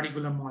a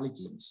particular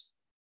molecules.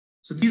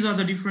 So these are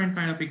the different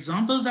kind of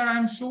examples that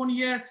I'm shown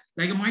here,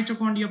 like a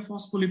mitochondria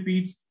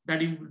phospholipids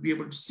that you will be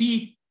able to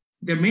see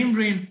the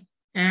membrane.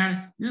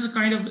 And this is a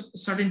kind of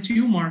certain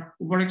tumor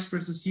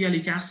overexpresses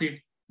sialic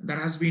acid that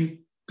has been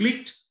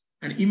clicked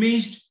and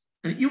imaged.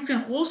 And you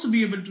can also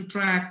be able to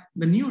track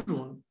the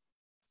neuron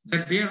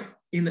that they're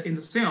in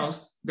the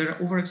cells that are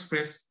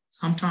overexpressed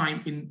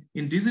sometime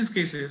in disease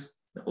cases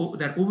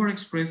that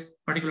overexpress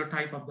particular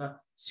type of the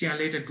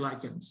sialylated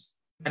glycans,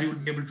 that you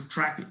would be able to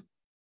track it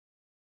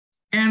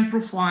and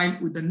profile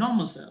with the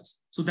normal cells.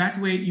 So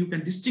that way you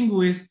can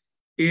distinguish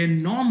a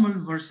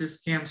normal versus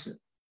cancer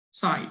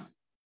side.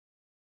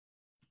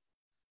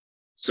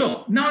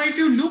 So now if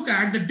you look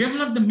at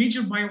develop the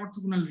major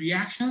bioorthogonal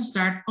reactions,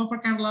 that copper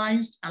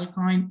catalyzed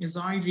alkyne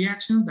azide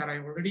reaction that I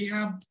already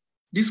have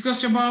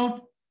discussed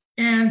about.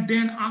 And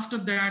then after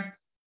that,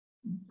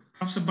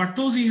 Professor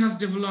Bartozzi has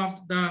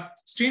developed the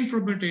strain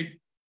promoted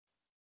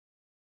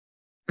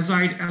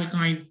azide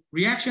alkyne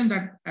reaction.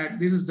 That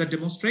this is the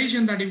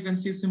demonstration that you can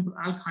see simple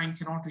alkyne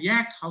cannot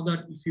react. How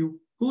that if you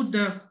put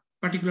the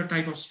particular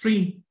type of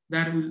strain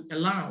that will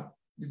allow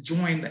to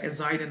join the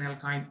azide and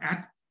alkyne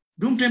at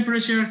room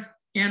temperature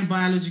and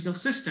biological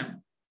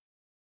system.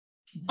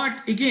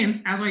 But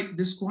again, as I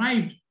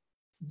described,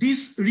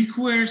 this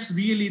requires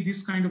really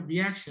this kind of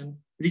reaction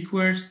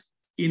requires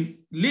in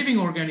living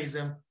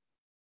organism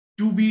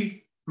to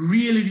be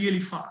really, really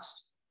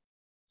fast.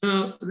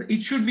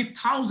 It should be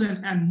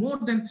 1,000 and more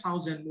than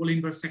 1,000 mole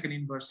inverse,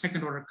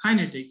 second order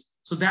kinetics.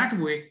 So that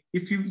way,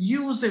 if you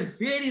use a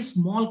very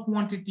small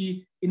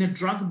quantity in a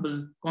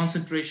druggable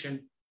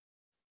concentration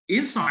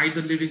inside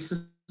the living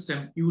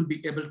system, you will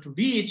be able to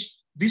reach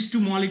these two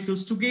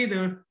molecules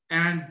together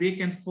and they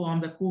can form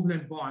the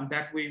covalent bond.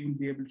 That way you will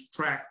be able to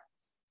track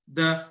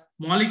the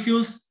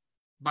molecules,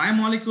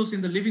 biomolecules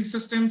in the living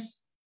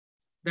systems,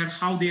 that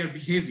how they are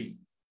behaving.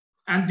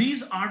 And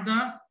these are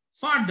the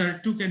further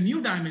took a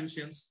new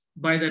dimensions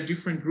by the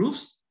different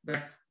groups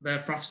that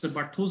the Professor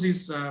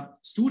Bartozzi's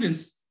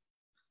students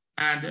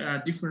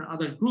and different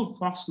other group,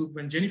 Fox group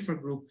and Jennifer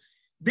group,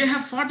 they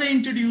have further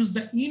introduced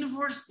the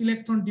inverse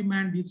electron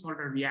demand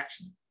Diels-Alder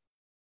reaction.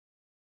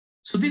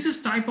 So this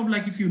is type of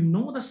like, if you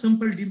know the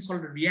simple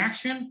Diels-Alder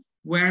reaction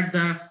where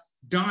the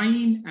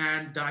diene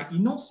and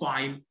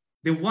dienophile,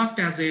 they worked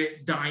as a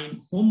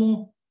diene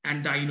homo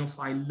and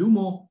dienophile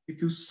lumo.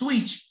 If you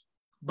switch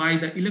by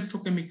the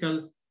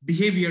electrochemical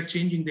behavior,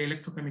 changing the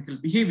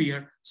electrochemical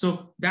behavior,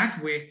 so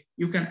that way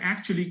you can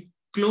actually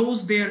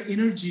close their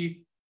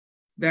energy,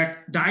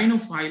 that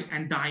dienophile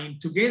and diene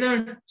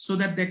together, so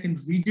that they can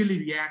readily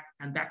react,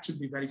 and that should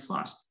be very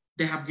fast.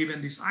 They have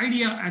given this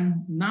idea,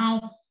 and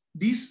now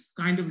these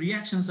kind of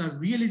reactions are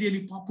really,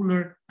 really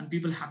popular, and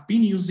people have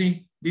been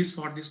using this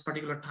for this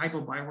particular type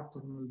of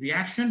bioorthogonal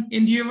reaction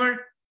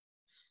endeavor.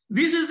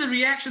 This is the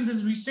reaction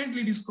that's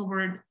recently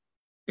discovered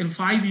in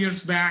 5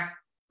 years back.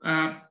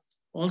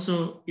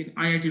 Also in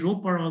IIT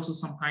Ropar, also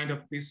some kind of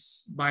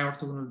this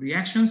bioorthogonal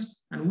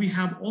reactions. And we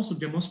have also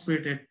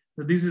demonstrated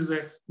that this is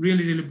a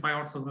really, really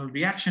bioorthogonal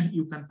reaction.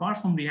 You can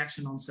perform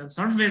reaction on cell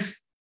surface.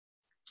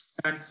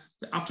 And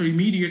after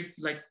immediate,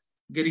 like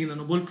getting the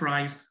Nobel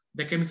Prize,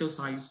 the chemical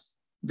science,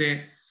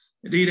 they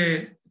did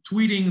a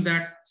tweeting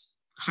that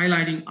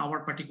highlighting our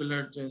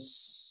particular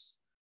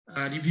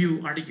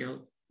review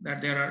article,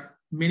 that there are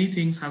many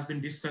things has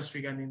been discussed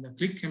regarding the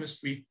click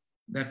chemistry.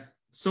 That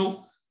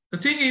so the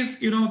thing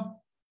is, you know,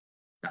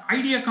 the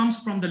idea comes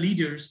from the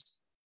leaders,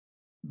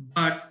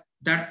 but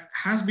that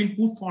has been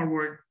put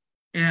forward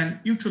and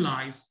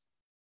utilized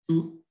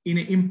in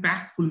an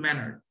impactful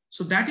manner.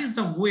 So that is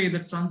the way the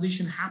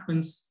transition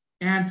happens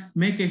and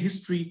make a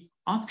history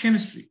of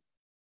chemistry.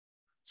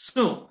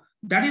 So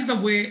that is the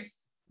way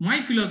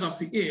my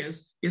philosophy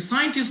is. A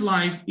scientist's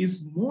life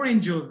is more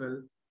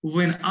enjoyable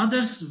when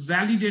others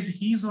validate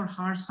his or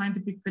her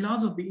scientific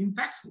philosophy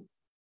impactful.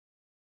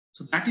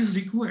 So that is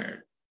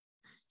required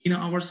in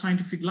our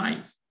scientific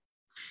life.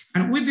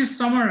 And with this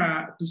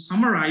to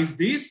summarize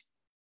this,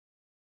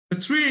 the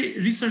three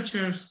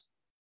researchers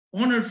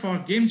honored for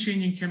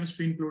game-changing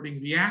chemistry,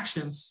 including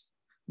reactions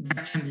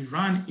that can be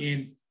run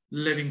in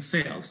living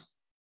cells.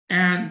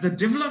 And the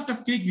development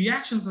of click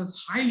reactions has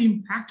highly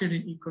impacted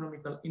in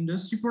economical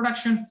industry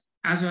production,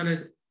 as well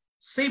as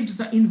saved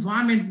the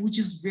environment, which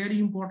is very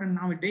important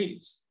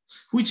nowadays,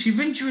 which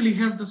eventually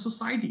helped the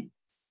society.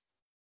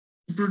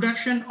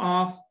 production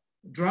of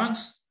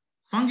drugs,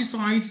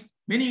 fungicides,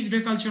 many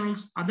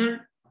agriculturals,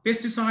 other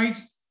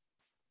pesticides,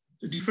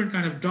 different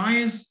kind of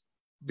dyes,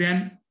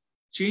 then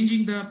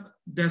changing the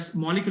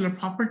molecular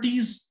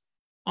properties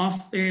of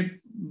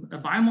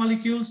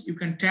biomolecules. You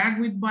can tag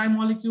with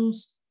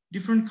biomolecules,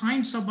 different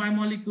kinds of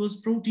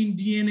biomolecules, protein,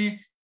 DNA,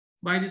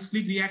 by this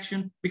click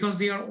reaction, because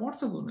they are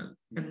orthogonal.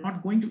 They're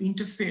not going to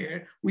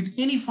interfere with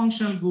any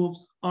functional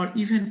groups or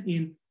even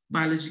in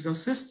biological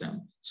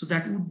system. So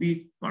that would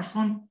be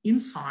performed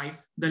inside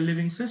the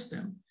living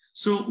system.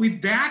 So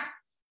with that,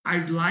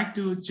 I'd like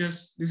to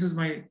this is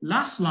my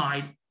last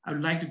slide. I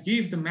would like to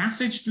give the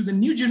message to the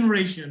new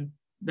generation,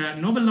 the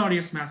Nobel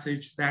laureates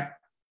message that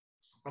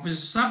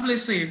Professor Sathyamurthy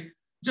said,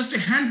 just a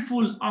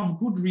handful of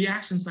good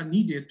reactions are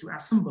needed to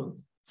assemble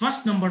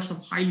vast numbers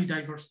of highly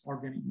diverse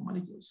organic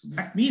molecules. So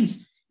that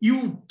means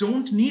you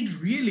don't need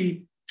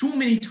really too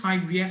many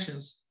type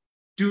reactions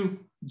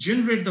to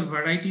generate the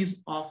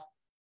varieties of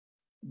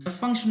the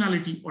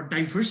functionality or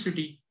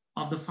diversity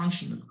of the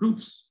functional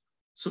groups.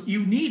 So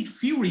you need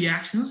few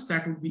reactions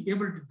that will be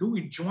able to do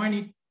it, join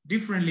it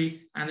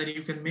differently, and then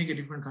you can make a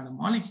different kind of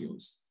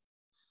molecules.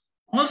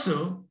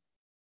 Also,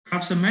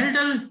 Professor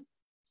Meldal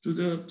to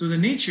the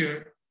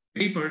Nature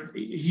paper,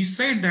 he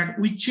said that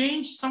we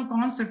changed some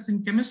concepts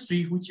in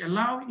chemistry which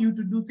allow you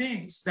to do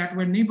things that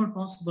were never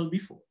possible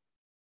before.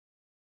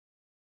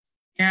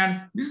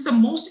 And this is the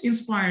most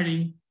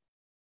inspiring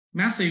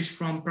message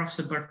from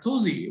Professor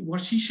Barthosi,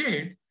 what she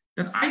shared,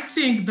 that I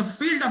think the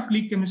field of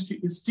click chemistry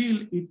is still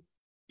in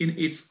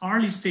its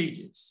early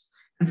stages.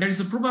 And there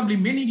is probably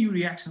many new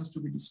reactions to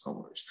be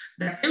discovered.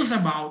 That tells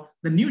about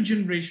the new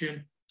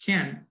generation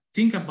can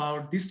think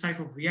about this type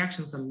of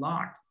reactions a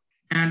lot.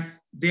 And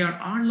there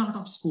are a lot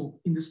of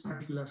scope in this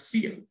particular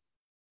field.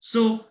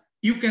 So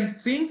you can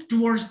think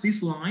towards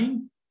this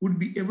line, would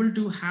be able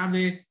to have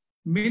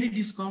many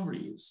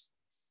discoveries.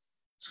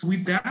 So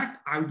with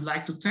that, I would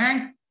like to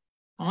thank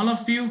all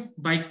of you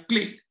by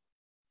click.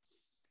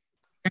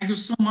 Thank you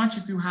so much.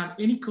 If you have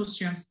any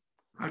questions,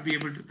 I'll be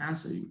able to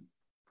answer you.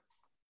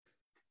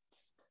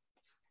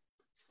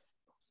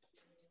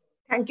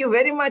 Thank you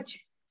very much,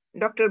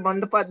 Dr.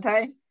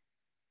 Bandyopadhyay,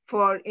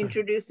 for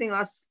introducing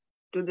us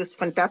to this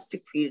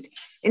fantastic field.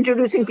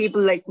 Introducing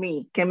people like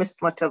me, chemists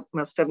must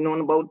have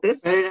known about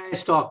this. Very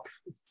nice talk.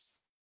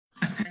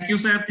 Thank you,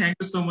 sir. Thank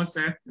you so much,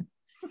 sir.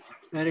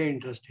 Very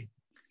interesting.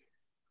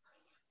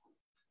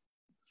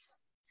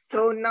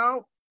 So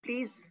now,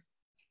 please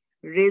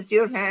raise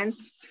your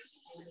hands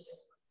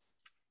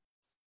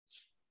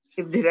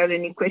if there are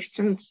any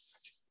questions.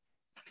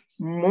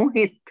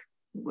 Mohit,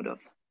 good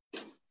afternoon.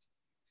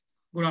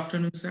 Good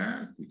afternoon,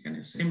 sir. We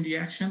can same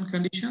reaction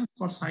conditions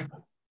for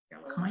cyclic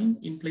alkyne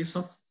in place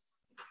of,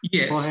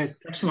 yes,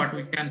 that's what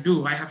we can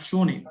do. I have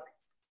shown it,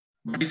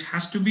 but it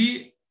has to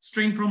be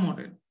strain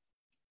promoted.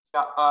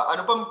 Yeah,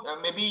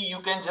 Anupam, maybe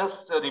you can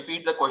just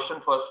repeat the question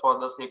first for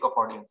the sake of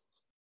audience.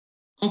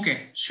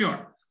 Okay,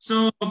 sure.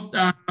 So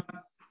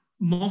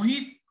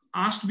Mohit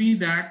asked me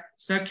that,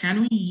 sir,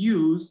 can we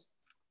use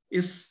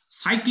is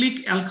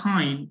cyclic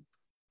alkyne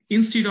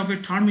instead of a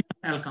terminal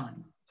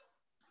alkyne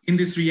in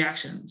this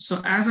reaction?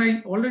 So as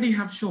I already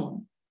have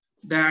shown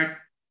that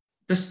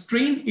the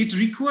strain, it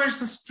requires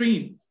a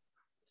strain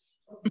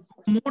to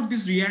promote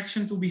this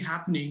reaction to be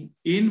happening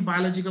in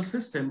biological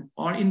system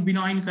or in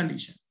benign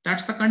condition.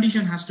 That's the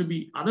condition has to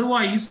be.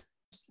 Otherwise,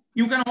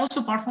 you can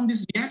also perform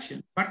this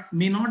reaction, but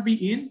may not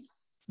be in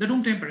the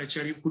room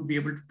temperature. You could be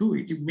able to do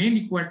it. You may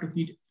require to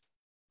heat it,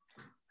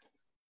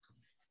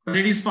 but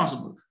it is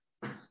possible.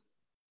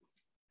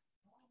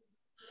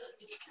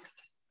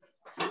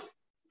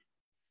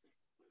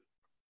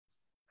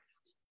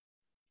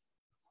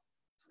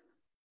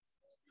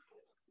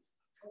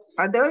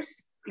 Others,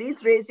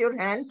 please raise your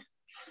hand.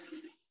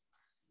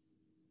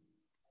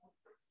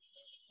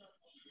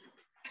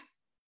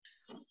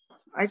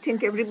 I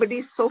think everybody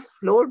is so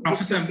floored.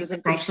 Professor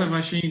Bhasin. Professor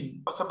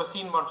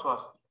Bhasin wants to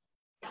ask.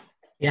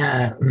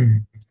 Yeah,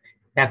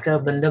 Dr.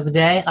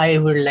 Bandyopadhyay, I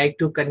would like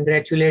to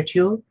congratulate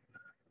you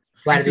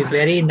for the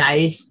very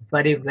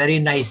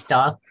nice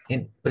talk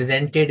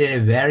presented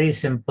in a very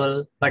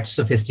simple but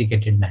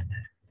sophisticated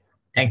manner.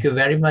 Thank you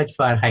very much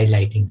for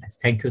highlighting this.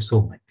 Thank you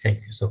so much.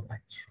 Thank you so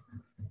much.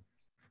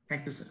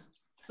 Thank you, sir.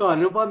 So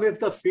Anupam, if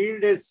the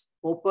field is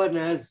open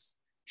as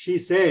she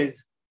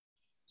says,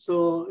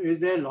 so is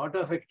there a lot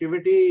of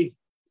activity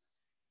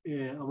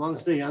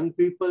amongst the young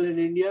people in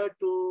India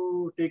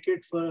to take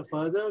it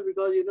further?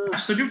 Because, you know,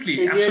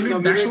 absolutely, Indian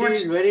community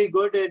is very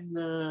good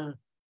in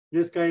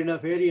this kind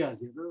of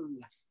areas, you know.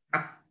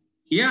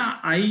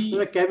 Yeah, so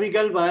the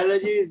chemical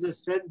biology is the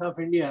strength of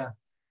India.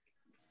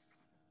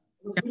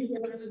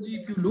 Chemical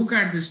biology, if you look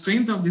at the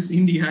strength of this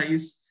India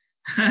is,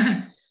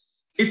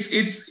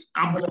 it's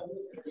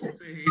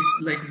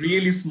like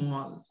really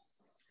small.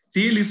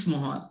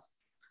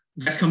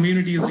 That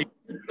community is.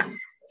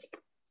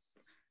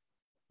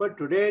 But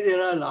today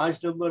there are a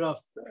large number of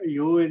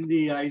you in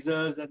the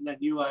IISers and the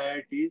new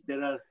IITs.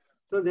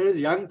 There is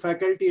young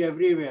faculty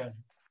everywhere.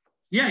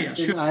 Yeah, in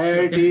sure.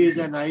 IITs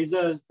and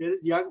IISers, there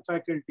is young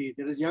faculty.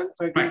 There is young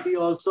faculty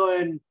also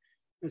in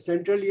the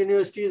central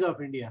universities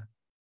of India.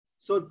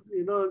 So,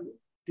 you know,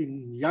 the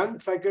young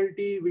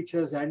faculty which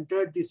has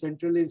entered the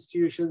central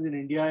institutions in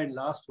India in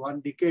last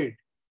 1 decade,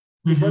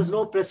 it has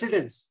no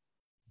precedence.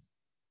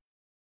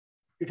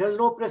 It has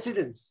no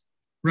precedence.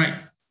 Right.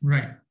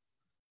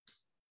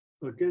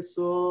 Okay,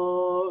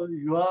 so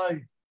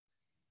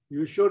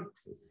you should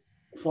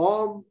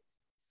form,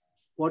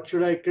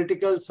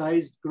 critical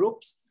sized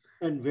groups,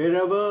 and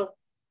wherever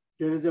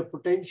there is a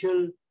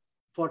potential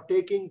for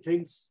taking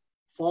things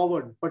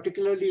forward,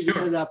 particularly which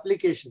has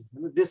applications.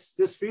 You know,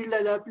 this field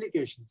has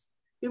applications,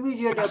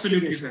 immediate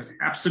applications. Sir.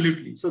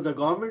 Absolutely. So the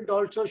government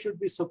also should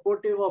be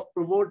supportive of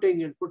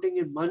promoting and putting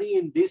in money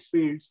in these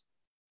fields,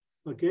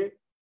 okay,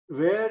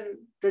 where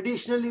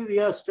traditionally we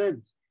have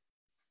strength.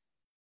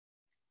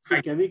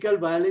 So chemical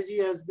biology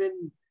has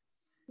been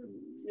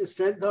the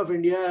strength of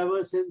India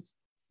ever since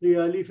the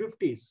early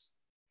 50s.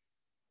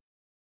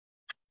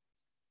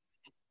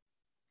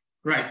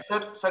 Right.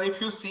 Sir, if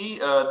you see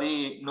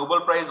the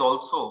Nobel Prize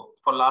also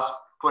for last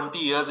 20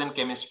 years in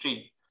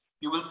chemistry,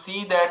 you will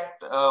see that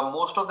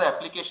most of the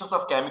applications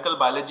of chemical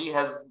biology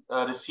has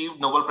received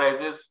Nobel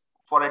Prizes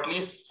for at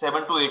least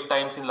 7 to 8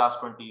 times in last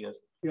 20 years.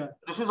 Yeah.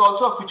 This is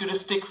also a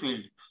futuristic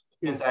field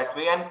in that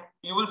way. And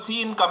you will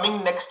see in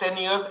coming next 10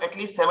 years, at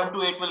least 7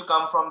 to 8 will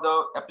come from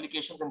the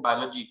applications in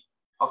biology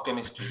of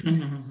chemistry.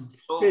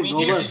 So say we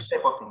Nobel, need this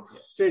type of things. Yeah.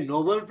 Say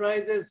Nobel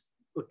Prize is,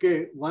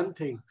 okay, one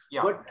thing.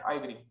 Yeah, but I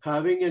agree.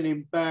 Having an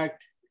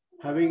impact,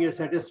 having a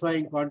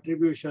satisfying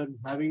contribution,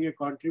 having a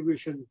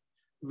contribution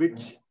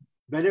which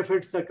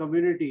benefits the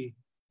community.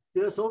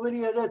 There are so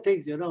many other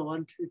things, you know,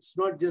 it's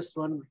not just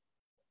one.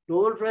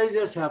 Nobel Prize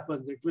just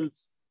happens.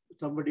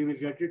 Somebody will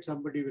get it,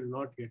 somebody will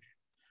not get it.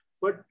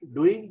 But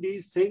doing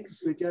these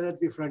things which are at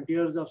the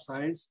frontiers of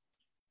science,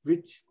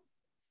 which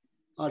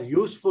are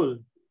useful,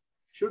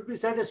 should be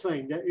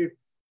satisfying. That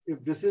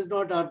if this is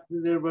not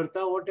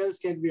Atmanirbharta, what else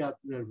can be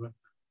Atmanirbharta?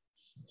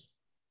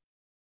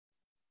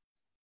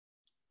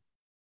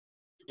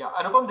 Yeah,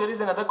 Anupam, there is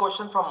another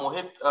question from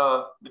Mohit,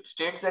 which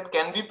states that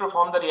can we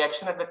perform the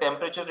reaction at the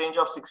temperature range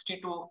of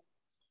 60 to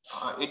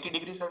 80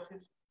 degrees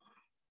Celsius?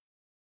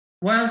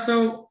 Well,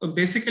 so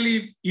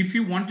basically, if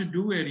you want to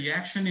do a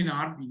reaction in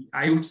RB,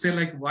 I would say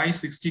like why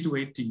 60 to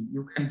 80?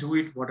 You can do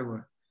it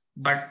whatever.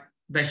 But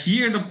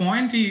the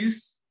point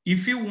is,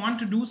 if you want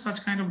to do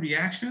such kind of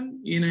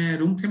reaction in a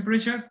room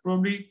temperature,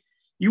 probably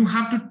you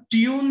have to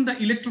tune the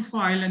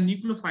electrophile and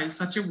nucleophile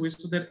such a way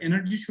so that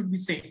energy should be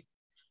same.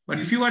 But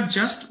if you are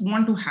just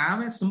want to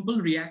have a simple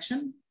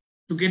reaction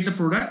to get the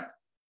product,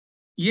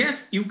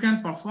 yes, you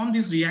can perform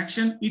this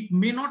reaction. It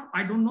may not,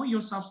 I don't know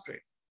your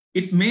substrate.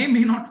 It may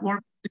not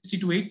work 60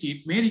 to 80.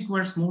 It may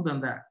require more than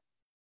that.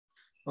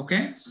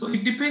 Okay, so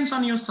it depends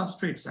on your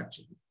substrates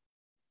actually.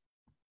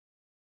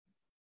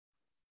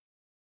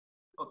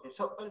 Okay,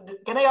 so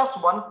can I ask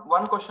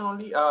one question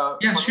only?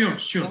 Yeah, sure.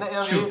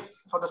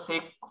 For the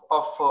sake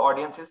of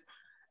audiences,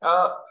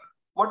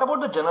 what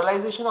about the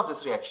generalization of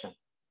this reaction?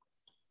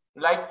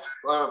 Like,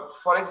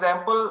 for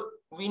example,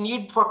 we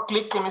need for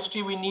click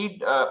chemistry, we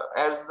need,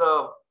 as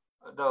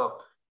the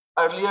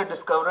earlier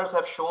discoverers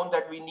have shown,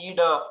 that we need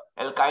a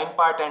alkyne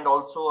part and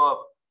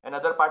also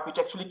another part which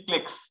actually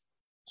clicks.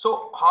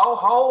 So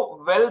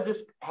how well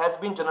this has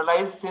been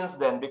generalized since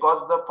then?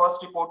 Because the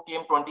first report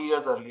came 20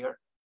 years earlier.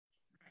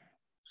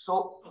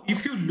 So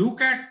if you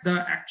look at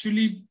the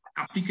actually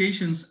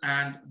applications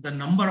and the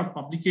number of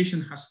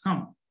publication has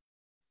come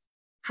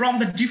from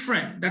the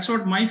different, that's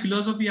what my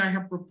philosophy I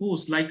have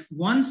proposed. Like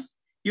once,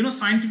 you know,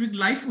 scientific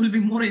life will be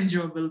more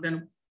enjoyable,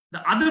 then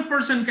the other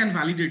person can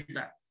validate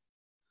that.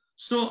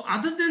 So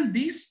other than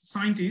these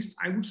scientists,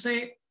 I would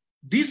say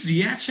this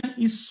reaction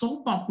is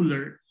so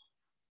popular.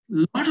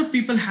 A lot of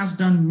people has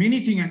done many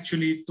things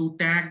actually to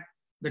tag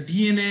the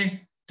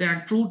DNA,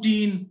 tag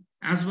protein,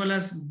 as well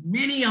as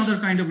many other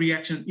kind of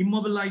reaction,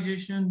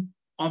 immobilization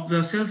of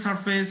the cell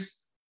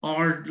surface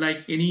or like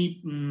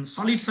any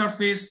solid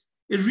surface.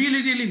 A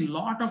really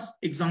lot of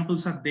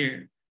examples are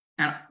there.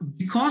 And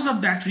because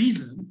of that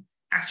reason,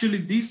 actually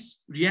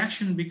this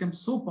reaction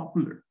becomes so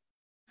popular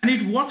and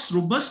it works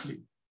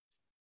robustly.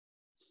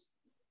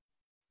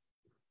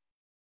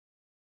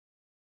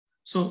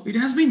 So it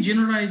has been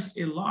generalized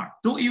a lot.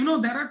 So, you know,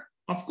 there are,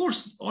 of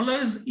course,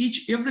 always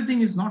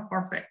everything is not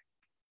perfect.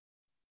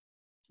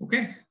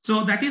 Okay.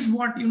 So that is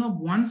what, you know,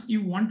 once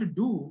you want to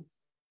do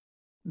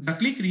the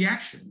click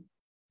reaction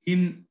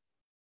in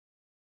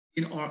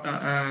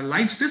a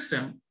life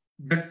system,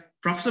 that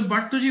Professor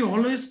Bandyopadhyay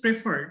always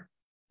preferred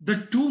the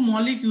two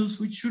molecules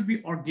which should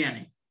be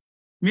organic,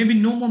 maybe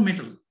no more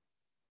metal.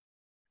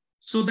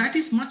 So that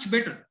is much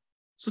better.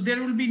 So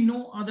there will be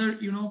no other,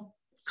 you know,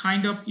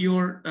 kind of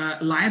your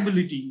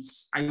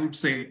liabilities, I would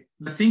say,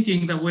 the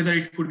thinking that whether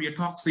it could be a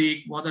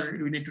toxic, whether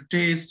we need to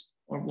taste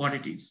or what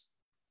it is.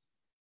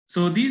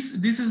 So this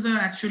is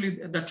actually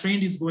the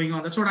trend is going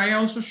on. That's what I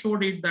also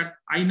showed it, that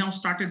I now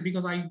started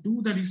because I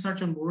do the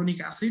research on boronic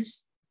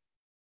acids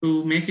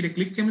to make it a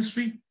click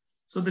chemistry.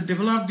 So they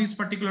developed this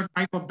particular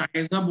type of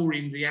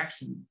diazoborine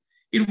reaction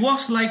It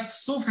works like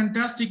so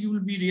fantastic. You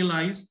will be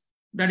realized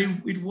that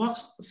it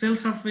works cell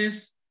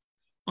surface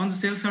on the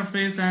cell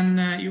surface,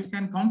 and you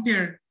can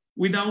compare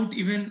without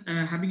even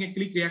having a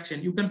click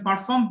reaction. You can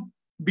perform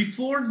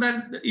before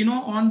that,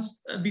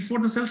 before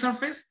the cell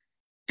surface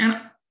and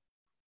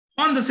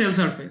on the cell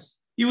surface.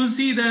 You will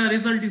see the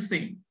result is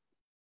same.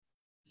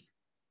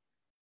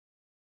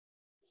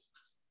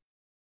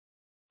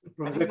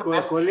 Professor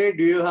Kohli,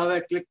 do you have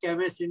a click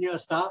chemist in your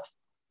staff?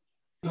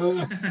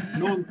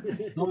 No,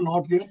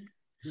 not yet.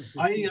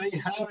 I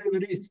have a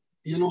very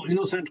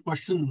innocent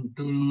question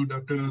to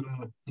Dr.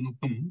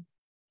 Anupam.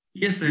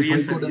 Yes, sir.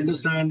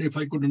 If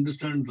I could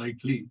understand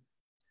rightly.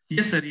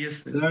 Yes, sir.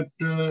 Yes, sir.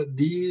 That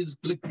these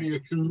click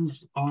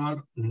reactions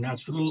are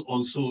natural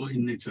also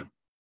in nature.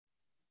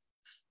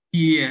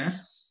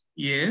 Yes.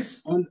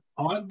 Yes. And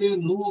are there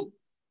no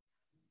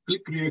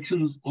click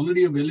reactions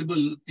already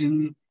available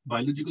in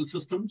biological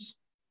systems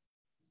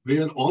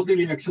where all the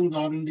reactions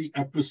are in the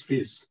aqueous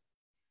phase?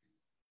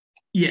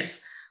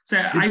 Yes. So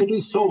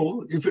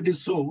if it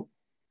is so,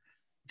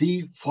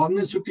 the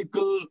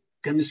pharmaceutical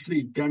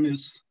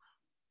chemists,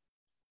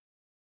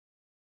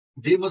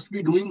 they must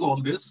be doing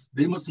all this.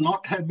 They must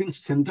not have been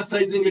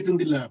synthesizing it in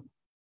the lab.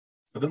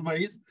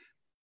 Otherwise,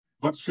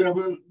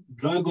 whatsoever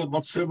drug or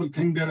whatsoever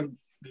thing they're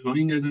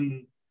doing as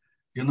in,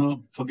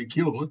 for the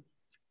cure,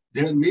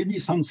 there may be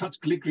some such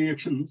click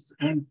reactions.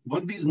 And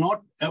were these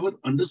not ever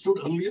understood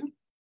earlier?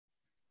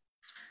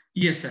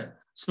 Yes, sir.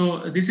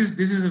 So this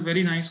is a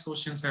very nice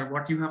question, sir,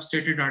 what you have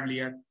stated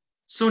earlier.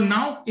 So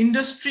now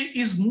industry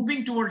is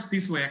moving towards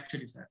this way,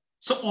 actually, sir.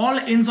 So all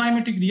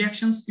enzymatic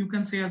reactions, you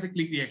can say as a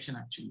click reaction,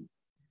 actually.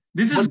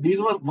 But these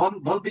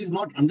were these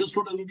not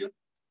understood earlier?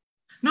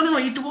 No.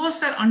 It was,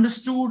 sir,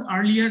 understood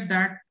earlier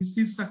that this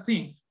is the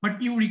thing,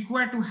 but you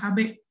require to have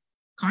a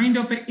kind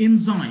of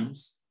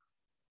enzymes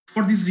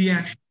for this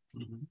reaction.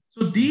 Mm-hmm.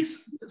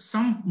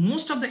 So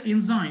most of the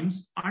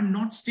enzymes are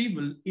not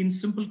stable in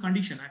simple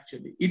condition,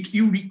 actually.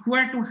 You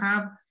require to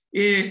have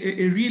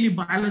a really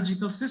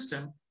biological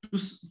system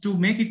to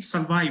make it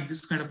survive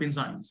this kind of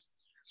enzymes.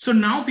 So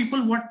now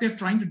people, what they're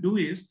trying to do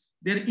is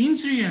they're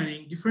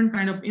engineering different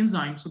kind of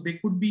enzymes. So they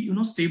could be,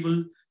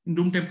 stable in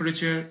room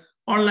temperature,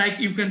 or like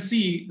you can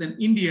see in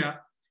India,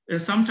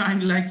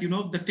 sometimes like,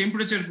 the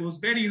temperature goes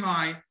very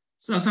high.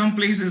 So some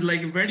places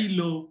like very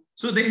low.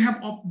 So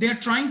they're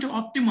trying to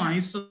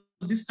optimize so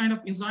this kind of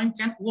enzyme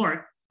can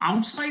work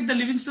outside the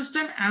living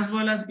system as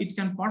well as it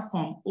can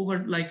perform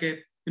over like a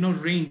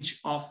range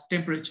of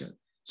temperature.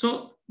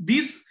 So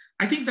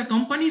I think the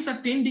companies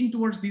are tending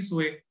towards this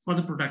way for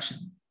the production.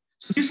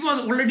 So this was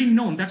already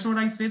known. That's what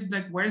I said,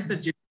 like where is the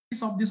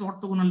genesis of these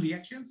orthogonal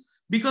reactions?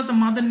 Because of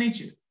Mother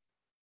Nature.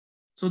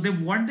 So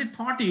what they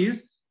thought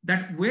is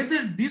that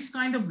whether this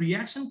kind of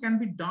reaction can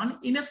be done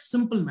in a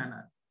simple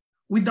manner,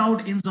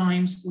 without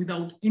enzymes,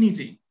 without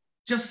anything,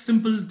 just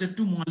simple, the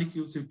two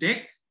molecules you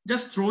take,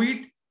 just throw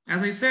it,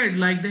 as I said,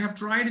 like they have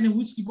tried in a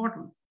whiskey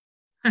bottle.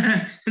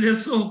 It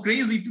is so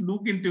crazy to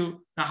look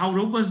into how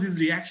robust this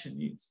reaction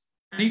is.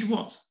 And it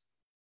works.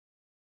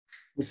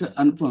 Mr.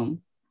 Anupam.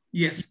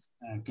 Yes.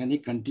 Can I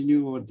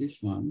continue over this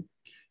one?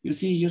 You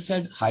see, you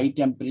said high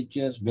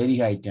temperatures, very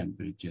high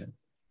temperature.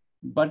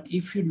 But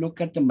if you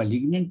look at the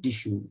malignant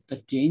tissue, the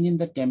change in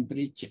the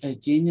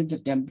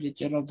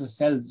temperature of the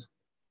cells,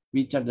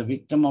 which are the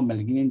victim of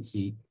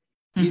malignancy,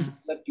 is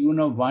the tune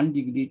of 1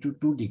 degree to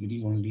 2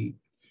 degree only.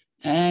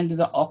 And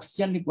the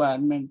oxygen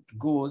requirement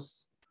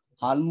goes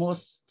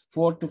almost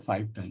 4 to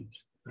 5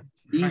 times.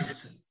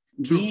 These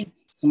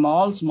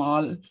small,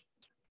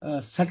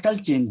 subtle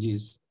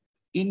changes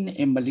in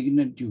a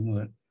malignant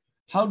tumor,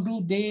 how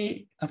do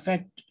they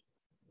affect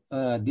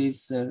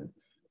these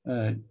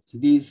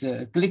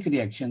click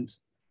reactions?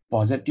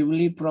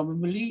 Positively,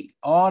 probably,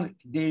 or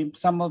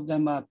some of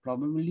them are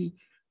probably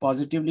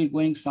positively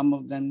going, some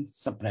of them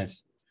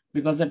suppressed.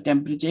 Because the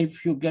temperature,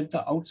 if you get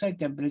the outside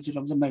temperature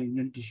of the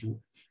malignant tissue,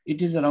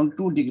 it is around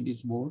 2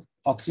 degrees more,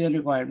 oxygen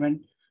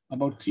requirement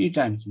about 3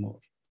 times more.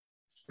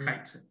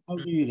 Right, sir. How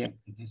do you react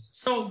to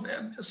this?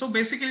 So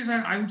basically,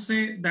 sir, I would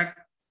say that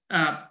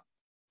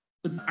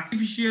the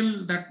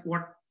artificial,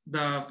 what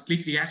the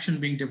click reaction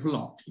being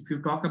developed, if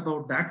you talk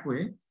about that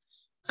way,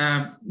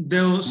 they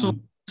also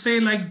say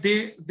like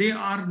they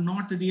are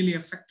not really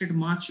affected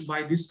much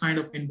by this kind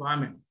of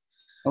environment.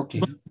 Okay.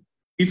 But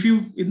if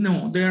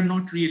they are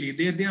not really.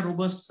 They are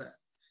robust, sir.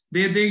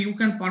 You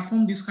can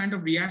perform this kind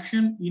of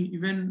reaction in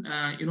even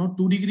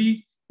 2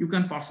 degree. You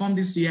can perform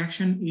this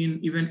reaction in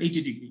even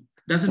 80 degree.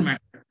 Doesn't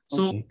matter.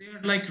 So they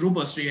are like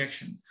robust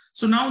reaction.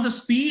 So now the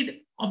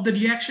speed of the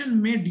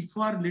reaction may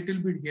differ a little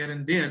bit here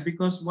and there,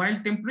 because while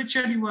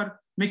temperature you are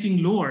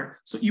making lower,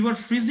 so you are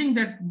freezing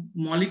that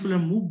molecular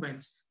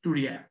movements to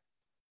react.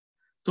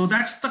 So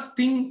that's the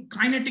thing.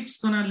 Kinetics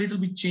gonna a little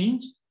bit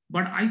change,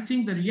 but I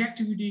think the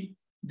reactivity,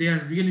 they are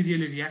really,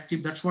 really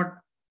reactive. That's what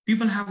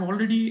people have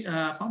already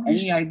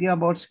published. Any idea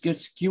about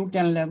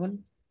Q10 level?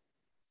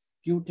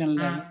 Q10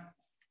 level?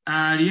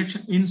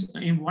 Reaction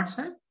in what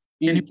side?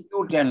 In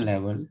Q10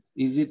 level,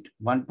 is it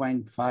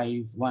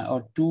 1.5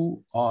 or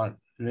 2 or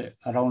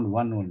around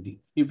 1 only.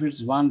 If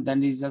it's 1,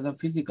 then these are the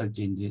physical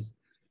changes.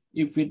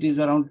 If it is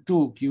around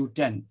 2,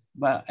 Q10,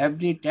 but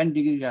every 10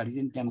 degree rise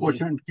in temperature.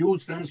 Quotient. Q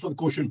stands for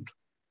quotient.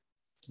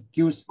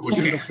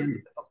 Quotient.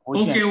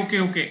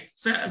 Okay.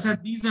 So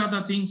these are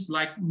the things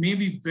like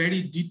maybe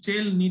very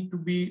detailed need to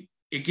be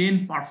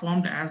again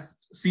performed, as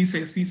she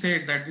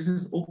said that this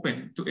is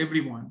open to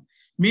everyone.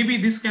 Maybe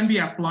this can be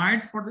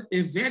applied for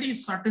a very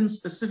certain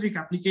specific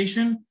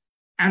application,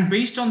 and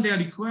based on their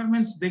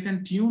requirements, they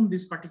can tune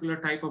this particular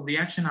type of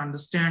reaction,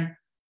 understand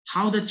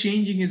how the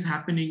changing is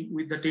happening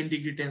with the 10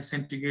 degree 10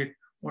 centigrade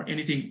or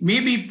anything.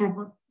 Maybe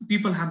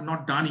people have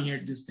not done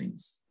yet these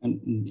things.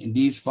 And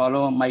these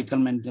follow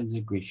Michael-Menton's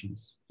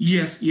equations.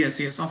 Yes,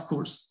 of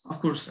course,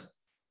 sir.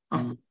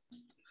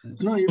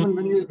 No, even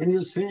when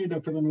you say,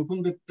 Dr.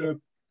 Anupam, that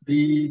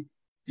these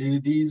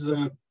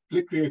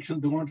click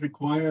reactions do not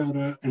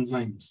require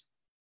enzymes.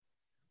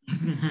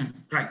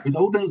 Right.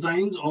 Without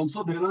enzymes,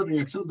 also there are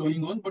reactions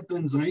going on, but the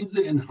enzymes,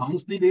 they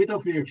enhance the rate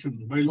of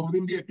reaction by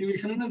lowering the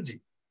activation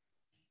energy.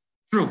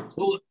 True.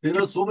 So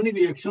there are so many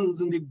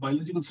reactions in the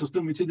biological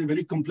system, which is a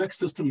very complex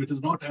system. It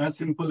is not as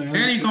simple as...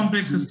 Very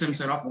complex system,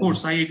 sir. Of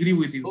course, I agree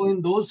with you. So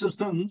in those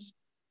systems,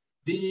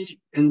 the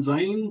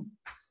enzyme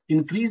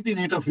increase the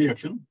rate of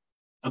reaction.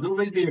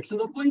 Otherwise,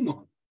 reactions are going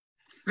on.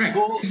 Right,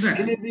 so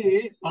exactly. In a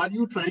way, are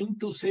you trying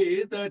to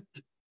say that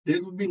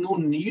there will be no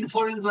need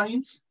for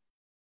enzymes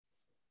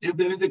if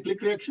there is a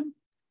click reaction?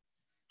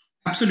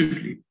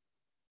 Absolutely.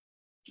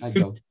 I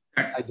doubt.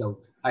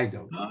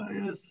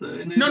 Yes.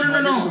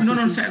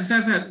 No,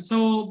 sir.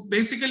 So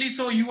basically,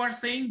 so you are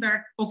saying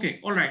that, okay,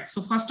 all right.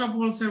 So first of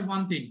all, sir,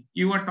 one thing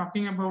you are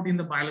talking about in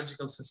the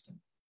biological system.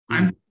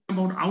 I'm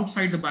talking about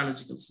outside the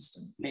biological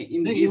system.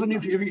 Even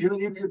if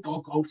you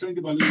talk outside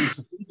the biological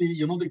system,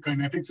 the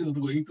kinetics is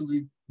going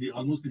to be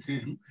almost the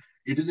same.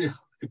 It is a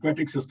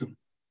aquatic system.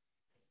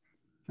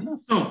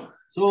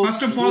 So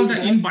first of all,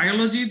 in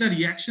biology, the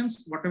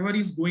reactions, whatever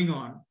is going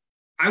on,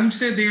 I would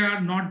say they are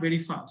not very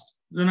fast.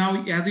 So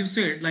now, as you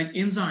said, like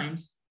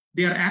enzymes,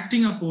 they are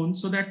acting upon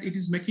so that it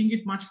is making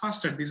it much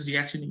faster, this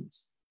reaction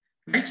is.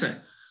 Right,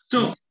 sir?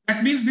 So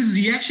that means this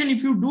reaction,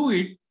 if you do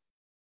it,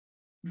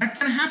 that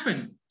can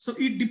happen. So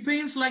it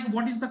depends like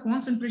what is the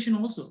concentration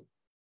also.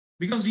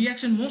 Because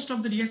most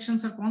of the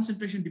reactions are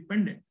concentration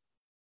dependent.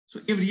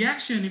 So a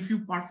reaction, if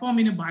you perform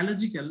in a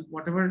biological,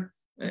 whatever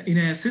in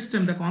a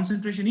system, the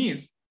concentration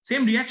is,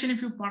 same reaction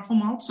if you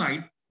perform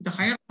outside, the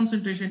higher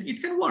concentration, it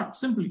can work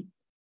simply.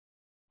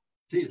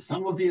 See,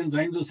 some of the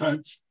enzymes are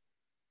such,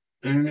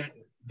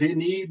 they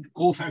need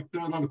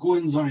cofactor or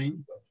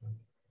coenzyme.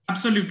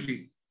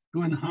 Absolutely.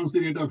 To enhance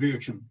the rate of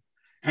reaction.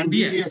 And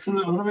these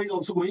reactions are otherwise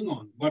also going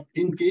on. But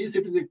in case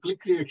it is a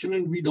click reaction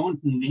and we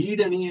don't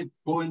need any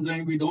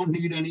coenzyme, we don't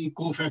need any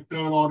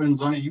cofactor or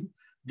enzyme,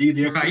 the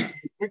reaction will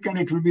be quick and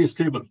it will be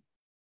stable.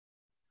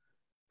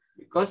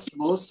 Because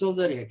most of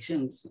the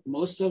reaction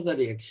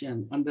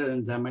under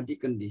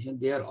enzymatic condition,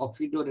 they are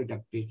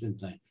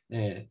oxidoreductase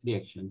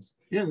reactions.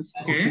 Yes.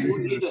 Okay.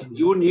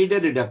 You need a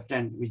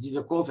reductant, which is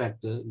a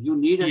cofactor. You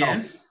need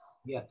an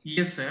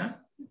Yes, sir.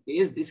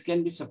 Yes, this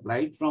can be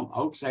supplied from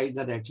outside.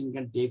 The reaction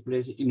can take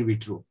place in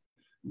vitro,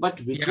 but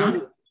vitro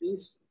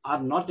reactions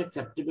are not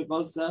accepted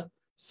because the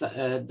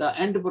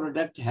end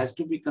product has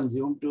to be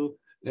consumed to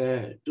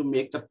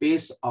make the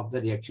pace of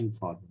the reaction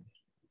forward.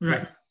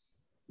 Right.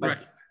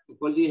 But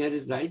Kolli here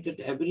is right that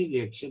every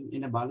reaction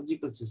in a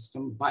biological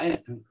system by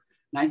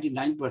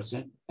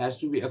 99% has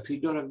to be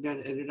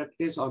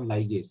oxidoreductase or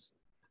ligase.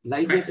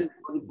 Ligase is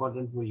more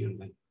important for your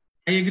life.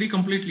 I agree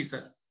completely,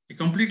 sir. I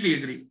completely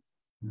agree.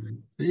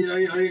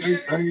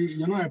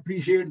 I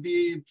appreciate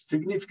the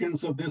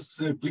significance of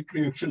this click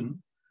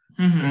reaction.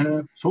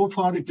 So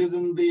far, it is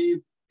in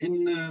the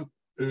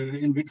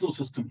in vitro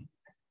system.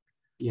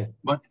 Yeah.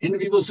 But in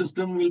vivo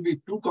system will be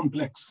too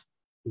complex.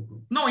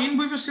 No, in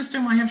vivo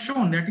system I have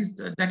shown that is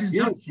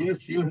yes,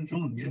 you have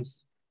shown.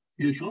 Yes,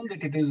 you have shown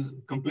that it is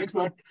complex,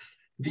 but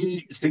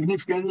the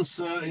significance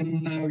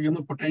in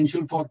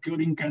potential for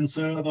curing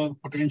cancer or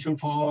potential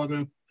for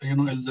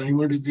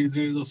Alzheimer's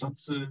diseases or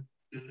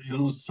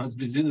such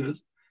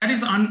diseases. That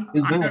is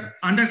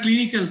under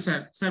clinical,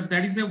 sir. Sir,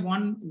 that is a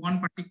one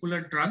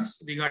particular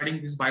drugs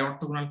regarding this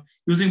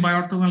using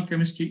bioorthogonal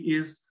chemistry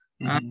is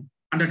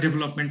under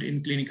development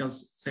in clinical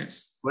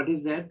sets. What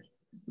is that?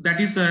 That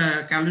is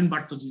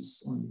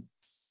Calvin-Bartholdi's only.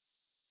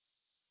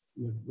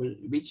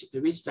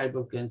 Which type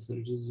of cancer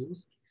it is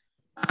used?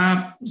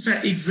 So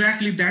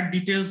exactly that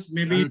details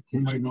maybe he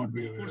might not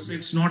be aware. Of course,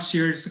 it's not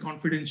shared. It's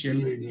confidential.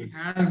 He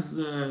has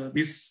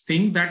this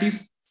thing that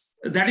is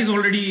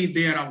already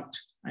there out.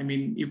 I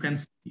mean, you can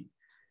see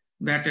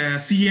that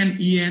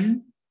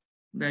CNN,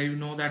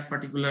 that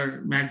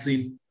particular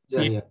magazine.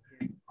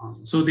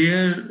 So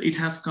there it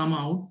has come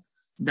out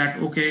that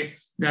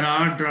there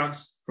are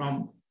drugs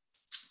from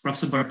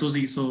Professor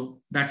Bartholdi. So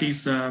that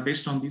is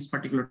based on this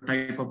particular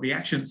type of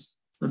reactions.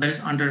 So that is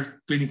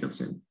under clinical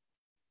set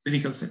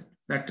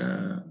that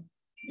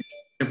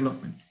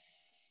development.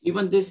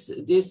 Even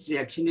this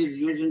reaction is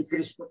used in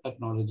CRISPR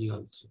technology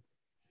also.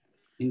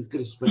 In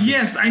CRISPR.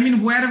 Yes, I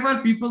mean, wherever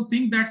people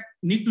think that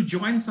need to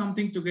join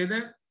something together,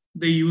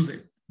 they use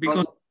it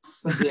because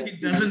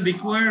it doesn't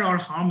require or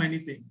harm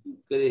anything.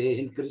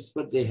 In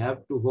CRISPR, they have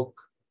to hook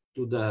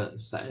to the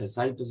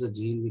site of the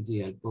gene with the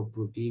help of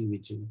protein,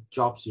 which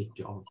chops it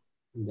off.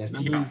 That's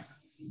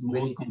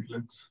more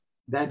complex.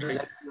 That's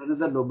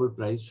another Nobel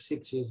Prize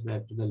 6 years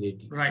back to the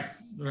lady. Right,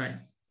 right.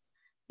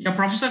 Yeah,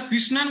 Professor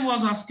Krishnan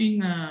was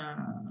asking,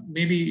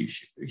 maybe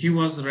he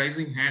was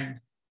raising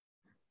hand.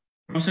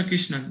 Professor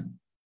Krishnan.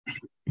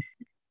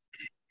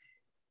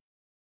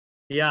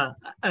 Yeah,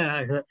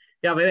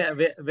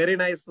 very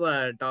nice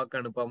talk,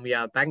 Anupam.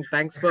 Yeah,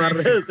 thanks for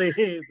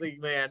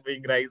seeing my hand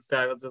being raised.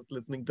 I was just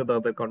listening to the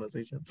other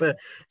conversations.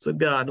 So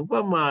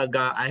Anupam,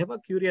 I have a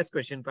curious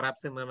question,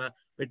 perhaps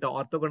with the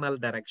orthogonal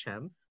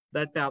direction.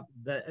 That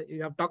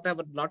you have talked a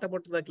lot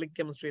about the click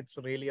chemistry. It's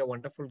really a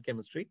wonderful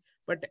chemistry.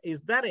 But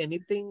is there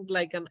anything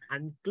like an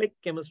unclick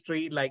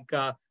chemistry, like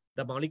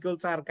the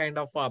molecules are kind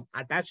of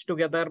attached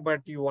together,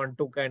 but you want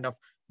to kind of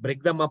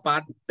break them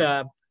apart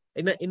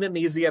in an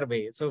easier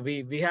way? So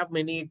we have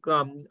many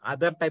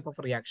other type of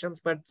reactions,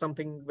 but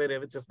something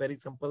which is very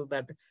simple,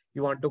 that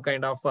you want to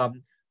kind of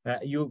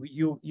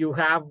you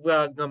have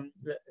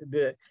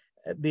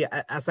the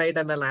acid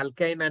and an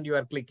alkyne, and you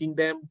are clicking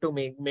them to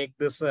make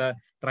this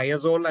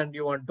triazole, and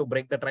you want to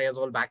break the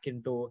triazole back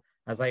into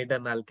acid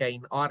and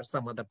alkyne or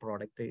some other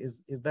product. Is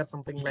there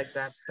something like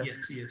that?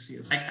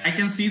 Yes. I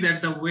can see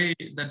that the way,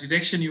 the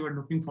direction you are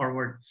looking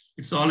forward,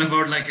 it's all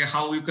about like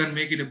how you can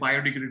make it a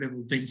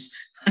biodegradable things.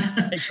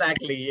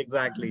 Exactly.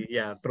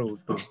 Yeah, true.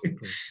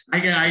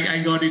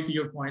 I got it to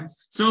your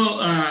points.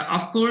 So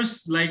of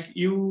course, like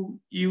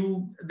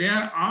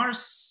there are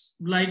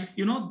like,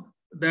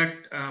 that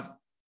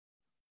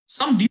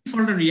some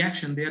desolder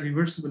reaction, they are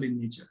reversible in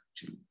nature,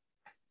 actually.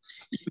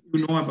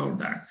 You know about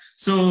that.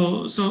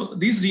 So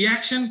this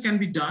reaction can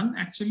be done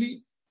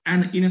actually,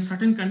 and in a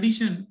certain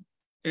condition,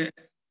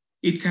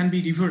 it can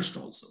be reversed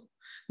also.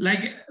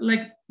 Like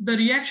the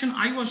reaction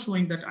I was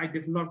showing that I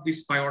developed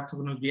this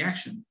bi-orthogonal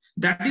reaction,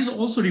 that is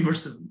also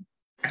reversible.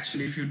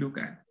 Actually, if you look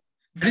at it,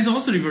 that is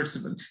also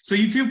reversible. So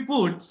if you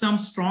put some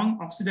strong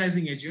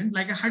oxidizing agent,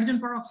 like a hydrogen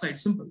peroxide,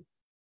 simple.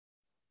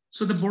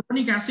 So the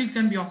boronic acid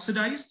can be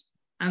oxidized,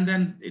 and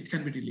then it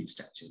can be released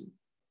actually.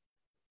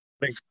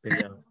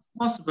 Yeah.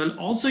 Possible.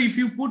 Also, if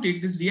you put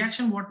it, this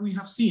reaction, what we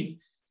have seen,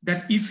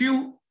 that if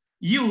you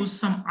use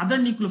some other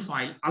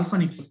nucleophile, alpha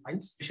nucleophile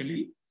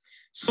especially,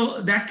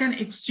 so that can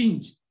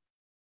exchange.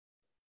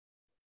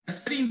 That's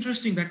very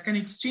interesting, that can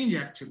exchange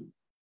actually.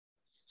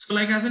 So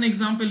like as an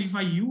example, if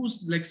I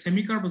used like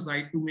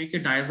semicarbazide to make a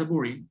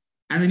diazoborine,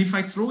 and then if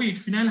I throw it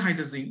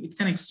phenylhydrazine, it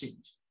can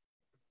exchange.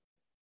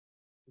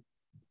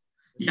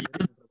 Yeah.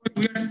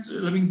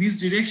 This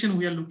direction,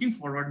 we are looking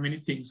forward many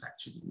things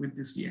actually with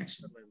this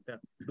reaction.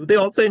 Do they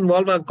also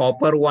involve a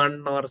copper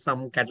one or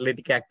some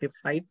catalytic active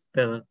site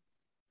with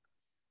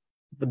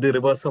the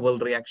reversible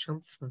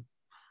reactions?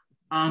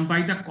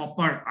 By the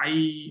copper,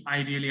 I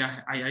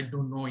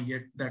don't know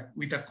yet that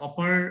with the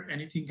copper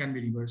anything can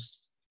be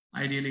reversed.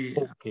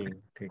 Okay.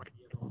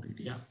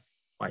 Yeah.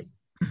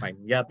 Fine.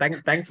 Yeah.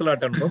 Thanks a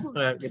lot,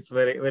 Anupam. It's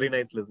very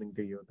nice listening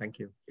to you. Thank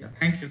you. Yeah.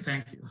 Thank you.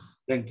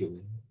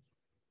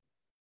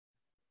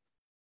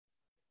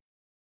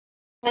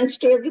 Thanks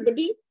to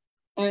everybody.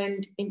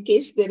 And in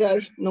case there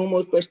are no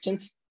more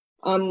questions,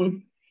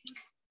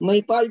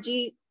 Mahipal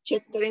ji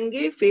check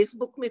karenge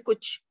Facebook में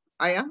कुछ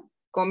आया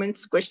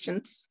comments,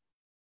 questions.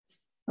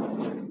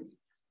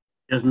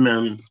 Yes,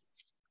 ma'am.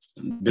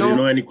 There is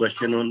no any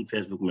question on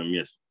Facebook, ma'am.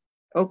 Yes.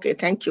 Okay,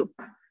 thank you.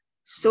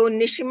 So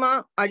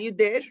Nishima, are you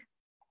there?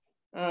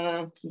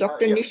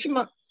 Dr. Yeah.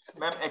 Nishima.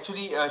 Ma'am,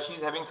 actually,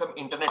 she's having some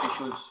internet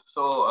issues.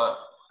 So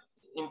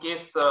in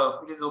case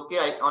it is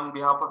okay, on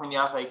behalf of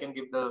INIAS, I can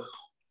give the...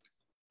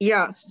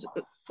 Yeah,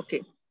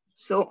 okay.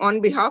 So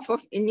on behalf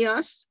of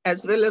INIAS,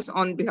 as well as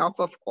on behalf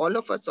of all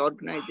of us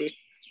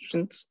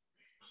organizations,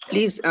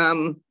 please,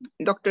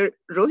 Dr.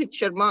 Rohit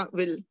Sharma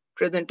will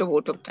present a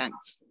vote of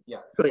thanks.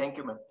 Yeah, thank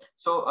you, ma'am.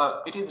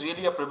 So it is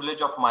really a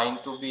privilege of mine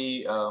to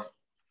be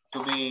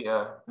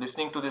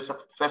listening to this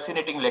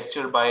fascinating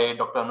lecture by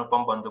Dr.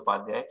 Anupam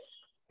Bandyopadhyay.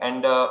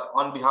 And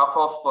on behalf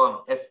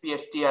of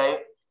SPSTI,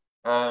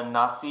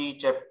 NASI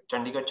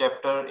Chandigarh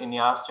chapter,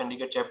 INIAS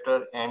Chandigarh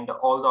chapter, and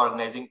all the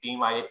organizing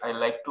team, I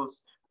like to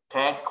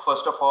thank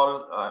first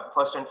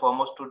and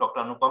foremost to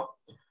Dr. Anupam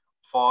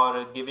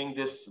for giving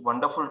this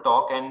wonderful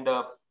talk and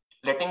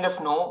letting us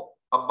know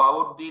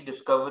about the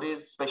discoveries,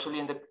 especially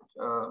in the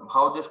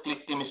how this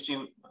click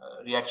chemistry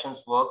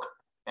reactions work.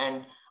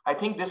 And I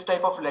think this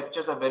type of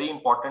lectures are very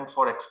important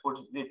for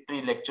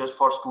expository lectures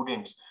for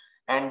students.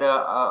 And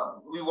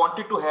we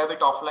wanted to have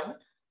it offline,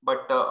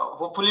 but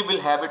hopefully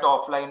we'll have it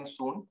offline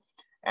soon.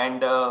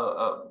 And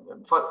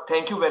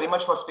thank you very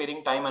much for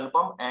sparing time,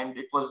 Anupam. And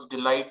it was a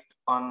delight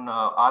on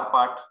our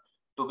part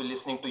to be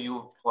listening to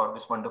you for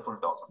this wonderful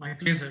talk. My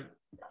pleasure.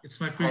 It's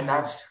my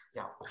privilege.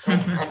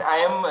 And I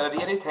am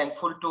really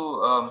thankful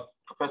to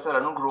Professor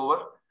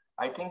ArunK.Grover.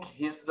 I think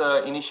his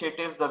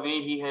initiatives, the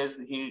way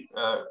he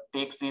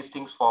takes these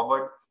things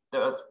forward,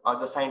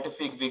 the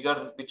scientific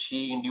vigor which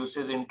he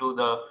induces into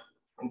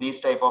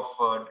these type of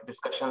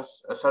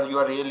discussions. Sir, you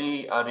are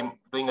really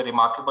doing a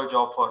remarkable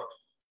job for,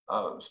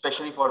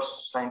 especially for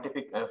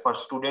scientific, for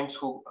students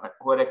who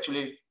are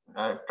actually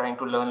trying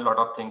to learn a lot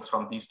of things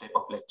from these type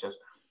of lectures.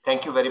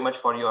 Thank you very much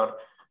for your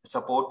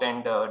support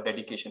and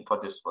dedication for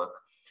this work.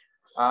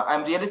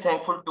 I'm really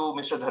thankful to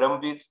Mr.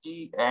 DharamVir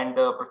ji and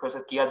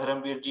Professor Kia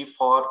DharamVir ji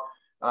for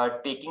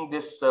taking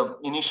this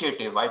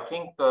initiative. I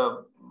think,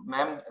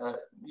 ma'am,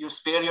 you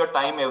spare your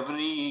time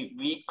every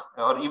week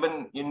or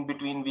even in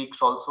between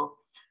weeks also.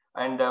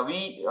 And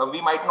we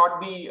might not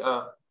be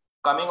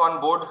coming on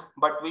board,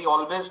 but we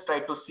always try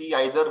to see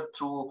either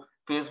through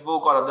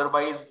Facebook or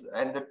otherwise,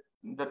 and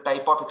the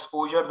type of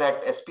exposure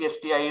that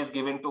SPSTI is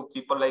given to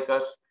people like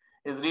us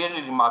is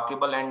really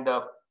remarkable. And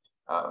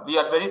we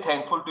are very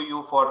thankful to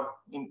you for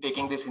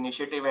taking this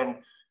initiative. And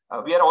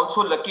we are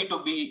also lucky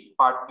to be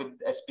part with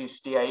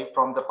SPSTI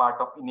from the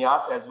part of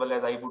INIAS, as well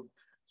as I would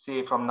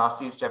say from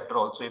NASI's chapter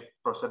also, if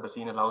Professor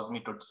Bhasin allows me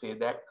to say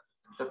that.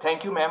 So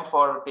thank you, ma'am,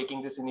 for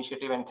taking this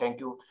initiative, and thank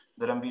you,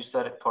 DharamVir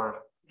sir,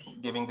 for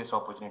giving this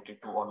opportunity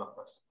to all of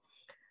us.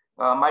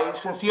 My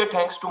sincere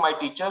thanks to my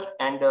teacher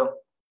and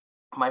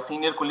my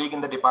senior colleague in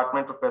the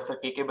department, Professor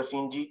K.K.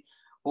 Bhasin ji,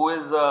 who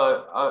is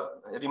a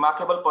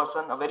remarkable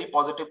person, a very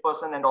positive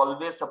person, and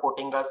always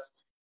supporting us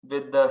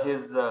with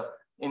his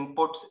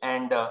inputs,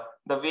 and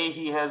the way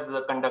he has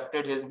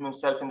conducted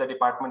himself in the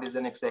department is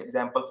an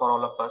example for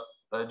all of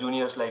us,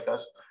 juniors like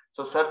us.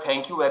 So sir,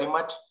 thank you very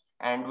much.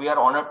 And we are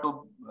honored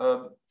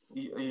to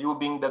you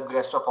being the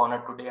guest of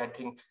honor today. I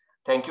think,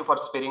 thank you for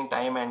sparing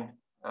time, and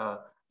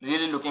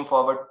really looking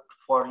forward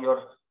for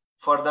your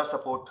further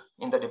support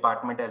in the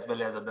department as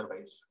well as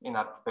otherwise in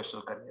our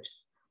professional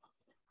careers.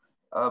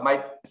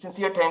 My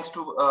sincere thanks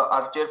to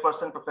our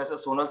chairperson, Professor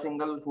Sonal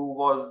Singhal, who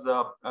was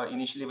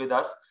initially with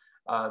us.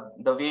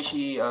 The way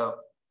she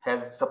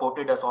has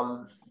supported us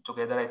all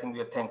together, I think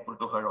we are thankful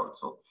to her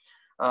also.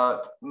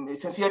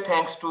 Sincere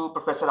thanks to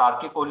Professor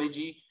R.K. Kohli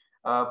ji,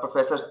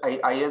 Professor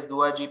I.S.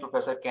 Dua ji,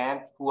 Professor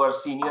Kant, who are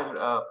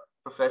senior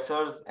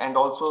professors and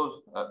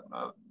also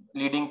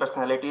leading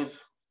personalities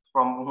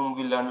from whom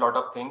we learn a lot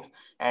of things,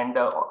 and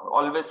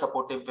always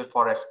supportive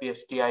for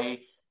SPSTI,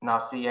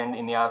 NASI and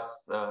INIAS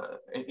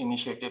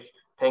initiatives.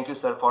 Thank you,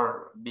 sir,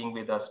 for being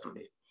with us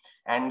today.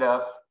 And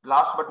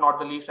last but not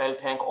the least, I'll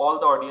thank all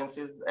the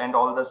audiences and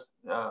all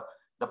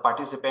the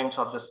participants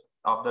of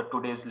the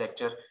today's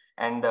lecture.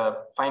 And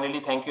finally,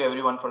 thank you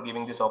everyone for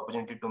giving this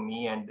opportunity to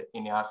me and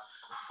INIAS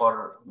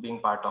for being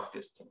part of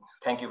this thing.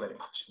 Thank you very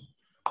much.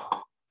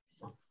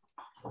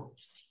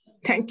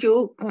 Thank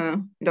you,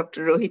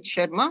 Dr. Rohit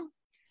Sharma.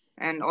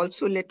 And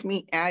also let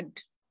me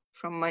add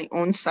from my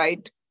own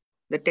side,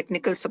 the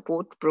technical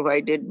support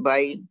provided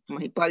by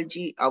Mahipal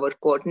ji, our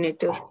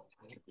coordinator,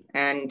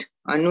 and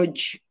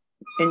Anuj,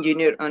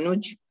 engineer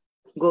Anuj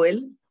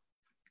Goel,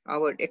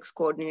 our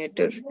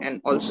ex-coordinator,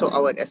 and also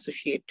our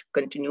associate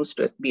continues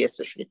to be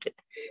associated.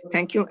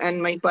 Thank you.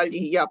 And Mahipal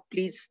ji, yeah,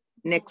 please,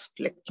 next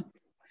lecture.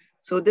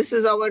 So this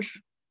is our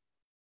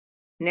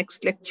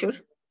next lecture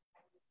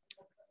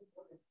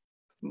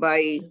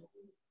by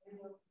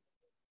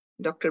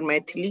Dr.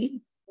 Maithili,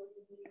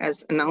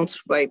 as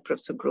announced by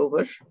Professor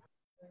Grover.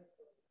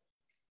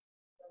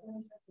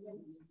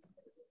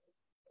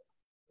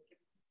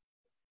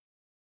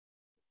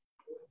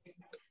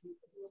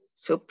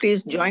 So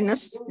please join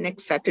us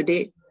next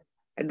Saturday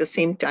at the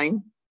same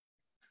time.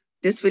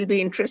 This will be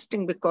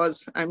interesting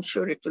because I'm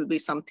sure it will be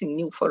something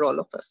new for all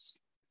of us.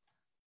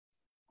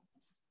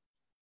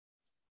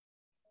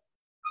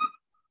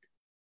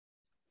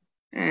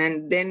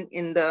 And then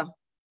in the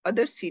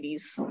other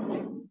series,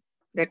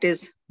 that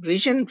is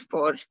Vision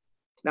for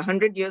the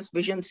 100 Years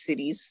Vision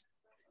series.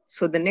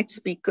 So the next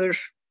speaker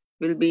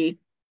will be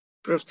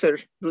Professor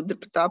Rudra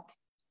Pratap,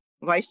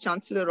 Vice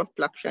Chancellor of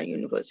Plaksha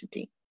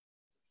University.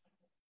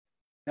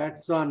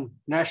 That's on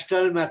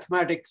National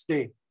Mathematics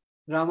Day,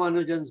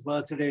 Ramanujan's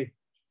birthday.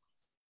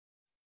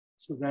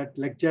 So that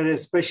lecture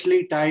is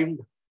specially timed,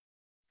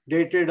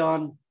 dated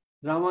on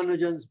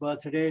Ramanujan's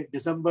birthday,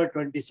 December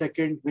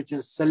 22nd, which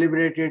is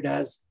celebrated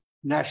as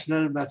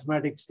National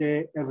Mathematics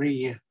Day every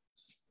year.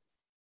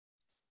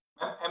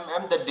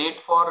 And the date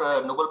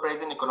for Nobel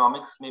Prize in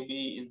Economics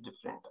maybe is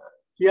different.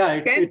 Yeah,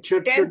 it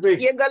should be.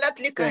 Ye galat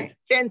likha hai.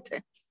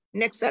 10th.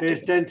 Next Saturday.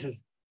 It's 10th.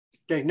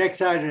 Next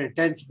Saturday,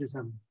 10th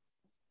December.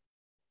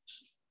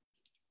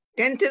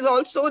 10th is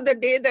also the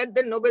day that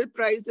the Nobel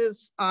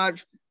Prizes are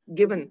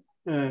given.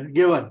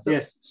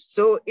 Yes.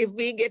 So if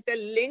we get a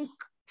link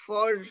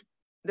for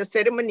the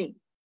ceremony,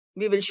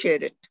 we will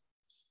share it.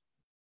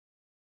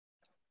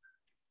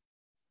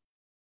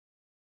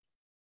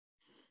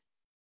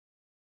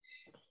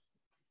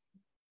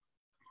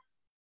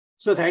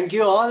 So thank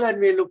you all, and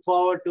we look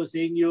forward to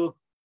seeing you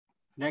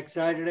next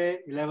Saturday,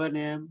 11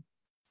 a.m.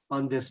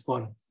 on this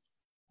forum.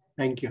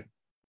 Thank you.